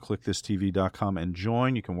you go to clickthisTV.com and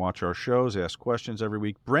join. You can watch our shows, ask questions every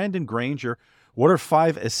week. Brandon Granger, what are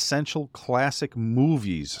 5 essential classic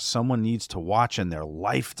movies someone needs to watch in their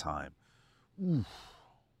lifetime? Ooh.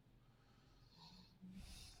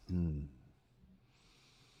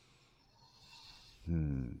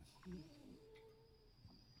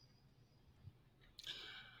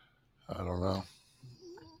 I don't know.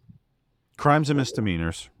 Crimes and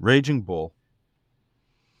Misdemeanors, Raging Bull,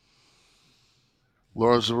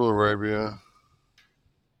 Lawrence of Arabia.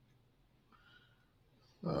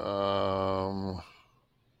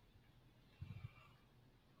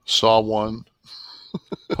 Saw 1.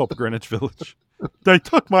 Pope Greenwich Village. They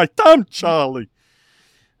took my thumb, Charlie.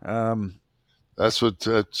 That's what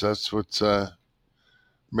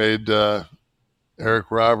made Eric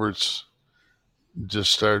Roberts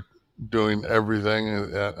just start doing everything.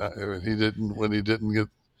 He didn't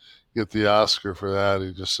get the Oscar for that.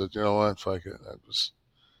 He just said, "You know what? Fuck it.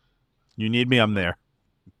 You need me, I'm there."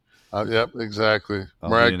 Yep, exactly.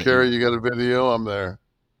 Mariah Carey, you got a video? I'm there.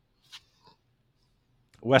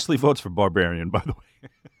 Wesley votes for Barbarian, by the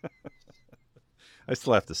way. I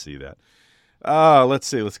still have to see that. Let's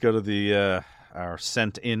see. Let's go to the our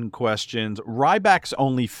sent-in questions. Ryback's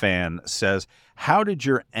Only Fan says, how did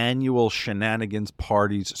your annual shenanigans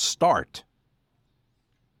parties start?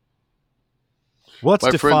 Let's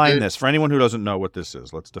define this. For anyone who doesn't know what this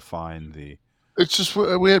is, let's define the... It's just,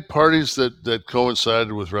 we had parties that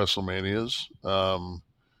coincided with WrestleManias,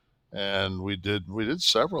 and we did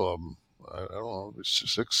several of them. I don't know,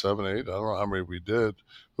 6, 7, 8. I don't know how many we did.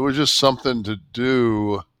 It was just something to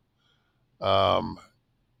do on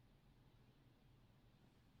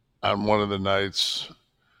one of the nights,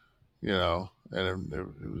 you know, and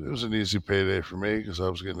it was an easy payday for me because I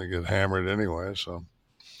was going to get hammered anyway. So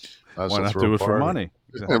why not do it for money?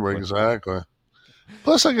 Exactly.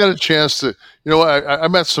 Plus, I got a chance to, you know, I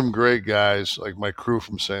met some great guys, like my crew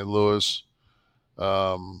from St. Louis.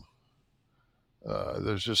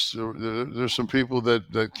 There's some people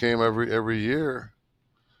that came every year,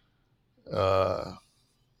 and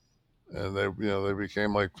they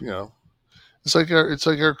became like, you know, it's like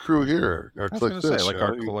our crew here. Our Click This,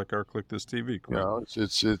 like our Click This TV crew. You know,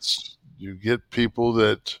 it's you get people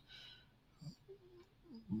that,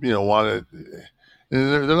 you know, want to,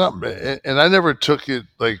 and they're not, and I never took it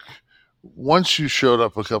like, once you showed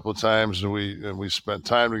up a couple of times and we spent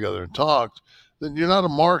time together and talked, then you're not a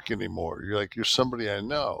mark anymore. You're like, you're somebody I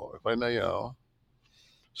know. If I know, you know.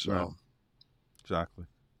 So. Right. Exactly.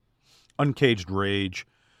 Uncaged Rage.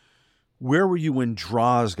 Where were you when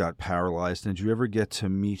Draws got paralyzed? And did you ever get to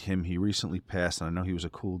meet him? He recently passed, and I know he was a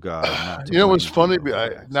cool guy. You know what's funny?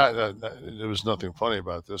 There was nothing funny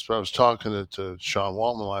about this, but I was talking to Sean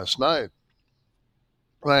Waltman last night,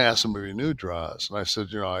 and I asked him if he knew Draws, and I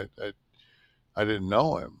said, you know, I didn't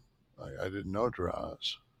know him. I didn't know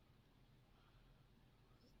Draws.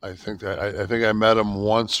 I think I met him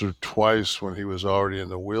once or twice when he was already in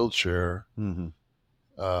the wheelchair,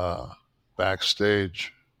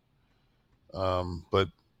 backstage. But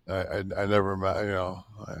I never met, you know,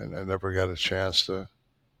 I never got a chance to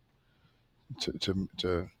you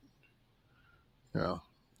know,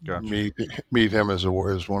 gotcha. meet him as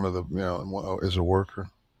one of the, you know, as a worker.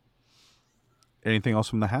 Anything else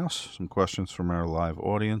from the house? Some questions from our live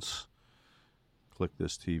audience. Click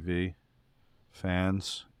This TV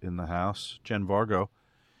fans in the house. Jen Vargo,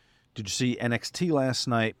 did you see NXT last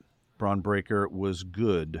night? Braun Breaker was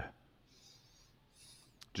good.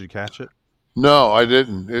 Did you catch it? No, I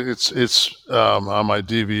didn't. It's on my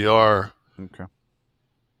DVR. Okay.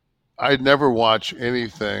 I'd never watch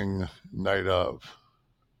anything night of.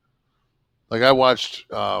 Like I watched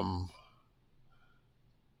Raw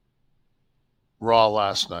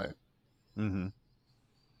last night, and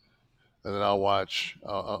then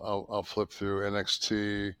I'll flip through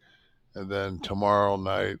NXT, and then tomorrow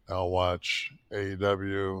night I'll watch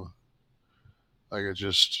AEW. Like it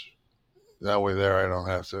just that way there I don't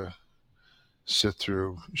have to sit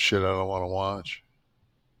through shit I don't want to watch.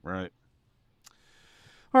 Right.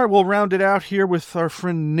 All right, we'll round it out here with our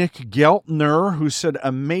friend Nick Geltner, who said,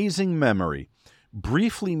 amazing memory.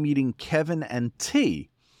 Briefly meeting Kevin and T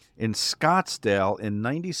in Scottsdale in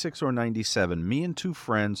 96 or 97. Me and 2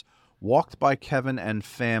 friends walked by Kevin and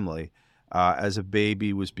family as a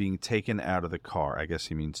baby was being taken out of the car. I guess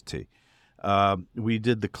he means T. We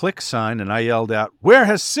did the click sign, and I yelled out, "Where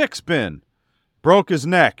has 6 been?" "Broke his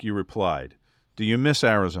neck," you replied. Do you miss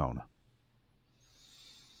Arizona?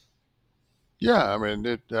 Yeah, I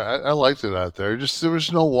mean, I liked it out there. Just there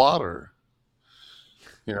was no water.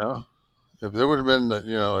 You know, if there would have been,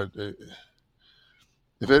 you know,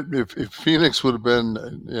 If Phoenix would have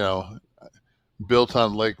been, built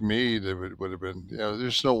on Lake Mead, it would have been,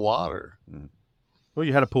 there's no water. Well,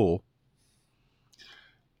 you had a pool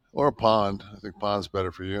or a pond. I think pond's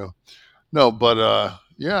better for you. No, but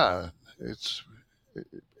yeah, it's.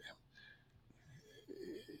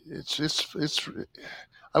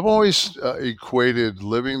 I've always equated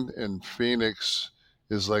living in Phoenix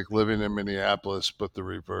is like living in Minneapolis, but the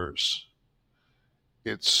reverse.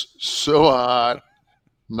 It's so hot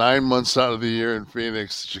 9 months out of the year in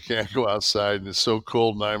Phoenix that you can't go outside, and it's so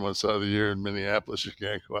cold 9 months out of the year in Minneapolis you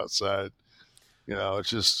can't go outside. It's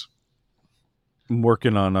just. I'm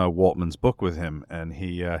working on Waltman's book with him, and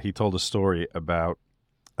he told a story about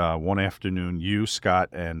one afternoon, you, Scott,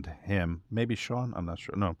 and him, maybe Sean, I'm not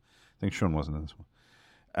sure. No, I think Sean wasn't in this one.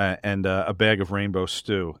 And a bag of rainbow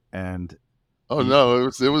stew, and no,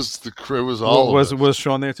 it was all. Was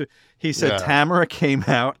Sean there too? He said Yeah. Tamara came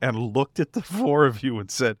out and looked at the four of you and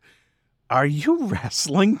said, "Are you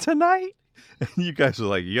wrestling tonight?" And you guys were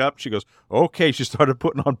like, "Yup." She goes, "Okay." She started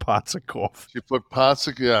putting on pots of coffee. She put pots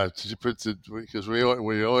of because we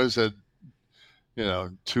always had, we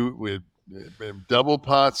had double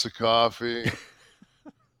pots of coffee.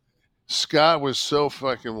 Scott was so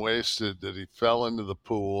fucking wasted that he fell into the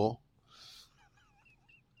pool.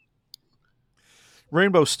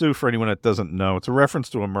 Rainbow stew, for anyone that doesn't know, it's a reference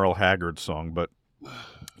to a Merle Haggard song, but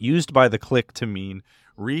used by the clique to mean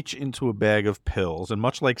reach into a bag of pills, and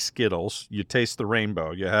much like Skittles, you taste the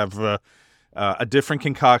rainbow. You have a different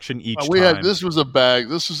concoction each time. This was a bag.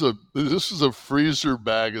 This was a freezer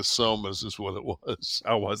bag of Somas, is what it was.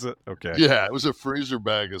 Oh, was it? Okay. Yeah, it was a freezer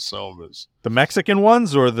bag of Somas. The Mexican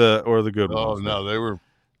ones or the good ones? Oh no, they were.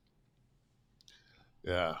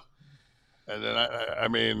 Yeah, and then I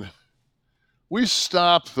mean, we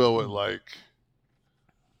stopped though at like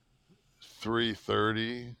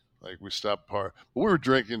 3:30. Like we stopped but we were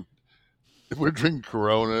drinking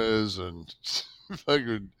Coronas and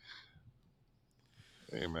fucking.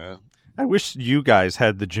 Hey man, I wish you guys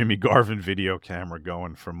had the Jimmy Garvin video camera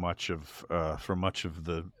going for much of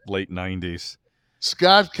the late '90s.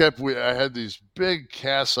 Scott I had these big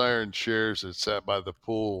cast iron chairs that sat by the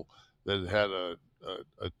pool that had a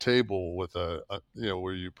table with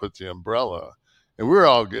where you put the umbrella, and we were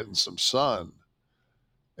all getting some sun.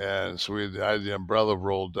 And so I had the umbrella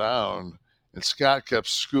rolled down, and Scott kept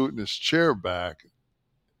scooting his chair back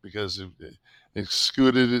because it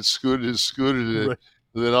scooted it. Right.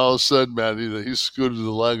 And then all of a sudden, man, he scooted the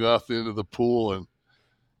leg off the end of the pool,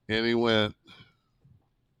 and he went.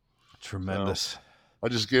 Tremendous. So I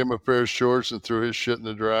just gave him a pair of shorts and threw his shit in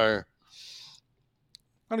the dryer.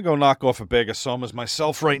 I'm going to go knock off a bag of Somas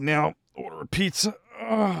myself right now. Order a pizza.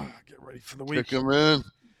 Get ready for the week. Kick him in.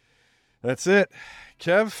 That's it.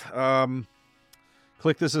 Kev,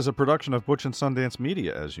 Click This is a production of Butch and Sundance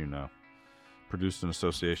Media, as you know. Produced in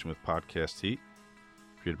association with Podcast Heat.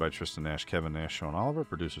 Created by Tristan Nash, Kevin Nash, Sean Oliver.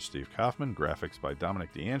 Producer Steve Kaufman. Graphics by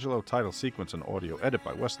Dominic D'Angelo. Title sequence and audio edit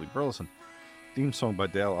by Wesley Burleson. Theme song by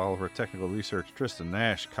Dale Oliver. Technical research Tristan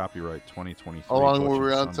Nash. Copyright 2023. How long were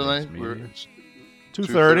we on tonight?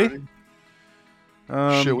 2:30.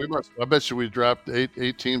 Shit, I bet you we dropped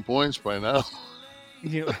 18 points by now.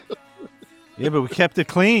 Yeah, but we kept it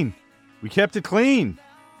clean. We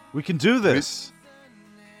can do this.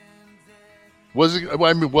 Was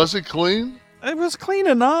it clean? It was clean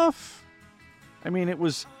enough. I mean, it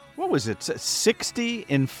was, what was it, 60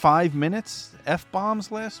 in 5 minutes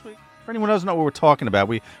F-bombs last week? For anyone who doesn't know what we're talking about,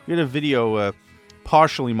 we had a video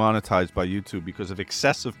partially monetized by YouTube because of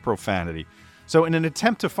excessive profanity. So in an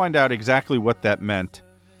attempt to find out exactly what that meant,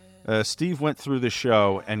 Steve went through the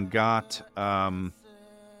show and got,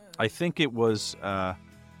 I think it was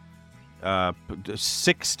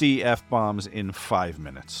 60 F-bombs in 5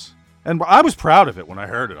 minutes. And I was proud of it when I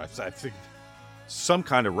heard it. I think some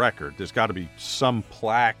kind of record. There's got to be some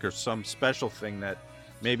plaque or some special thing that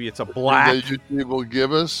maybe it's a black. That YouTube will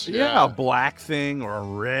give us? Yeah, a black thing or a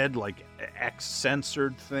red, like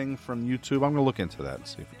X-censored thing from YouTube. I'm going to look into that and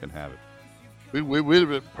see if we can have it. We'd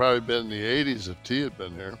have probably been in the 80s if T had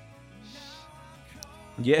been here.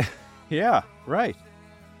 Yeah, right.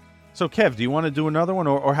 So, Kev, do you want to do another one,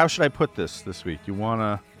 or how should I put this week? You want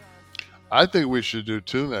to? I think we should do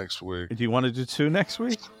 2 next week. Do you want to do 2 next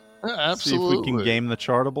week? Yeah, absolutely. See if we can game the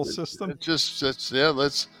chartable system.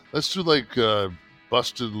 Let's do like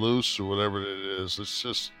Busted Loose or whatever it is.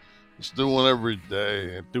 Let's do one every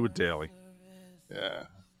day. Do it daily. Yeah,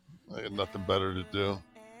 I got nothing better to do.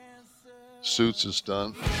 Suits is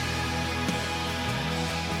done.